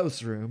in the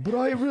house room, but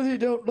I really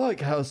don't like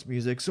house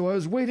music, so I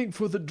was waiting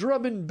for the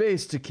drum and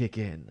bass to kick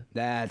in.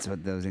 That's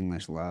what those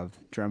English love.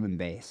 Drum and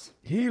bass.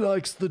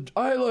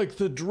 I like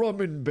the drum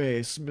and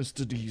bass,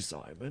 Mr. D.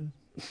 Simon.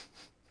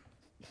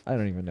 I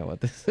don't even know what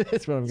this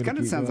is, but I'm It going to kind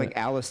of sounds like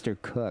Alistair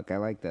Cook. I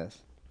like this.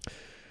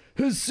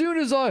 As soon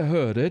as I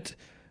heard it,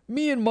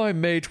 me and my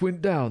mate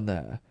went down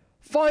there.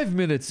 5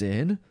 minutes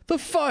in, the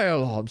fire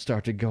alarm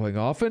started going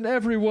off, and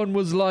everyone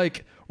was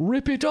like,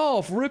 "Rip it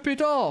off, rip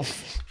it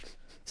off."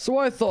 So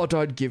I thought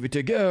I'd give it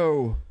a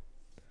go.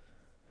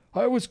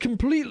 I was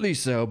completely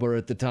sober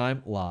at the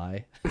time.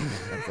 Lie.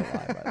 That's a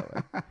lie, by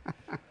the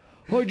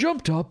way. I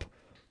jumped up,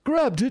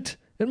 grabbed it,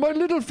 and my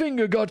little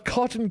finger got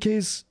caught in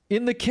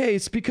the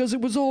case because it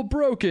was all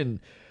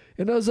broken.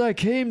 And as I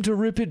came to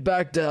rip it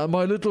back down,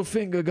 my little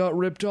finger got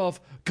ripped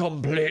off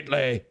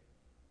completely.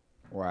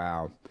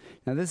 Wow.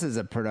 Now, this is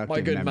a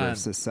productive good member man. of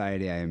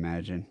society, I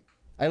imagine.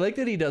 I like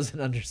that he doesn't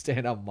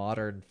understand how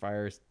modern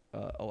fire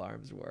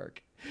alarms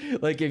work.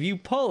 Like, if you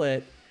pull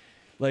it,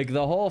 like,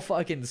 the whole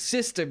fucking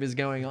system is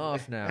going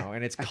off now,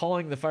 and it's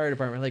calling the fire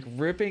department. Like,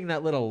 ripping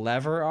that little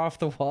lever off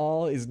the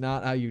wall is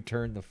not how you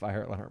turn the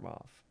fire alarm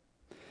off.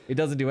 It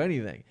doesn't do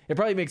anything. It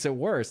probably makes it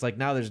worse. Like,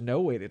 now there's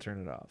no way to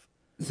turn it off.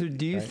 So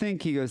do you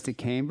think he goes to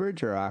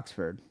Cambridge or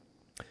Oxford?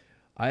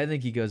 I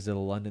think he goes to the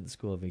London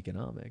School of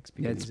Economics.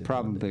 Because That's he's in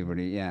probably London. what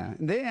he,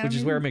 yeah. Which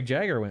is where Mick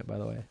Jagger went, by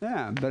the way.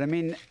 Yeah, but I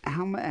mean,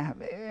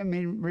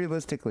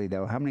 realistically,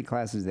 though, how many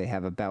classes do they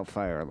have about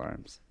fire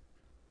alarms?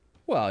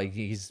 Well,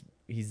 he's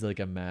like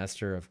a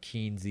master of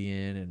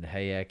Keynesian and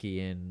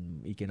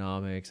Hayekian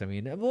economics. I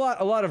mean, a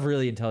lot of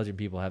really intelligent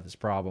people have this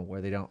problem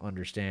where they don't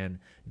understand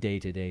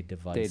day-to-day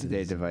devices.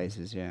 Day-to-day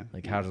devices, yeah.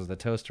 Like, how does the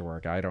toaster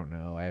work? I don't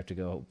know. I have to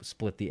go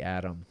split the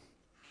atom.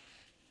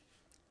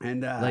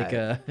 And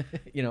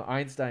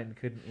Einstein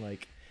couldn't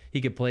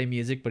he could play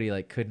music, but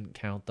he couldn't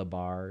count the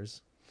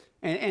bars.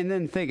 and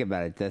then think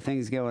about it. The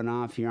thing's going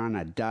off. You're on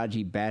a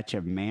dodgy batch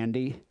of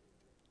Mandy.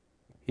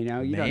 You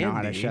know, you don't know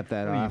how to shut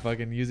that Are off. you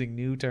fucking using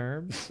new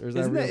terms? Or is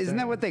that Isn't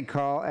that what they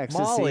call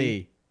ecstasy?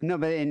 Molly. No,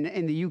 but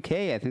in the UK,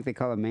 I think they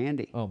call it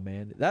Mandy. Oh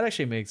man, that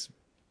actually makes,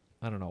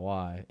 I don't know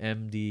why,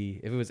 MD.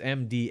 If it was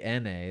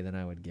MDNA, then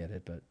I would get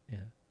it. But yeah.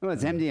 Well,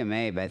 it's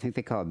MDMA, but I think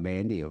they call it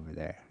Mandy over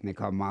there, and they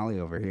call it Molly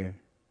over here.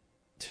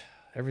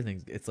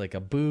 Everything's, it's like a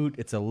boot,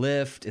 it's a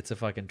lift, it's a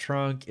fucking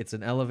trunk, it's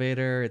an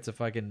elevator, it's a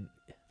fucking.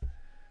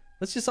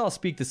 Let's just all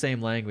speak the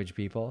same language,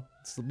 people.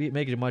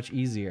 Make it much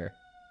easier.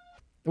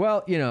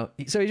 Well,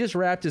 so he just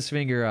wrapped his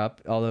finger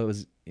up, although it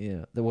was,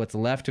 what's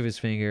left of his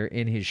finger,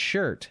 in his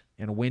shirt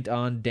and went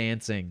on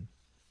dancing.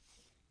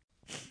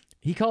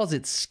 He calls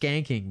it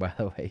skanking, by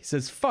the way. He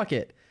says, "Fuck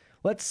it.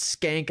 Let's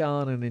skank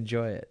on and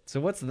enjoy it."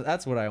 So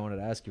that's what I wanted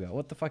to ask you about.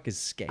 What the fuck is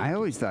skanking? I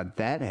always thought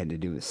that had to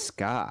do with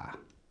ska.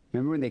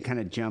 Remember when they kind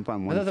of jump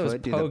on one thought that was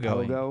foot, do the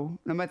pogoing. pogo?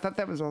 No, I thought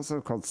that was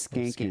also called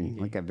skanking,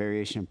 like a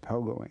variation of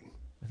pogoing.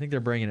 I think they're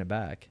bringing it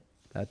back,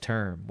 that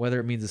term. Whether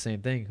it means the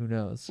same thing, who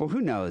knows? Well,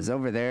 who knows?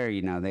 Over there,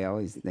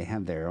 they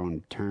have their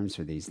own terms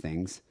for these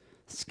things.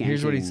 Skanking.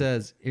 Here's what he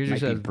says.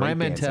 My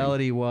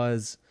mentality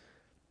was,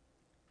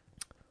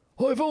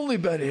 "I've only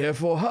been here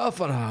for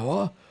half an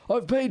hour.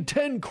 I've paid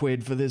 10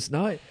 quid for this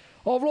night.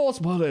 I've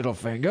lost my little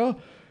finger.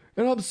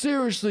 And I'm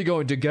seriously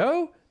going to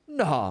go?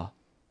 Nah.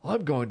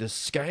 I'm going to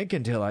skank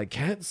until I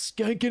can't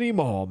skank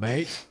anymore,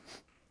 mate."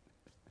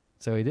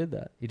 So he did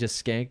that. He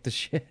just skanked the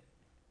shit.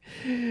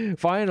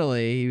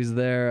 Finally, he was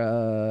there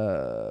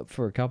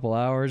for a couple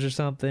hours or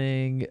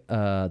something.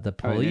 The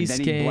police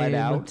then came. he bled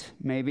out,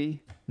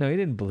 maybe? No, he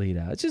didn't bleed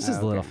out. It's just his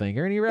okay. little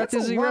finger, and he wrapped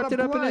That's a lot it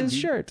of up in blood. his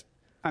shirt.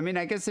 I mean,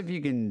 I guess if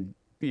you can,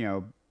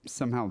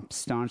 somehow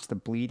staunch the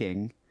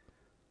bleeding,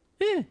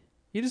 Yeah,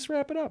 you just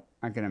wrap it up.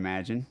 I can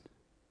imagine.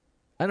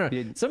 I don't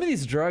know. Some of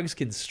these drugs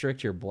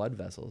constrict your blood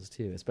vessels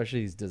too, especially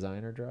these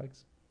designer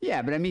drugs.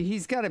 Yeah, but I mean,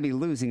 he's got to be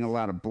losing a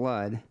lot of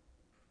blood.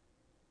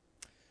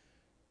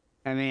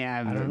 I mean,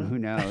 I don't know. Who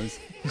knows?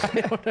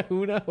 I don't know.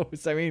 Who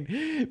knows? I mean,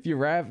 if you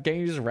can't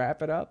you just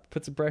wrap it up,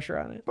 put some pressure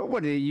on it? But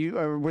what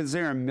was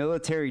there a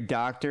military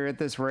doctor at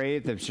this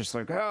rave that's just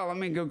like, oh, let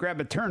me go grab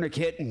a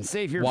tourniquet and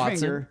save your Watson?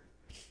 finger?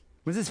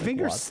 Was his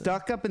finger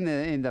stuck up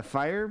in the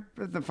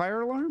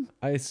fire alarm?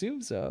 I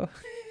assume so.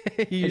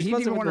 He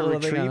didn't want to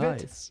retrieve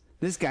it.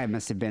 This guy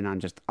must have been on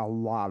just a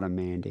lot of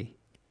Mandy.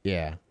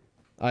 Yeah,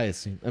 I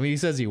assume. I mean, he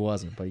says he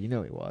wasn't, but he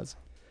was.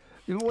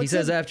 What's he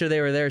says after they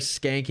were there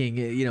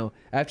skanking,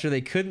 after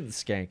they couldn't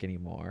skank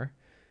anymore,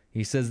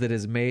 he says that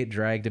his mate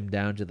dragged him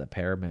down to the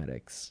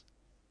paramedics.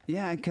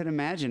 Yeah, I could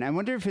imagine. I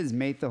wonder if his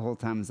mate the whole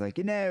time was like,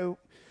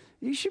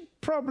 you should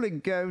probably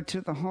go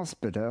to the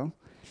hospital.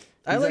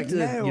 I like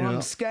to, I'm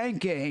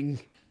skanking.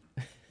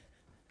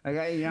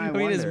 I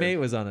mean, his mate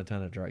was on a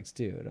ton of drugs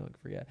too. Don't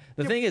forget.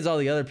 The thing is, all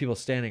the other people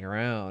standing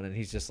around, and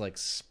he's just like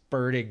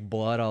spurting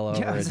blood all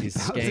over as he's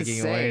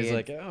skanking away. He's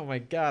like, "Oh my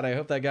god! I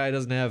hope that guy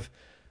doesn't have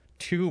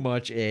too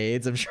much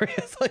AIDS. I'm sure he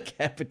has like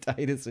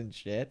hepatitis and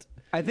shit."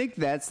 I think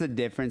that's the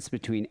difference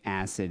between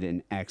acid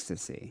and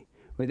ecstasy.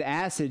 With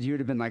acid, you'd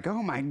have been like,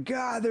 "Oh my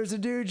god, there's a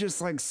dude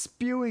just like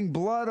spewing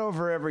blood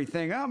over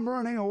everything. I'm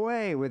running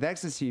away." With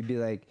ecstasy, you'd be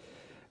like,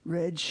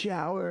 "Red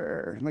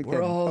shower," like we're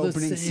the all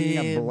opening the scene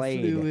same of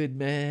Blade. fluid,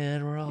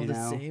 man. We're all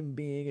the same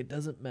being. It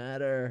doesn't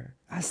matter.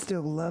 I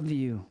still love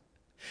you.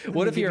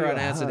 What if you're on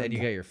acid and you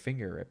got your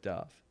finger ripped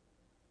off?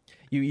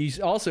 You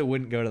also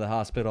wouldn't go to the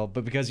hospital,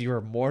 but because you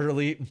were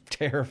mortally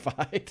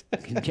terrified.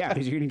 Yeah,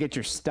 because you're going to get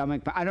your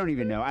stomach. I don't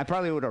even know. I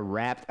probably would have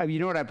wrapped. You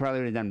know what I probably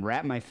would have done?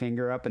 Wrap my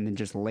finger up and then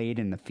just laid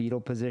in the fetal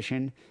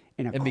position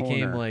in a corner. And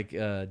became like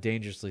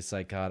dangerously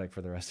psychotic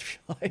for the rest of your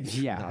life.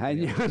 Yeah, I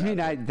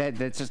mean,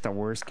 that's just a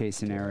worst case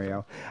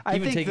scenario.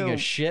 Even taking a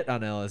shit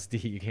on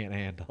LSD, you can't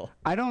handle.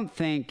 I don't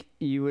think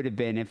you would have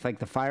been, if like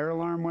the fire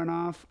alarm went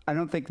off, I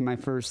don't think my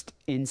first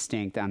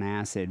instinct on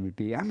acid would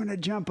be, I'm going to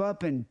jump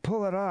up and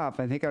pull it off.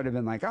 I think I would have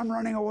been like, I'm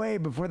running away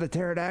before the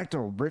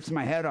pterodactyl rips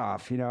my head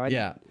off.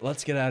 Yeah,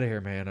 let's get out of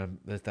here, man.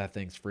 That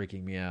thing's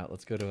freaking me out.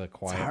 Let's go to a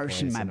quiet place. It's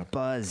harshing my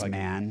buzz,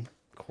 man.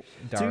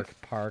 Dark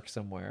park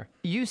somewhere.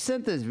 You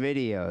sent this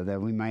video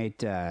that we might,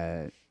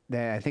 that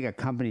I think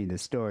accompanied the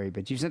story,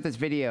 but you sent this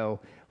video,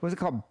 what was it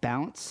called?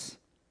 Bounce?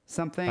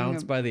 Something?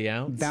 Bounce by the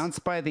Ounce? Bounce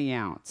by the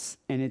Ounce.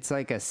 And it's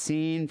like a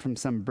scene from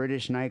some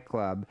British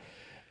nightclub.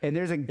 And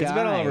there's a guy. It's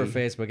been all over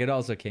Facebook. It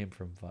also came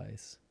from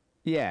Vice.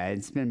 Yeah,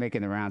 it's been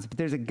making the rounds. But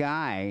there's a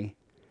guy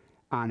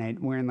on it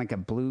wearing like a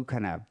blue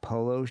kind of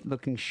polo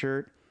looking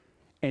shirt.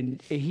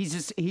 And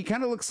he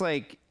kind of looks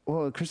like,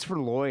 Christopher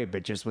Lloyd,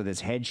 but just with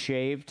his head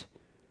shaved.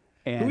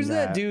 And, who's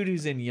that dude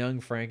who's in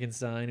Young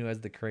Frankenstein who has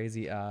the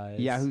crazy eyes?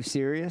 Yahoo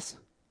Serious?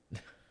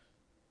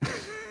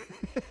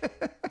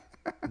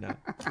 No.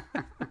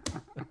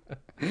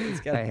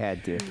 I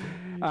had to.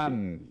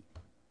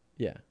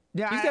 Yeah.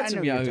 Yeah, he's got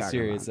some Yahoo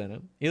Serious in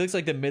him. He looks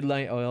like the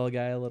Midnight Oil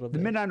guy a little bit.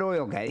 The Midnight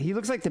Oil guy. He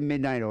looks like the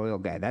Midnight Oil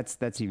guy.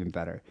 That's even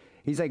better.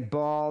 He's like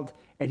bald,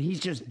 and he's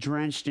just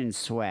drenched in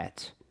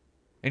sweat.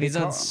 And he's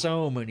on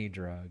so many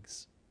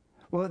drugs.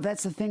 Well,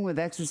 that's the thing with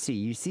ecstasy.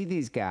 You see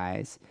these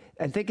guys.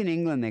 I think in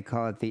England they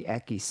call it the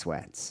Ecky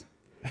sweats.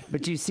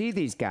 But you see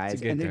these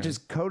guys, and they're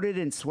just coated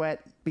in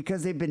sweat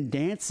because they've been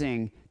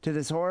dancing to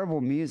this horrible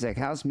music,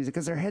 house music,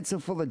 because their head's so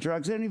full of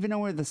drugs, they don't even know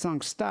where the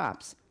song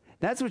stops.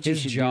 That's what you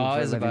should do. His jaw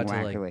is about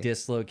to like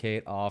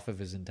dislocate off of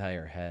his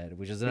entire head,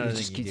 which is another thing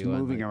you do. He just keeps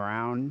moving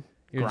around.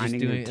 You're just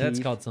doing that's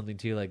called something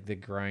too, like the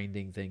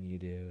grinding thing you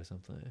do or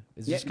something.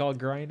 Is it just called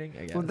grinding?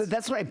 I guess. Well,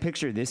 that's what I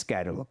picture this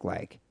guy to look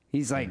like.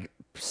 He's like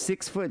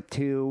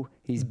 6'2".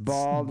 He's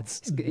bald.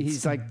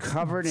 He's like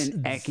covered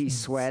in Ecky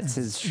sweats.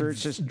 His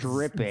shirt's just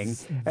dripping,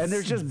 and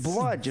there's just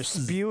blood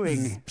just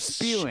spewing,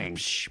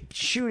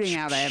 shooting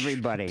out of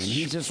everybody. And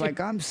he's just like,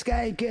 I'm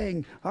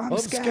skanking. I'm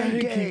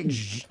skanking.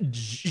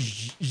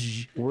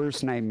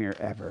 Worst nightmare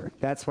ever.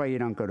 That's why you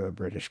don't go to a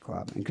British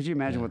club. And could you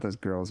imagine what those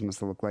girls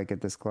must have looked like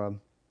at this club?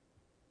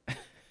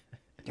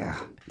 Yeah,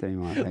 don't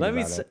even want to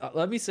think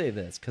let me say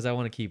this because I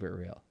want to keep it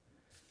real.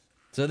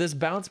 So this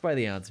Bounce by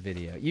the Ounce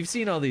video, you've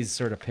seen all these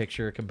sort of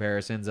picture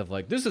comparisons of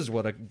like, this is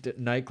what a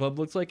nightclub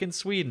looks like in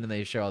Sweden. And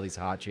they show all these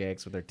hot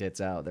chicks with their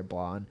tits out, they're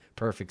blonde,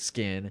 perfect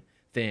skin,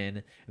 thin.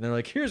 And they're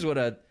like, here's what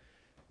a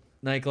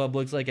nightclub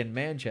looks like in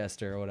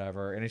Manchester or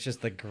whatever. And it's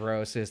just the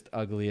grossest,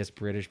 ugliest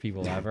British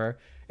people ever.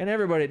 And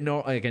everybody,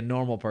 like a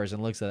normal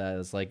person looks at that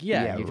as like, you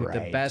took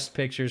the best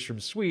pictures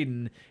from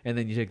Sweden and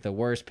then you took the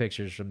worst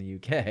pictures from the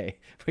UK.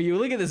 But you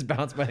look at this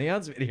Bounce by the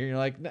Ounce video and you're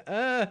like,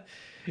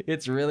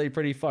 it's really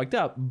pretty fucked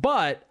up.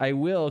 But I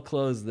will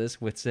close this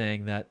with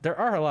saying that there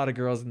are a lot of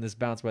girls in this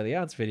Bounce by the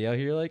Ounce video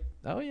who you're like,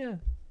 oh yeah,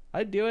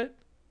 I'd do it.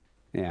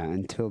 Yeah,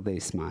 until they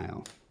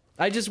smile.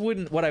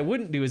 What I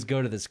wouldn't do is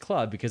go to this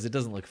club because it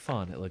doesn't look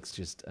fun. It looks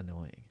just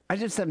annoying. I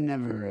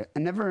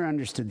never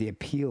understood the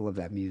appeal of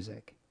that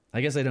music. I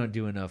guess I don't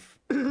do enough.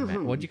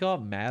 What'd you call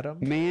it? Madam?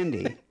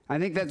 Mandy. I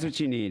think that's what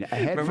you need. A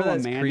head Remember full that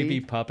of Mandy? creepy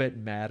puppet,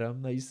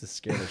 Madam? That used to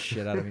scare the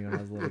shit out of me when I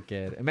was a little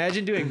kid.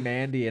 Imagine doing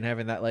Mandy and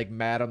having that like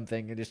Madam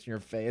thing just in your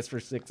face for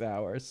 6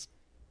 hours.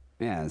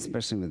 Yeah,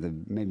 especially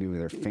maybe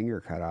with her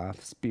finger cut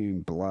off,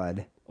 spewing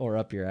blood. Or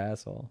up your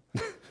asshole.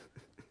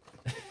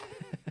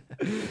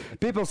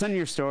 People, send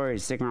your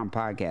stories.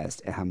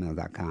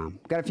 stickaroundpodcast@hotmail.com.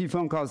 Got a few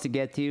phone calls to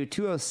get to.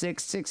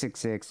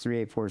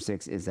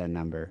 206-666-3846 is that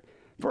number.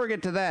 Before we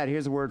get to that,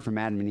 here's a word from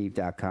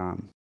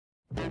AdamandEve.com.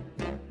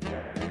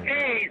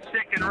 Hey,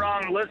 sick and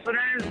wrong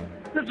listeners.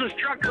 This is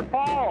Trucker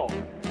Paul.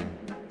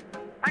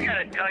 I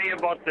gotta tell you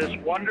about this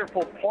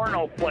wonderful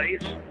porno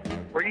place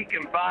where you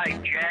can buy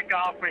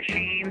jack-off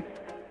machines,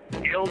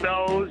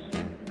 dildos,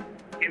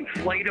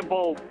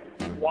 inflatable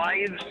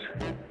wives.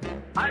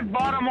 I've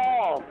bought them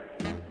all.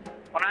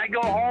 When I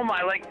go home,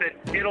 I like to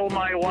diddle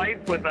my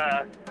wife with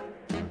a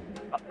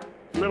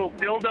little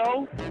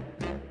dildo.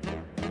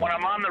 When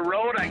I'm on the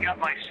road, I got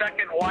my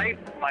second wife,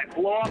 my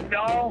blow-up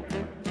doll,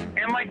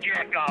 and my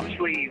jack-off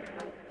sleeve.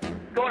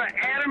 Go to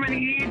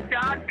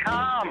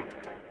adamandeve.com.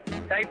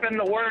 Type in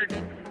the word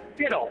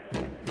diddle.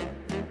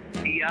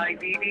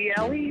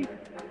 D-I-D-D-L-E.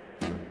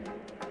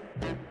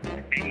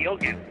 And you'll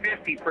get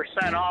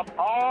 50% off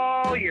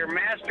all your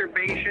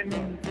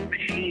masturbation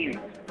machines.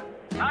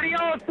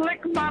 Adios,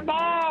 lick my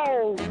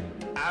balls!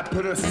 I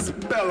put a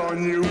spell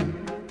on you.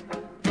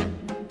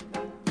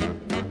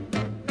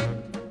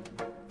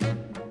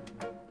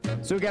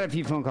 So we got a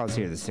few phone calls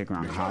here, the Stick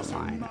Around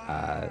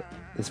hotline.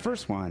 This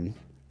first one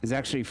is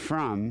actually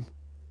from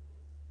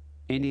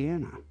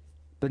Indiana,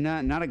 but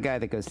not a guy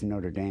that goes to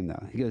Notre Dame,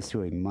 though. He goes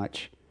to a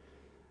much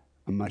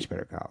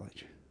better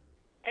college.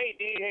 Hey,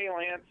 Dee. Hey,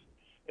 Lance.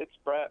 It's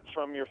Brett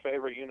from your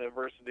favorite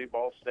university,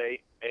 Ball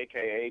State,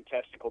 a.k.a.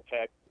 Testicle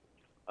Tech.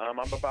 I'm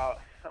about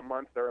a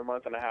month or a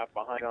month and a half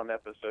behind on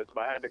episodes,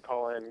 but I had to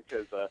call in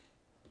because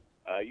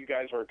you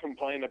guys were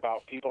complaining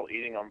about people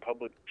eating on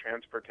public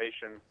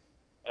transportation,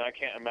 and I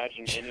can't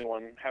imagine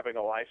anyone having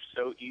a life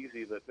so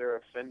easy that they're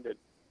offended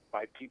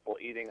by people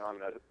eating on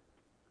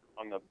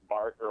the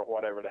bark or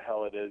whatever the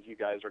hell it is you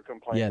guys are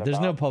complaining about. Yeah,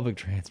 there's no public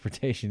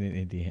transportation in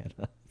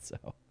Indiana, so...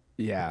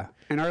 Yeah,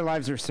 and our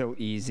lives are so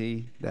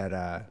easy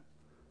that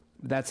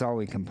that's all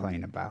we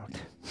complain about.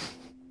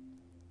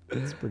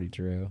 That's pretty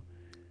true.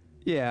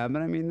 Yeah,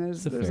 but I mean,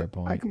 there's a fair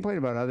point. I complain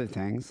about other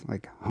things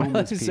like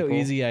homeless It's people. so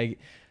easy.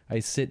 I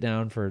sit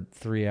down for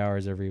 3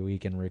 hours every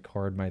week and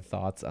record my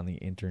thoughts on the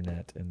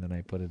internet, and then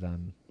I put it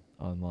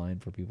online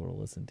for people to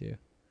listen to.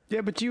 Yeah,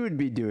 but you would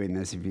be doing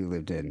this if you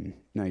lived in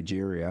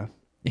Nigeria.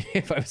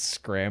 If I was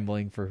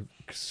scrambling for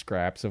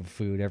scraps of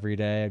food every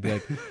day, I'd be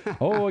like,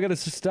 "Oh, I got to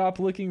stop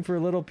looking for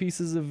little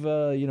pieces of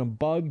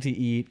bug to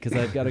eat because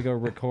I've got to go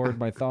record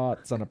my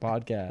thoughts on a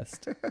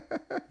podcast."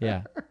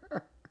 Yeah.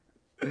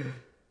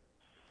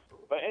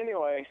 But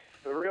anyway,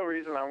 the real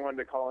reason I wanted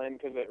to call in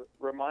because it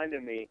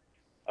reminded me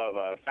of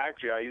a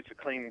factory I used to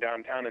clean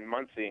downtown in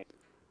Muncie.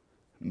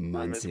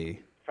 Muncie.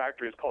 This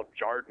factory is called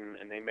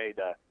Jarden, and they made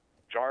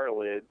jar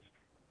lids.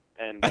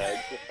 And the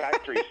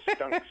factory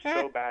stunk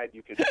so bad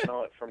you could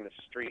smell it from the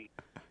street.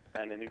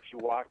 And then if you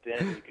walked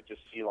in, you could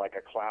just see like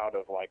a cloud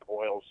of like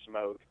oil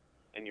smoke,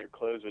 and your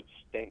clothes would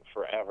stink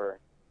forever.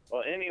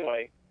 Well,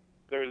 anyway,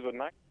 there's a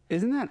nice...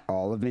 Isn't that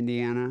all of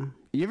Indiana?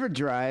 You ever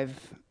drive,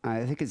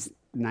 I think it's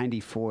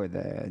 94,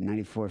 the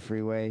 94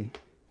 freeway?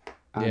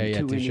 To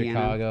Indiana.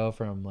 Chicago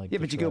from like... Yeah,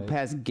 but you go Detroit.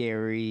 past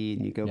Gary,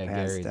 and you go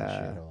past... Gary's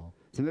a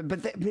shithole.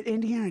 But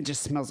Indiana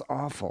just smells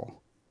awful.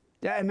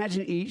 Yeah,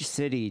 imagine each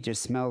city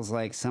just smells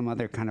like some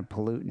other kind of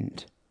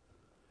pollutant.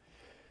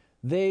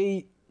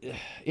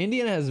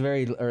 Indiana has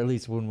or at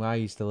least when I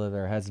used to live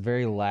there, has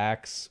very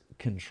lax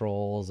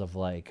controls of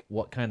like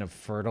what kind of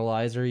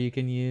fertilizer you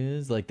can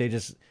use. Like they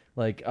just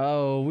like,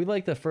 oh, we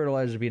like the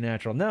fertilizer to be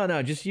natural.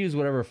 No, just use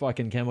whatever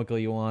fucking chemical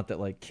you want that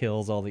like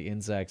kills all the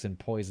insects and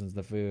poisons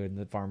the food. And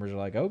the farmers are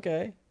like,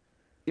 okay.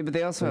 Yeah, but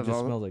they also have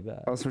smells like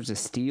that. all sorts of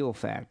steel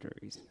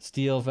factories.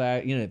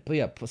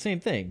 Same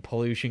thing.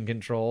 Pollution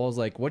controls.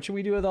 Like, what should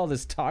we do with all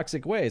this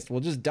toxic waste?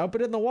 We'll just dump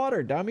it in the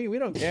water, dummy. We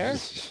don't care.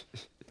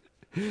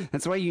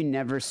 That's why you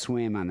never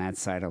swim on that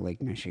side of Lake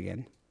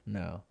Michigan.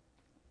 No.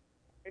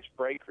 It's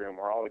break room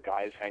where all the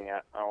guys hang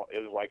out. Oh, it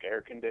was like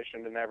air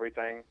conditioned and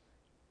everything.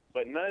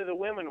 But none of the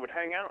women would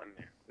hang out in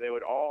there. They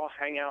would all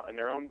hang out in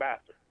their own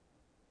bathroom.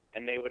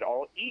 And they would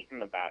all eat in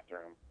the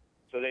bathroom.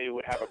 So they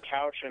would have a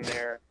couch in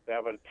there, they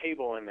have a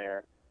table in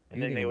there, and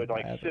then they would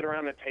like sit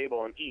around the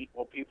table and eat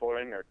while people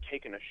are in there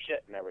taking a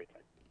shit and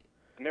everything.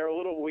 And they're a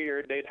little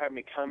weird. They'd have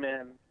me come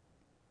in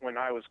when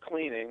I was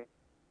cleaning,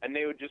 and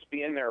they would just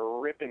be in there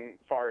ripping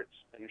farts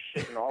and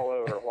shitting all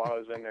over while I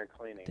was in there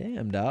cleaning.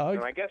 Damn, dog.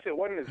 And I guess it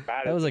wasn't as bad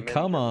as that was the a men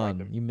come from, on.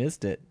 like, You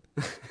missed it.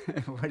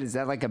 What is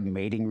that, like a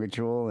mating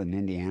ritual in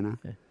Indiana?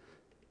 Yeah.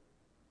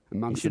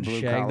 Amongst You the should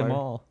blue shag collar? them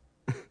all.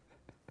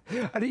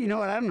 You know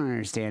what I don't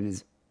understand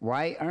is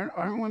why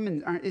aren't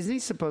women? Isn't he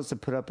supposed to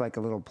put up like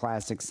a little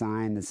plastic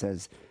sign that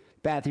says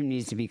 "bathroom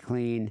needs to be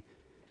clean"?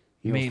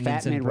 You know,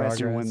 Maintenance fat in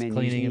Midwestern progress, women,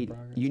 cleaning in you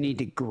progress. need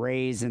to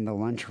graze in the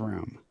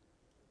lunchroom.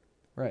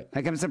 Right.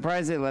 Like I'm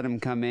surprised they let them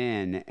come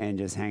in and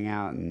just hang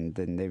out, and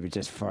then they would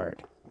just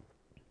fart.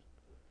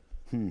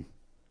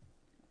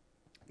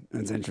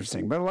 That's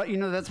interesting. But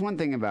that's one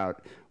thing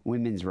about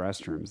women's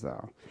restrooms,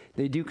 though.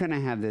 They do kind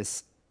of have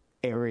this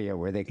area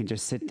where they can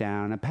just sit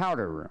down, a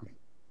powder room.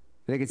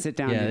 They can sit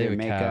down and do they their have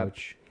a makeup.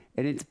 couch.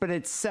 And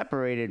it's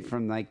separated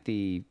from like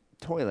the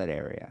toilet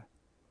area.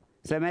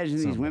 So I imagine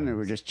these women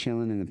were just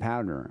chilling in the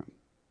powder room.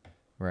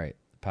 Right.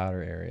 The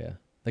powder area.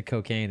 The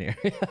cocaine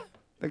area.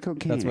 The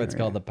cocaine. That's why it's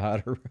area. called the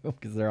powder room,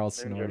 because they're all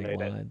Things are snorting made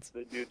lines.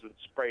 The dudes would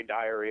spray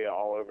diarrhea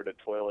all over the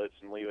toilets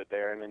and leave it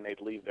there, and then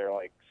they'd leave their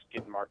like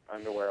skid mark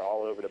underwear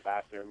all over the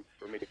bathroom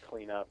for me to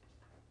clean up.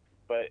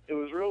 But it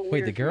was real weird.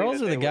 Wait, the girls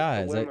to or me the that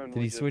guys? women Did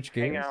would he just switch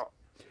hang gears? out.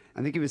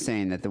 I think he was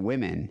saying that the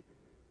women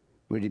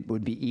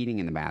would be eating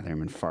in the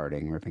bathroom and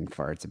farting, ripping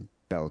farts and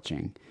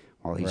belching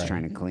while he's Right.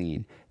 trying to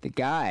clean. The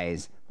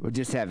guys would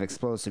just have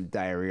explosive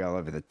diarrhea all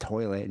over the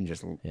toilet and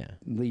just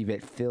leave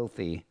it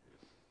filthy.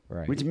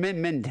 Right. Which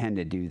men tend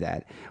to do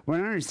that. What I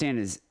don't understand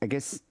is, I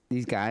guess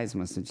these guys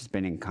must have just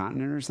been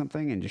incontinent or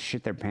something and just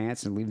shit their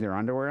pants and leave their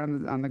underwear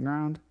on the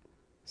ground.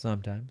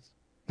 Sometimes.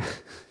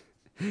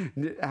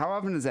 How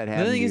often does that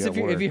happen? The thing is, to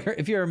you at work?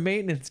 if you're a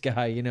maintenance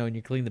guy, you know, and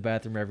you clean the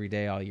bathroom every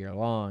day all year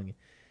long,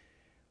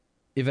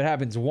 if it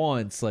happens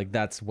once, like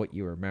that's what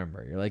you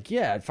remember. You're like,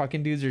 yeah,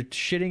 fucking dudes are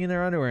shitting in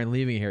their underwear and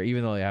leaving it here,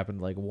 even though it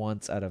happened like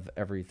once out of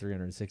every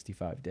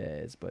 365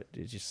 days. But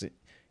it's just,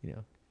 you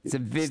know, It's a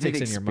vivid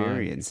sticks in your mind.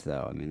 experience,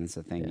 though. I mean, that's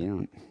the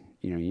thing.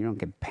 Yeah. You don't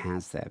get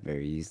past that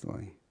very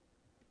easily.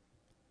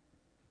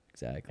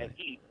 Exactly. And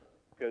eat,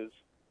 because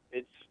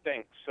it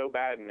stinks so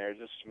bad in there. It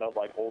just smelled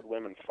like old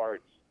women farts.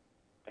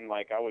 And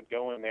like I would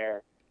go in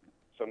there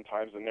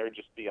sometimes, and there'd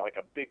just be like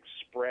a big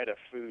spread of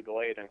food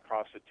laid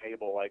across the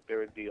table. Like there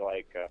would be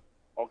like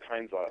all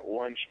kinds of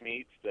lunch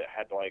meats that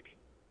had like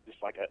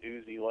just like a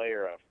oozy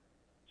layer of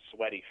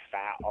sweaty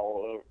fat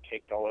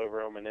caked all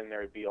over them, and then there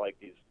would be like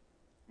these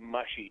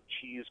mushy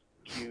cheese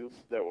cubes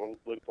that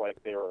looked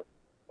like they were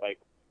like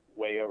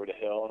way over the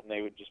hill, and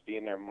they would just be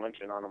in there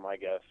munching on them, I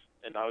guess.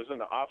 And I was in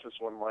the office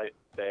one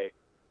day,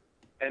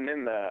 and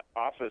then the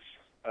office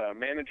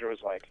manager was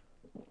like,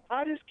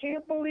 I just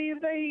can't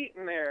believe they eat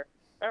in there.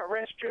 That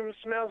restroom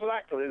smells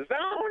like lasagna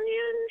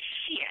and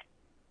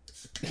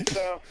shit.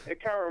 So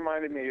it kind of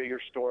reminded me of your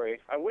story.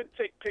 I would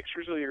take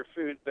pictures of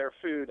their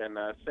food, and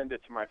send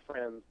it to my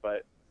friends,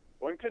 but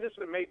one could have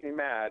made me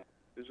mad.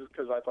 It's just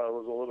because I thought it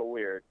was a little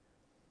weird.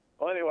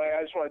 Well, anyway,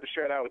 I just wanted to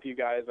share that with you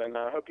guys, and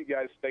I hope you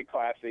guys stay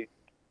classy.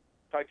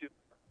 Talk to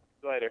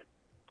you later.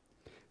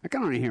 I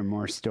kind of want to hear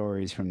more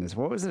stories from this.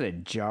 What was it, a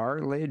jar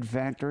lid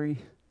factory?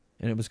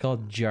 And it was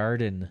called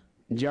Jardin.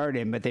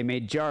 Jardin, but they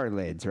made jar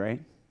lids,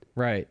 right?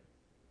 Right.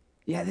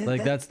 Yeah,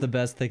 that's the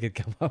best they could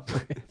come up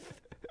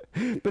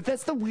with. But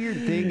that's the weird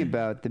thing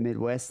about the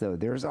Midwest, though.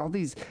 There's all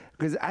these,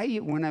 because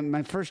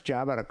my first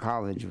job out of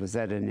college was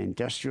at an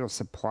industrial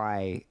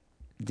supply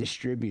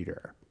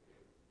distributor,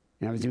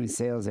 and I was doing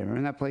sales there.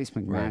 Remember that place,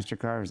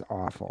 McMaster-Carr? It was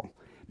awful.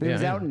 But it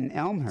was out in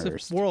Elmhurst.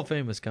 It's a world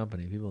famous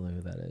company. People know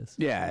who that is.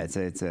 Yeah, it's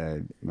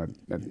a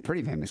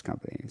pretty famous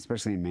company,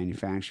 especially in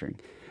manufacturing.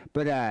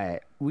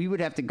 But we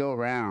would have to go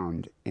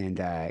around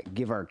and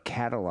give our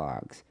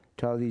catalogs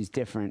to all these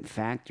different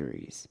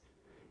factories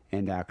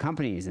and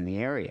companies in the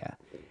area.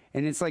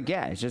 And it's like,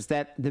 yeah, it's just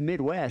that the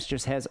Midwest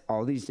just has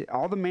all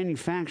the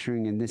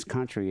manufacturing in this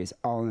country is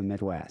all in the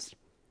Midwest.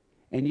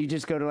 And you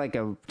just go to like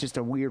just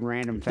a weird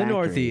random factory. The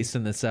Northeast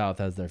and the South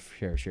has their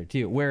fair share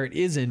too. Where it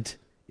isn't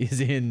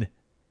is in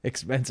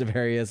expensive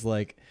areas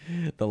like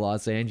the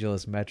Los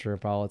Angeles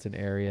metropolitan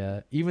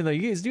area. Even though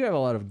you guys do have a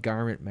lot of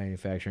garment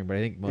manufacturing, but I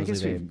think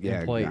mostly they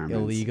employ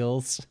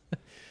illegals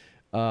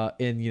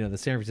in the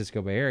San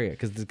Francisco Bay Area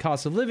because the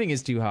cost of living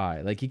is too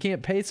high. Like you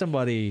can't pay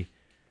somebody,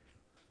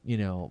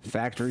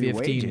 factory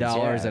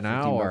 $15 an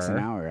hour. $15 an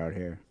hour out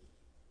here.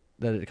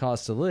 That it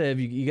costs to live.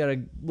 You got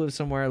to live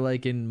somewhere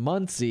like in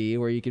Muncie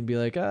where you can be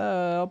like,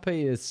 I'll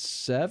pay you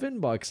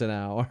 $7 an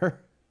hour.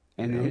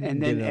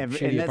 And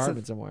then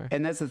apartment somewhere.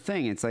 And that's the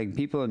thing. It's like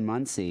people in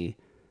Muncie,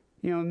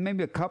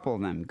 maybe a couple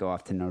of them go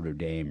off to Notre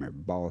Dame or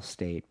Ball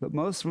State, but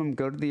most of them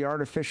go to the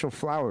artificial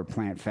flower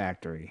plant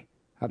factory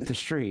up the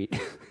street.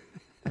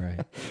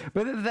 Right.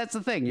 But that's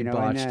the thing,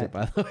 Botched it,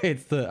 by the way.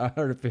 It's the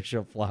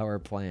artificial flower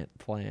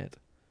plant.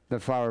 The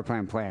flower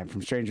plant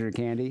from Stranger to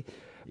Candy.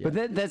 Yeah.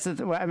 But that's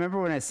the I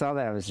remember when I saw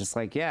that, I was just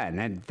like, yeah,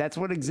 and that's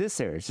what exists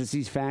there. It's just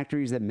these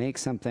factories that make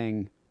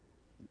something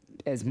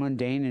as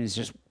mundane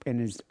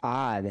and as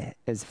odd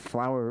as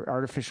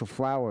artificial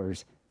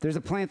flowers. There's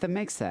a plant that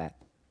makes that,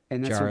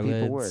 and that's where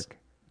people work.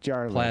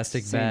 Jar lids,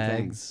 plastic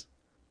bags,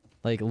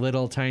 like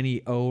little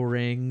tiny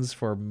O-rings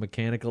for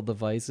mechanical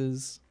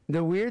devices.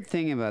 The weird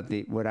thing about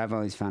what I've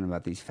always found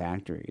about these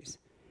factories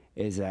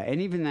is,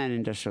 and even that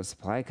industrial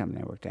supply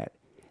company I worked at,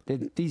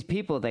 that these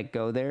people that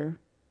go there,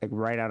 like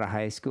right out of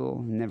high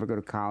school, never go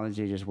to college,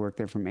 they just work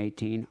there from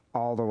 18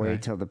 all the way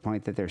till the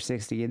point that they're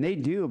 60. And they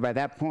do, by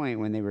that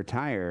point, when they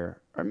retire,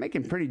 are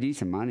making pretty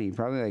decent money,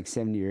 probably like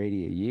 70 or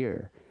 80 a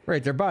year.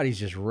 Right, their body's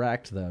just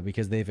wrecked, though,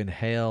 because they've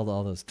inhaled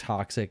all those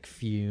toxic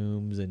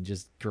fumes and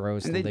just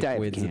gross and they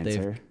liquids die of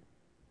cancer.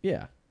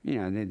 Yeah. They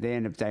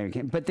end up dying of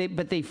cancer.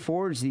 But they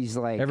forge these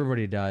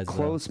everybody dies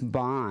close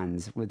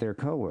bonds with their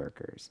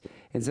coworkers.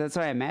 And so that's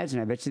why I imagine,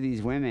 I bet you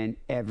these women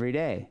every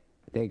day,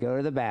 they go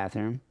to the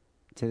bathroom,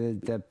 to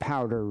the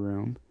powder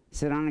room,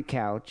 sit on a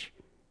couch,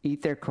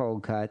 eat their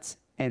cold cuts,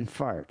 and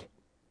fart.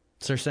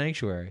 It's their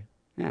sanctuary.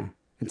 Yeah.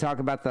 And talk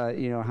about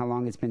how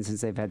long it's been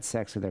since they've had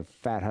sex with their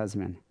fat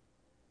husband.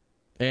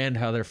 And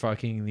how they're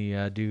fucking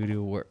the dude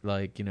who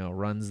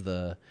runs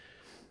the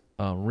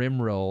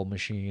rim roll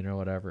machine or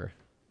whatever.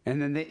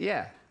 And then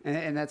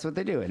and that's what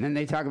they do. And then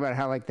they talk about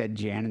how like that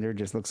janitor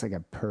just looks like a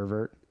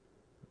pervert.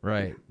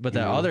 Right. But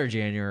the other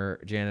janitor,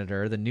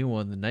 the new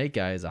one, the night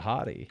guy, is a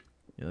hottie.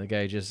 You know, the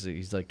guy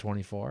he's like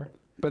 24.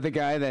 But the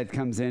guy that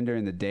comes in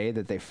during the day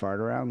that they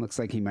fart around looks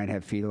like he might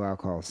have fetal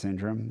alcohol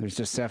syndrome. There's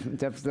just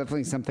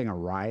definitely something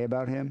awry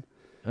about him.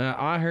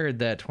 I heard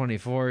that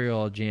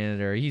 24-year-old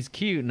janitor, he's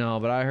cute and all,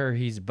 but I heard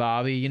he's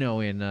Bobby, you know,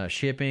 in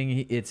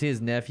shipping. It's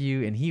his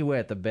nephew, and he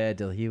wet the bed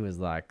till he was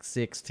like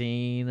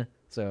 16.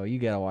 So you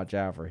got to watch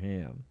out for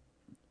him.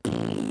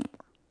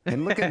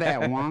 And look at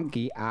that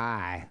wonky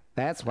eye.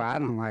 That's why I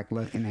don't like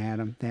looking at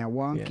him. That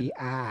wonky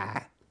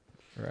eye.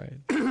 Right.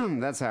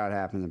 That's how it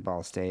happens in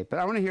Ball State. But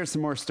I want to hear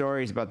some more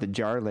stories about the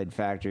jar lid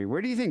factory.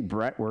 Where do you think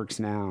Brett works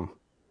now?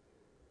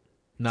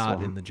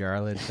 Not in the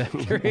jar lid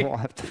factory. We'll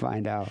have to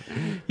find out.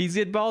 He's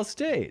at Ball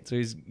State, so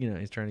he's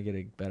trying to get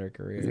a better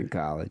career. He's in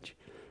college.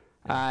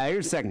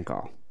 Here's a second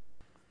call.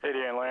 Hey,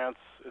 Dee and Lance.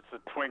 It's the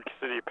Twink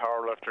City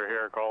powerlifter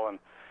here calling.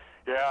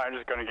 Yeah, I'm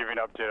just going to give you an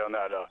update on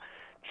that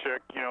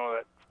chick, you know,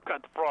 that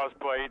got the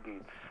frostbite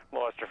and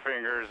lost her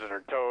fingers and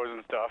her toes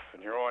and stuff,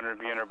 and you're wondering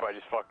if me and her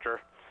buddies fucked her.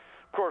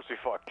 Of course we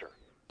fucked her.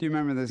 Do you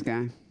remember this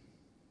guy?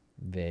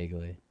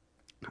 Vaguely.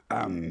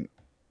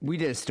 We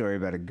did a story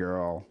about a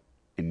girl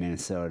in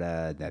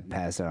Minnesota that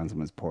passed out on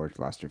someone's porch,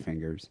 lost her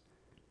fingers.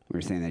 We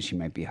were saying that she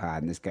might be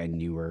hot, and this guy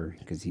knew her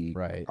because he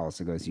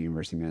also goes to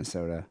University of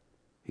Minnesota.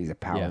 He's a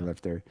power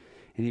lifter.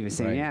 And he was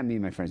saying, yeah, me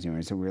and my friends knew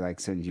her. So we were like,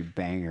 so did you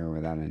bang her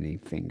without any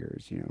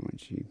fingers, you know, when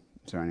she...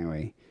 So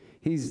anyway,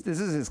 this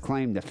is his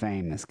claim to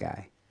fame, this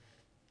guy.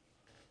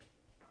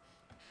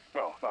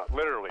 Well, not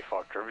literally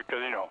fucked her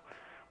because, you know,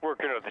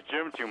 working at the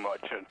gym too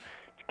much and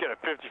get a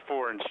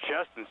 54-inch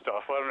chest and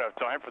stuff. I don't have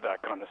time for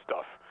that kind of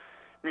stuff.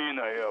 Me and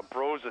the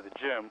bros at the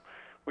gym,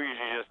 we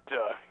usually just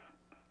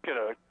get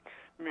a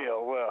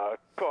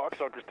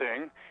cocksucker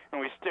thing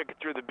and we stick it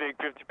through the big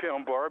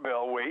 50-pound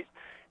barbell weight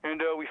and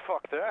we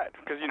fuck that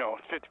because, you know,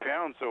 it's 50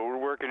 pounds, so we're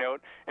working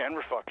out and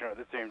we're fucking her at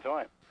the same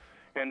time.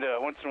 And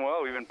once in a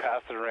while, we even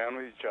pass it around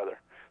with each other.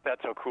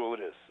 That's how cool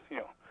it is, you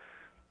know.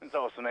 It's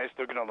also nice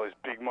looking at all those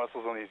big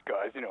muscles on these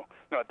guys, you know.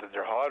 Not that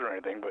they're hot or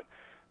anything, but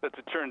that's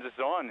what turns us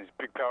on, these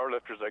big power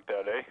lifters like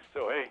that, eh?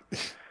 So, hey,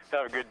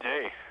 have a good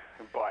day.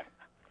 Bye.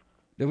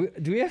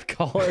 Do we have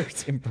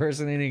callers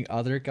impersonating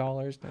other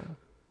callers now?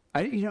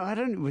 I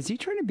don't... Was he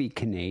trying to be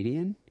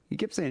Canadian? He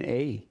kept saying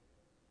A.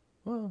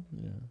 Well,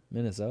 yeah,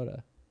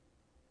 Minnesota.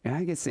 Yeah,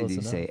 I guess they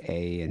do say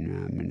A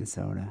in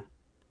Minnesota.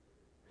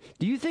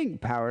 Do you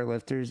think power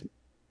lifters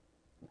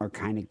are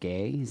kind of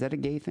gay? Is that a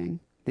gay thing?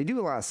 They do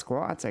a lot of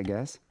squats, I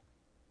guess.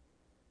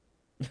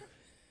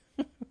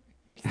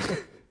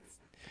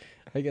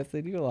 I guess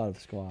they do a lot of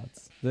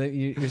squats.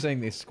 You're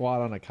saying they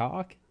squat on a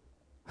cock?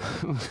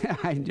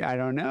 I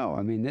don't know.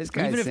 I mean, this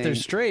guy. Even if they're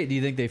straight, do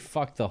you think they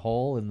fuck the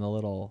hole in the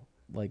little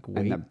like weight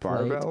and the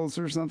barbells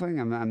plate? Or something?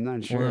 I'm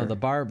not sure. Well, no, the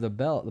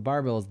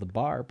barbell is the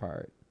bar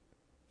part.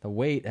 The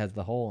weight has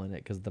the hole in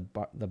it because the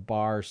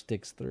bar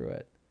sticks through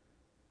it.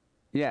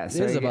 Yeah,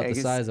 so it is about the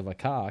size of a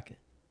cock.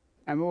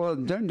 I mean, well,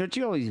 don't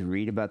you always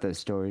read about those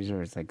stories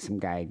where it's like some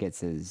guy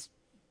gets his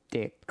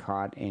dick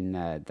caught in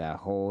the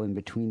hole in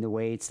between the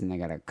weights and they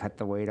gotta cut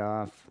the weight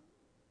off?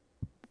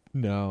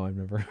 No, I've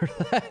never heard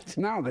of that.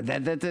 No, but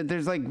that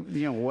there's like,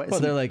 you know what? Well,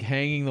 they're like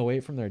hanging the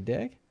weight from their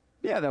dick?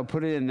 Yeah, they'll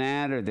put it in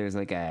that, or there's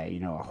like a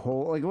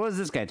hole. Like, what was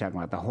this guy talking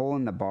about? The hole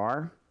in the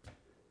bar?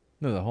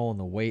 No, the hole in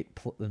the weight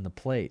in the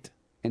plate.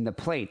 In the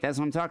plate. That's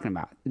what I'm talking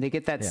about. They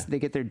get that. Yeah. They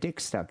get their dick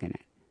stuck in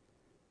it.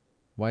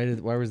 Why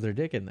was their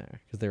dick in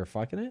there? Because they were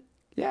fucking it?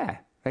 Yeah,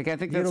 like I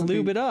think you gotta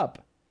lube it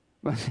up.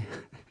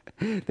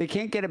 They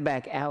can't get it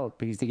back out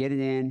because they get it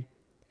in,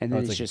 and then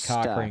it's like just a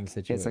cock ring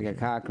situation. It's like a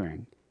cock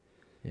ring.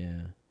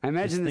 Yeah. I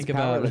imagine this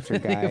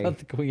powerlifter guy. Think about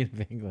the Queen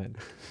of England.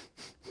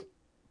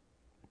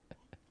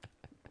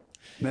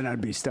 Then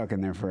I'd be stuck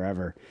in there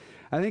forever.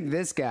 I think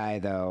this guy,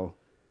 though.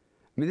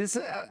 I mean,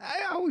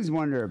 I always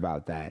wonder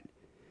about that.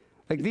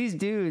 Like these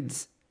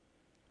dudes,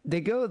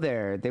 they go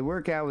there, they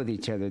work out with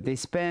each other, they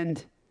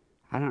spend,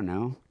 I don't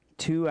know,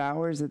 2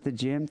 hours at the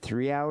gym,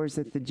 3 hours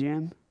at the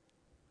gym.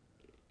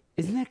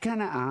 Isn't that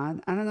kind of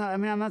odd? I don't know. I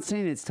mean, I'm not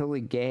saying it's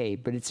totally gay,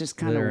 but it's just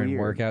kind of weird. They're in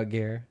workout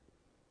gear.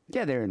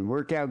 Yeah, they're in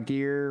workout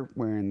gear,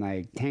 wearing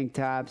like tank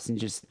tops, and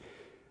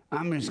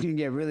I'm just gonna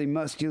get really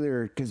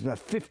muscular because a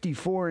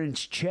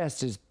 54-inch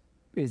chest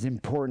is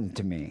important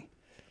to me.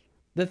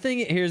 The thing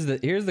here's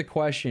the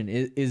question: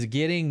 is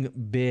getting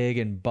big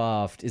and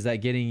buffed, is that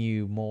getting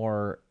you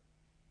more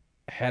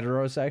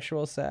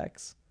heterosexual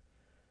sex?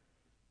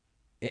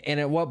 And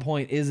at what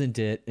point isn't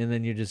it? And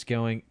then you're just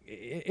going,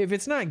 if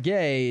it's not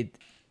gay,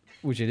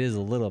 which it is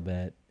a little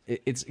bit,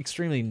 it's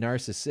extremely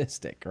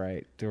narcissistic,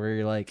 right? To where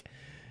you're like,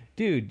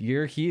 dude,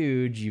 you're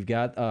huge. You've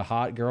got a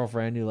hot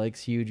girlfriend who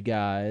likes huge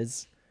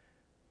guys.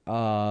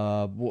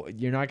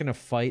 You're not gonna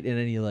fight in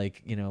any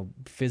like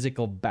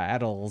physical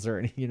battles or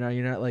any, you're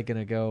not like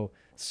gonna go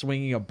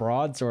swinging a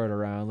broadsword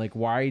around. Like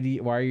why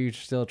are you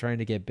still trying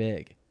to get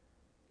big?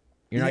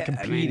 You're not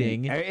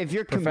competing. I mean, if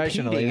you're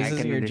professionally, competing, this I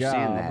isn't can your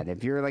understand job. that.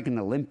 If you're like an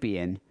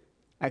Olympian,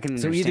 I can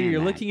So understand either you're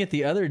that. looking at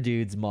the other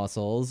dude's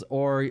muscles,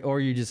 or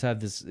you just have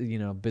this,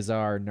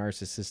 bizarre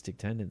narcissistic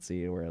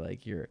tendency where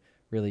like you're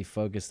really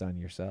focused on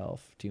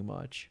yourself too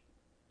much.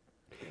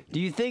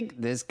 Do you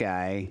think this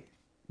guy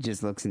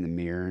just looks in the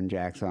mirror and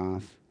jacks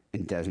off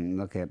and doesn't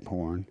look at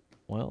porn?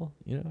 Well,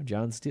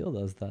 John Steele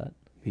does that.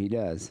 He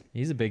does.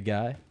 He's a big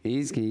guy.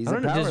 He's I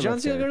don't know. Does John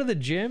Steele go to the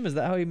gym? Is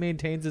that how he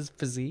maintains his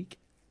physique?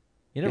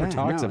 He never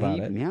talks about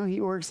it. Yeah, he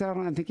works out.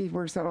 I think he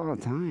works out all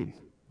the time.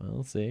 Well,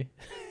 we'll see.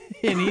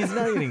 And he's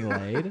not getting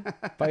laid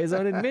by his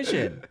own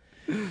admission.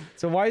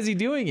 So why is he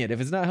doing it? If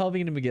it's not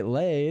helping him to get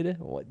laid,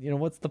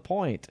 what's the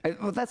point?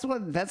 Well, that's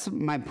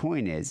my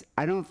point is.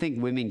 I don't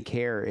think women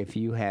care if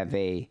you have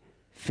a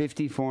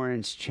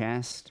 54-inch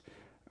chest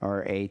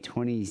or a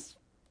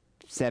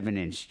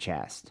 27-inch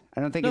chest.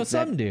 I don't think No,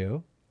 some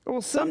do.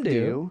 Well, some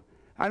do.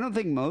 I don't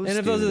think most. And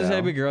if do, those are the though.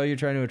 type of girl you're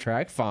trying to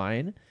attract,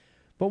 fine.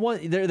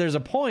 But there's a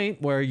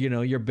point where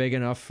you're big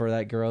enough for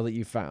that girl that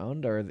you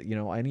found, or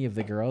any of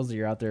the girls that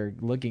you're out there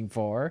looking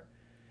for,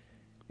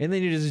 and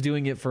then you're just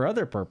doing it for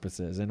other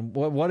purposes. And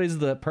what is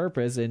the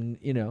purpose? And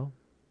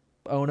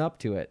own up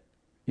to it.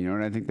 You know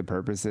what I think the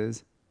purpose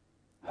is?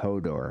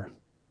 Hodor.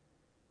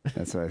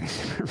 That's what I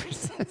think the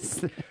purpose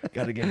is.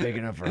 Got to get big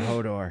enough for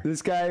Hodor.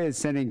 This guy is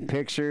sending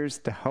pictures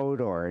to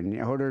Hodor, and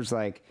Hodor's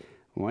like,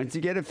 once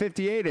you get a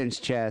 58-inch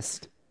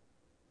chest,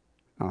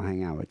 I'll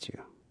hang out with you.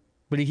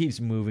 But he keeps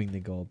moving the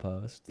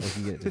goalpost. Like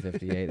you get to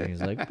 58, and he's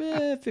like,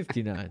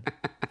 59.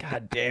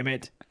 God damn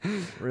it!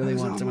 Really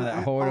want some of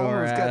that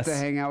Hodor ass. ass. Got to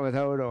hang out with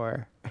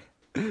Hodor.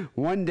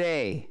 One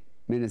day,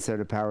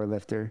 Minnesota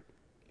powerlifter,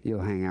 you'll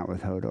hang out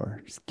with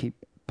Hodor. Just keep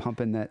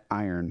pumping that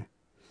iron.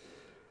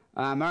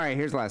 All right,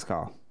 here's the last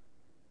call.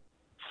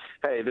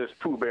 Hey, this is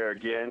Pooh Bear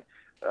again.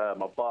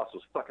 My boss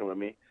was fucking with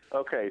me.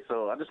 Okay,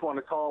 so I just want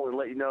to call and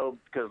let you know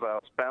because I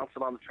was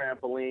bouncing on the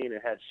trampoline and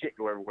had shit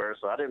go everywhere,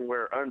 so I didn't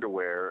wear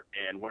underwear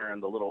and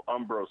wearing the little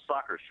Umbro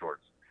soccer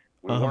shorts.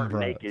 We weren't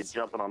naked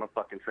jumping on a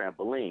fucking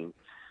trampoline.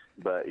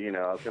 But,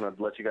 I was going to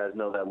let you guys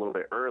know that a little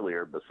bit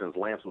earlier, but since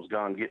Lance was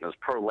gone getting his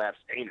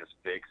prolapsed anus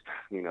fixed,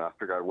 I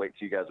figured I'd wait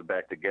till you guys are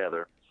back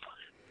together.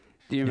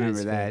 Do you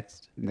remember that?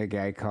 The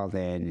guy called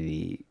in and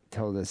he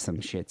told us some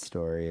shit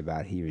story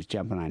about he was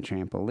jumping on a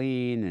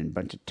trampoline and a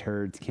bunch of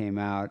turds came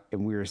out.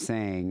 And we were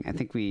saying, I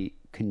think we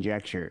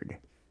conjectured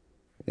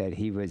that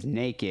he was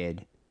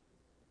naked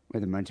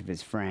with a bunch of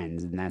his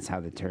friends. And that's how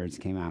the turds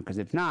came out. Because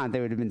if not,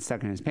 they would have been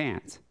stuck in his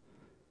pants.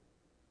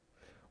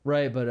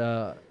 Right, but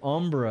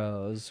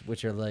Umbros,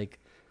 which are like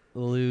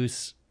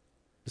loose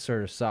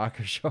sort of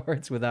soccer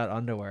shorts without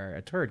underwear,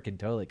 a turd can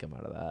totally come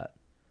out of that.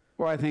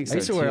 Well, I think so. I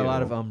used to wear a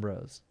lot of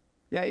Umbros.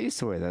 Yeah, I used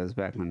to wear those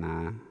back when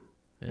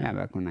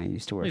back when I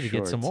used to wear shorts. Maybe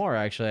get some more,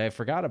 actually. I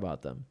forgot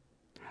about them.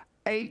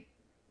 Very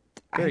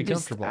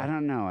comfortable. I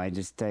don't know. I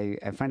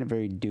find it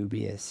very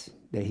dubious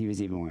that he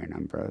was even wearing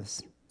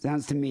Umbros.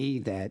 Sounds to me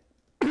that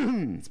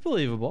it's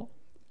believable.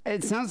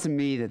 It sounds to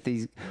me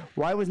that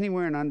why wasn't he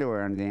wearing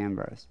underwear under the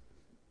Umbros?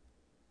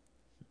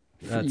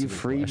 You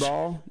free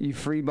ball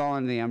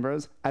into the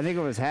Umbros? I think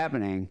what was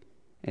happening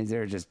is they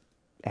were just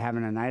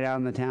having a night out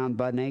in the town,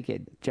 butt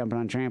naked, jumping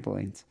on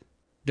trampolines.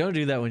 Don't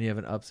do that when you have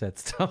an upset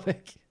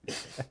stomach.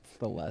 That's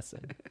the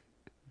lesson.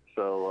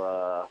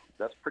 So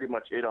that's pretty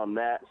much it on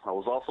that. I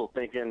was also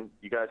thinking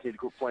you guys need to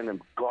quit playing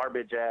them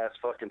garbage-ass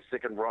fucking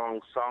sick and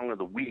wrong song of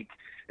the week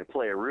and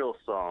play a real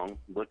song.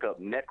 Look up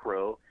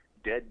Necro,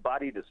 Dead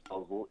Body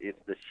Disposal. It's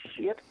the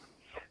shit.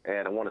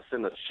 And I want to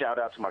send a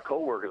shout-out to my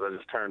coworkers I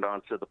just turned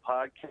on to the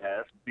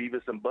podcast,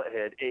 Beavis and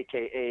Butthead,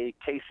 a.k.a.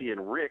 Casey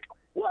and Rick.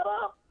 What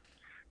up?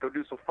 Go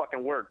do some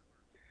fucking work.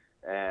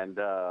 And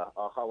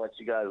I'll holler at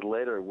you guys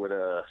later with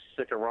a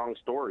sick and wrong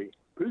story.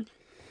 Peace.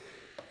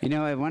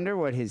 I wonder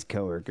what his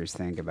coworkers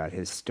think about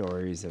his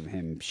stories of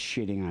him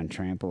shitting on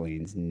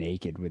trampolines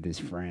naked with his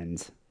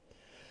friends.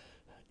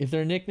 If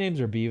their nicknames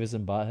are Beavis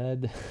and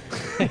Butthead,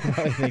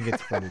 I think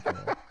it's pretty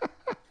cool.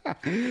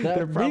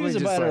 Beavis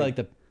and Butthead are like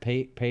the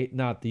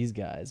not these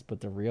guys, but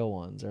the real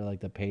ones are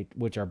like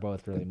which are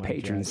both really my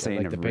patron saint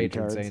like of the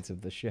patron retards. saints of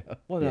the show.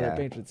 Well, no, they're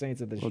patron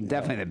saints of the show. Well,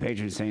 definitely the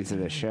patron saints of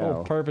the show. The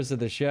whole purpose of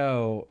the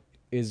show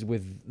is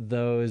with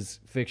those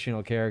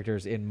fictional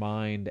characters in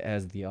mind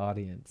as the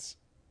audience.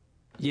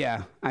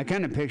 Yeah, I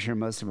kind of picture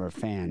most of our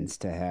fans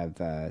to have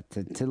to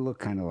look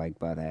kind of like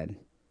Butthead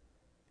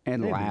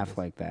and laugh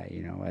like that,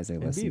 as they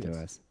listen to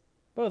us.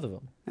 Both of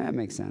them. That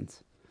makes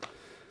sense.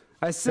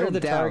 I still They're the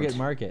doubt target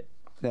market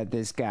that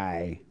this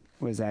guy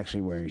was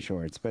actually wearing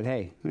shorts, but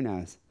hey, who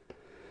knows?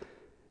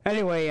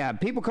 Anyway,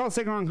 people call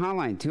Sick and Wrong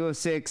Hotline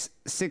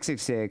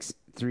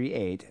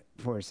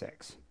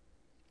 206-666-3846.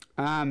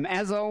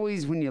 As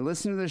always, when you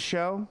listen to the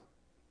show,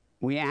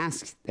 we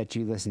ask that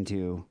you listen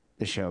to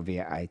the show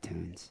via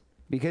iTunes.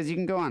 Because you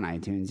can go on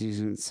iTunes, you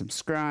can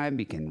subscribe,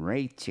 you can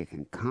rate, you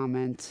can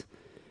comment.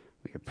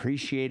 We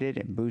appreciate it.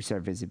 It boosts our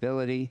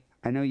visibility.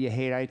 I know you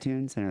hate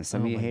iTunes. I know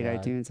some of you hate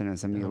iTunes. I know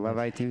some of you love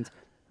iTunes.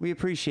 We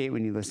appreciate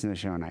when you listen to the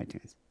show on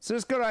iTunes. So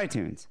just go to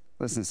iTunes.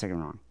 Listen to Sick and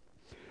Wrong.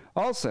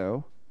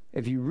 Also,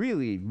 if you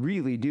really,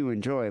 really do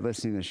enjoy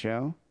listening to the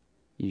show,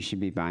 you should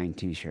be buying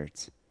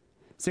T-shirts.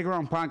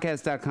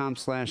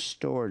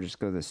 SickandWrongPodcast.com/store. Just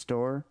go to the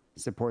store,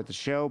 support the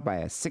show, buy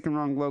a Sick and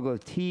Wrong logo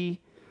tee,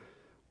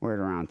 wear it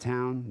around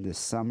town this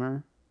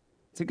summer.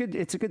 It's a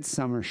good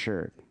summer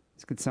shirt.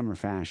 It's good summer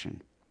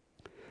fashion.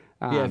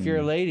 Yeah, if you're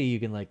a lady, you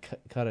can like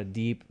cut a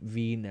deep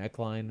V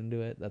neckline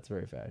into it. That's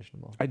very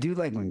fashionable. I do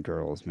like when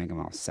girls make them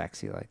all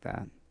sexy like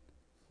that.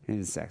 It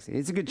is sexy.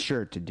 It's a good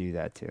shirt to do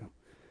that too.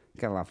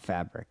 Got a lot of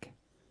fabric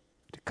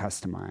to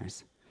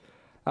customize.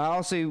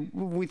 Also,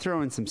 we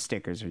throw in some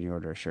stickers when you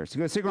order a shirt. So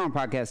go to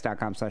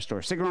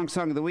SickandWrongPodcast.com/store. Sick and Wrong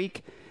Song of the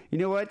Week. You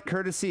know what?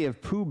 Courtesy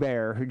of Pooh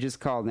Bear, who just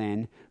called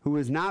in, who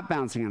was not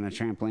bouncing on a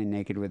trampoline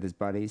naked with his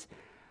buddies.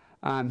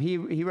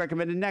 He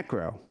recommended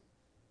Necro.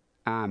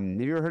 Have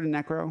you ever heard of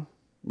Necro?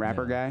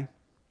 Rapper guy?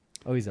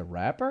 Oh, he's a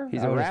rapper?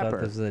 He's a rapper. Thought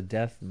this was a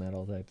death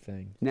metal type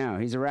thing. No,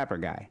 he's a rapper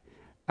guy.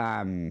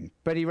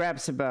 But he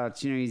raps about,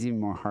 he's even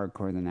more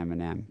hardcore than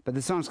Eminem. But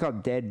the song's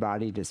called Dead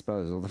Body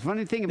Disposal. The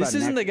funny thing about this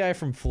isn't the guy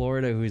from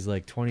Florida who's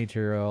like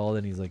 22-year-old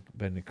and he's like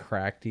been a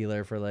crack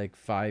dealer for like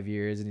 5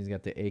 years and he's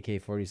got the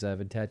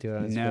AK-47 tattooed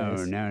on his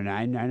face. No.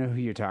 I know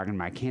who you're talking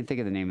about. I can't think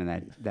of the name of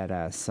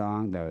that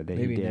song though that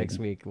Maybe he did. Next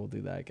week we'll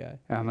do that guy.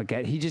 Oh my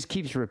God, he just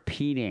keeps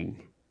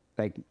repeating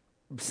like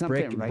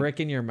something brick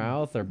in your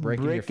mouth or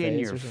brick in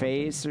your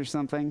face or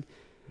something.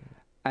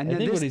 I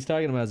think what he's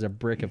talking about is a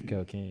brick of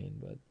cocaine,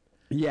 but.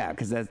 Yeah,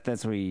 because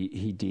that's where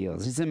he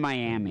deals. He's in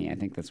Miami. I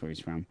think that's where he's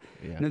from.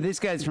 Yeah. Now, this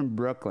guy's from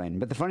Brooklyn.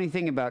 But the funny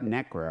thing about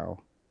Necro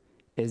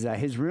is that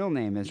his real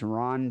name is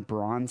Ron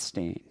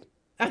Braunstein.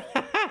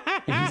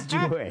 He's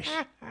Jewish.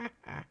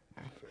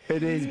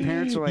 And his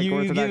parents are like you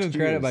Orthodox give him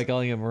credit Jews. by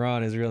calling him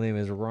Ron. His real name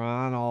is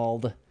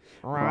Ronald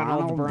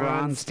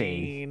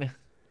Braunstein.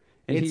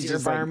 It's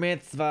your bar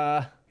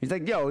mitzvah. He's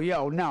like,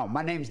 yo, no,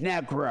 my name's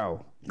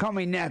Necro. Call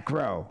me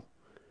Necro.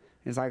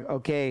 It's like,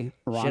 okay,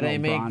 Ronald Should I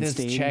make Braunstein.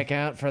 this check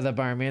out for the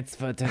bar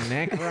mitzvah to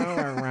Necro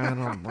or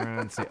Ronald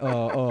Braunstein?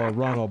 Oh,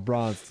 Ronald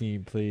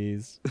Braunstein,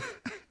 please.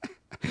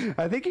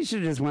 I think you should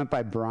have just went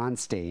by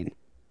Braunstein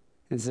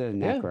instead of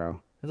Necro. Yeah,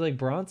 it's like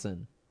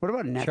Bronson. What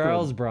about Necro?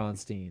 Charles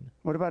Braunstein.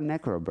 What about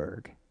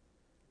Necroberg?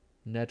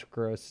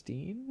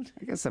 Necrostein?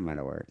 I guess that might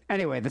have worked.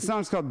 Anyway, the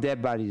song's called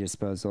Dead Body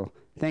Disposal.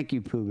 Thank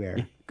you, Pooh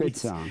Bear. Good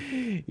song.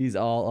 He's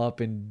all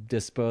up in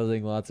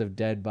disposing lots of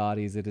dead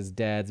bodies at his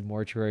dad's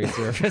mortuary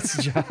service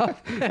job.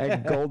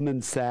 At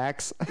Goldman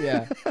Sachs.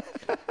 Yeah.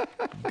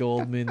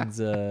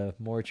 Goldman's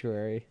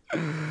mortuary.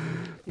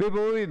 People,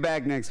 we'll be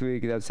back next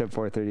week at episode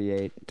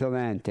 438. Till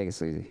then, take it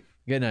sleazy.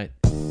 Good night.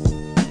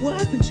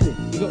 What happened to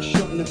him? He got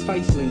shot in the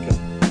face, Lincoln.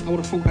 I would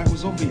have thought that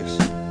was obvious.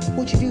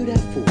 What'd you do that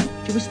for?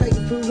 You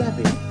mistaken for a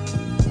rabbit?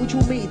 What do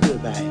you want me to do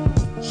about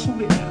it?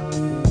 Sort it out.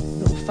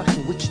 Little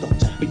fucking witch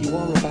doctor. But you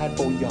are a bad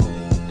boy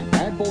yardie. And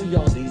bad boy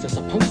yardies are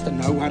supposed to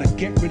know how to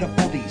get rid of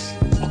bodies.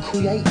 I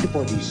create the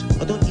bodies.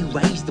 Why don't you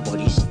raise the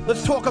bodies?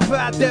 Let's talk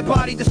about dead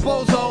body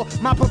disposal.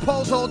 My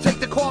proposal, take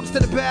the corpse to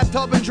the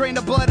bathtub and drain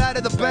the blood out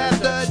of the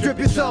bastard. Strip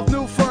yourself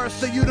new first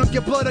so you don't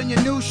get blood on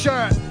your new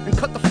shirt. And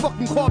cut the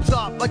fucking corpse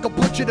up like a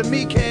butcher to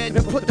me, kid.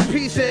 And put the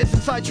pieces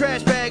inside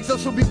trash bags.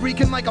 Those will be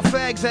reeking like a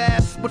fag's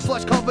ass with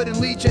flesh covered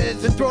in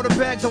leeches. And throw the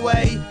bags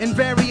away in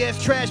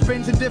various trash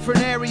bins in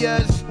different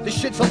areas. This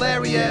shit's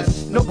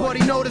hilarious.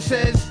 Nobody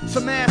notices.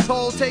 Some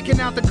asshole taking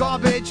out the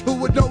garbage. Who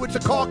would know it's a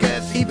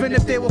carcass? Even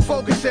if they were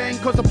focusing.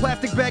 Cause the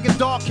plastic bag is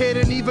dark, kid.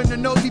 And even the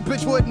nosy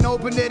bitch wouldn't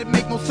open it. It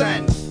make no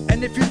sense.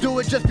 And if you do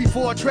it just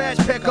before a trash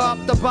pickup,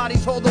 the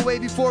body's hauled away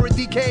before it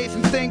decays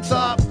and stinks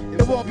up.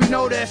 It won't be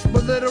noticed,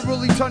 but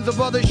literally tons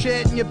of other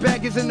shit. And your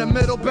bag is in the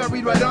middle,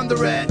 buried right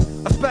under it.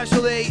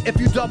 Especially if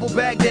you double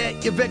bagged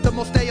it. Your victim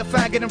will stay a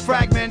faggot in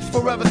fragments,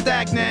 forever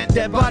stagnant.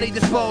 Dead body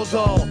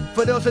disposal.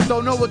 For those that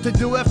don't know what to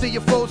do after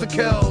your foes are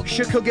killed.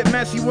 Shit could get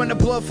messy when the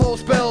blood flow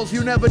spills.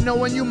 You never know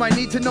when you might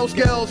need to know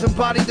skills. And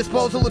body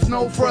disposal is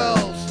no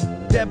frills.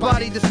 Dead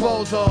body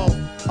disposal.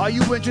 Are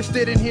you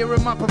interested in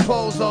hearing my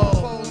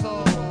proposal?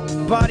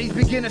 Bodies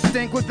begin to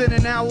stink within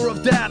an hour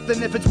of death.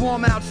 And if it's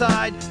warm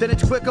outside, then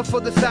it's quicker for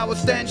the sour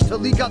stench to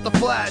leak out the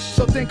flesh.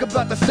 So think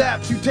about the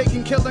steps you take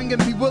in killing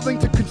and be willing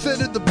to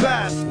consider the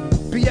best.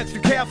 Be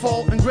extra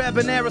careful and grab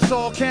an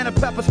aerosol can of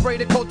pepper spray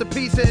to coat the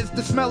pieces.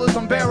 The smell is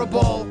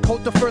unbearable.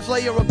 Coat the first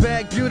layer of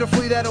bag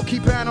beautifully. That'll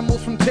keep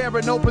animals from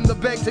tearing open the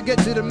bag to get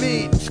to the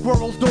meat.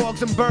 Squirrels,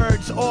 dogs, and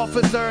birds.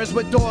 Officers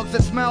with dogs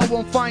that smell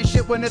won't find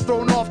shit when they're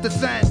thrown off the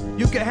scent.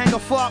 You can hang a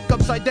fuck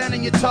upside down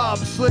in your tub.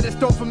 Slit his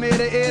throat from ear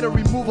to ear to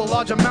remove a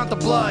large amount of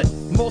blood.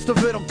 Most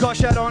of it'll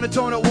gush out on its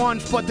own at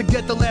once. But to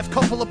get the last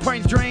couple of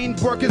pints drained,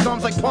 work his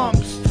arms like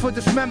pumps. For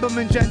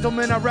dismemberment,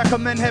 gentlemen, I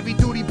recommend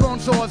heavy-duty bone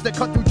saws that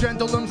cut through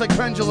gentle limbs like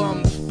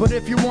pendulums. But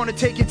if you want to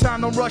take your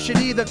time, don't rush it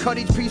either. Cut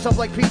each piece up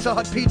like Pizza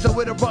Hut pizza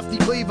with a rusty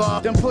cleaver.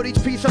 Then put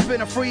each piece up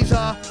in a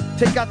freezer.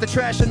 Take out the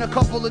trash in a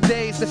couple of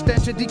days. The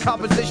stench of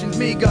decomposition's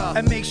meager.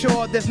 And make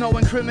sure there's no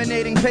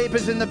incriminating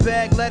papers in the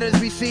bag. Letters,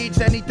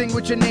 receipts, anything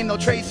with your name, they'll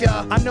trace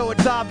ya. I know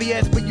it's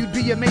obvious, but you'd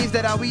be amazed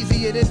at how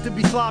easy it is to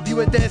be sloppy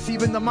with this.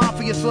 Even the mafia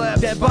mafia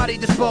slaps. Dead body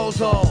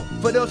disposal.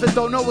 For those that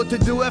don't know what to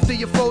do after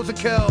your foes are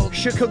killed.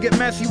 Shit could get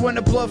messy when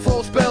the blood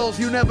flow spills.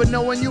 You never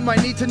know when you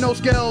might need to know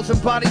skills.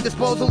 And body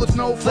disposal is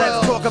no frills.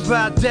 Let's talk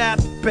about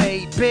death,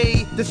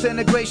 baby.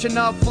 Disintegration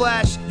of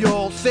flesh,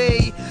 you'll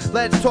see.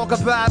 Let's talk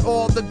about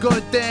all the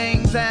good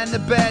things and the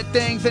bad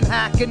things and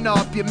hacking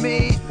up your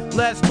meat.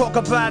 Let's talk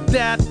about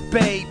death,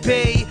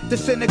 baby.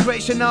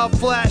 Disintegration of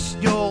flesh,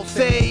 you'll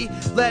see.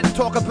 Let's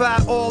talk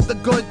about all the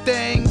good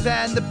things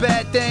and the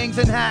bad things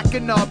and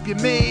hacking up your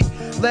meat.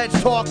 Let's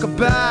talk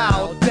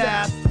about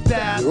death,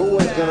 death. You're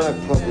always going to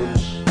have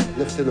problems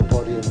lifting a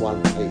body in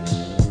one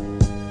piece.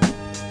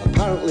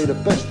 Apparently the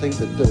best thing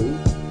to do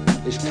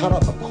is cut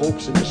up a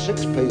corpse into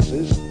 6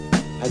 pieces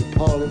and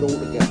pile it all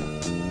together.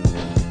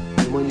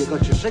 And when you've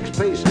got your 6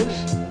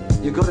 pieces,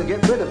 you've got to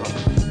get rid of them.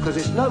 Because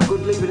it's no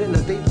good leaving it in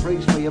the deep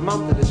freeze for your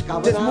mum to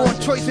discover. There's more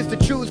choices to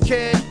choose,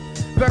 kid.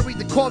 Bury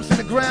the corpse in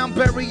the ground,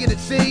 bury it at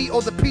sea,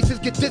 or the pieces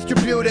get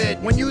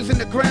distributed. When using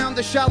the ground,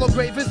 the shallow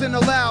grave isn't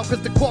allowed,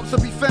 cause the corpse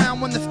will be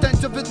found when the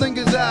stench of it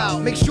lingers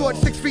out. Make sure it's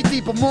 6 feet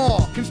deep or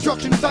more.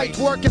 Construction sites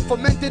work and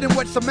fermented in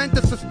wet cement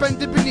is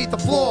suspended beneath the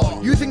floor.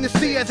 Using the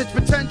sea as its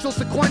potential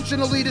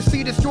sequentially, the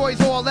sea destroys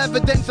all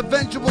evidence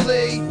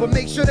eventually. But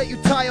make sure that you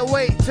tie a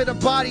weight to the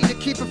body to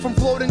keep it from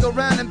floating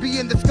around and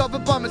being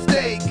discovered by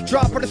mistake.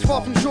 Drop it as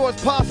far from shore as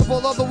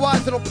possible,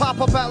 otherwise it'll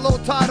pop up at low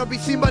tide or be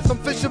seen by some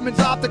fisherman's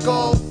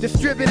optical.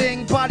 Distributing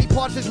body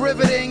parts is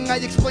riveting. I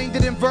explained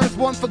it in verse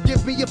 1,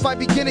 forgive me if I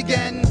begin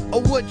again. A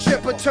wood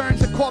chipper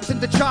turns a corpse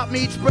into chopped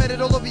meat, spread it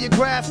all over your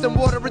grass, then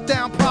water it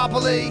down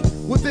properly.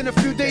 Within a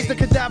few days the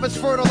cadaver's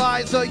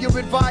fertilizer. Your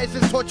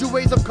advisors taught you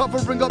ways of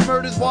covering up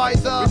murders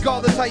wiser.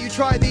 Regardless how you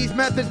try these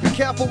methods, be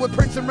careful with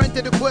prints and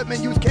rented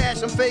equipment. Use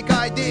cash and fake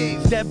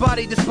IDs. Dead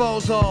body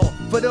disposal.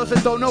 For those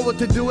that don't know what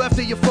to do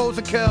after your foes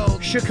are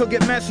killed. Shit could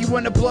get messy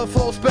when the blood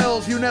flow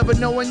spills. You never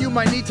know when you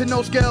might need to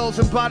know skills.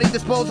 And body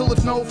disposal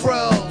is no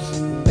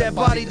frills. Dead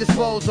body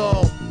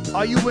disposal.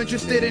 Are you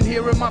interested in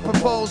hearing my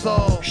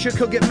proposal? Shit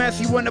could get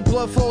messy when the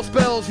blood flow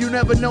spills. You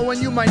never know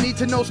when you might need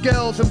to know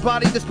skills. And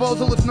body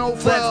disposal is no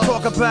frills. Let's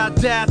talk about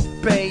death,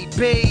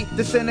 baby.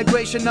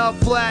 Disintegration of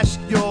flesh,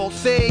 you'll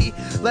see.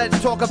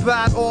 Let's talk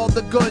about all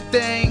the good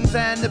things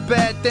and the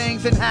bad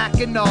things and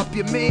hacking up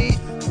your meat.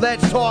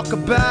 Let's talk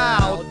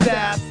about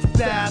death,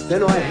 death.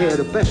 Then I hear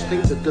the best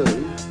thing to do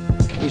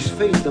is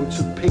feed them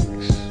to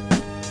pigs.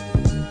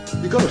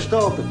 You've got to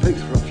starve the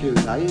pigs for a few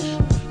days.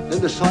 Then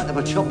the sight of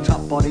a chopped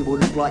up body will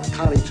look like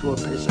curry to a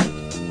pisshead.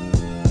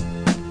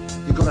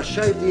 You've got to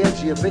shave the heads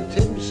of your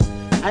victims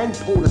and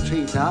pull the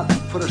teeth out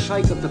for the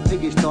sake of the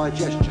pig's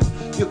digestion.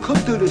 You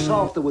could do this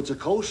afterwards, of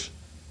course,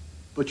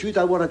 but you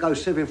don't want to go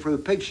sieving through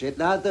pig shit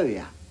now, do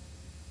you?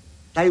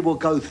 They will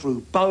go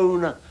through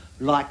bone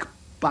like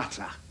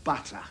butter,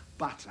 butter,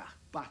 butter,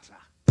 butter.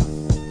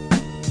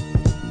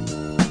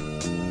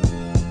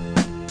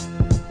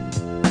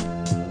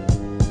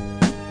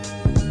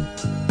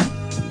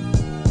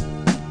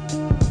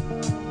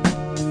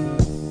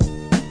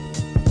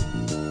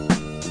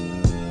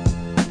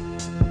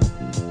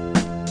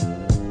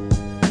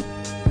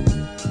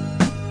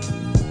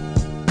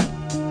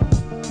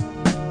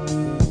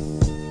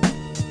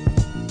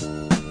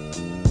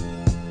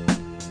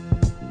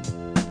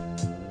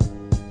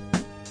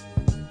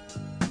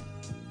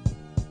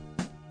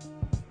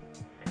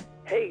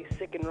 Hey,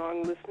 Sick and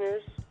Wrong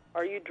listeners,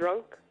 are you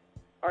drunk?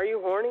 Are you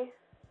horny?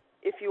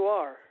 If you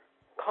are,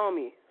 call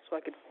me so I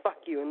could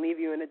fuck you and leave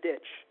you in a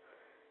ditch.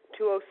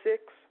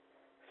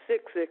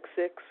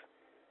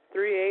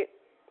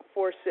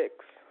 206-666-3846.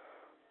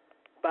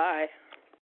 Bye.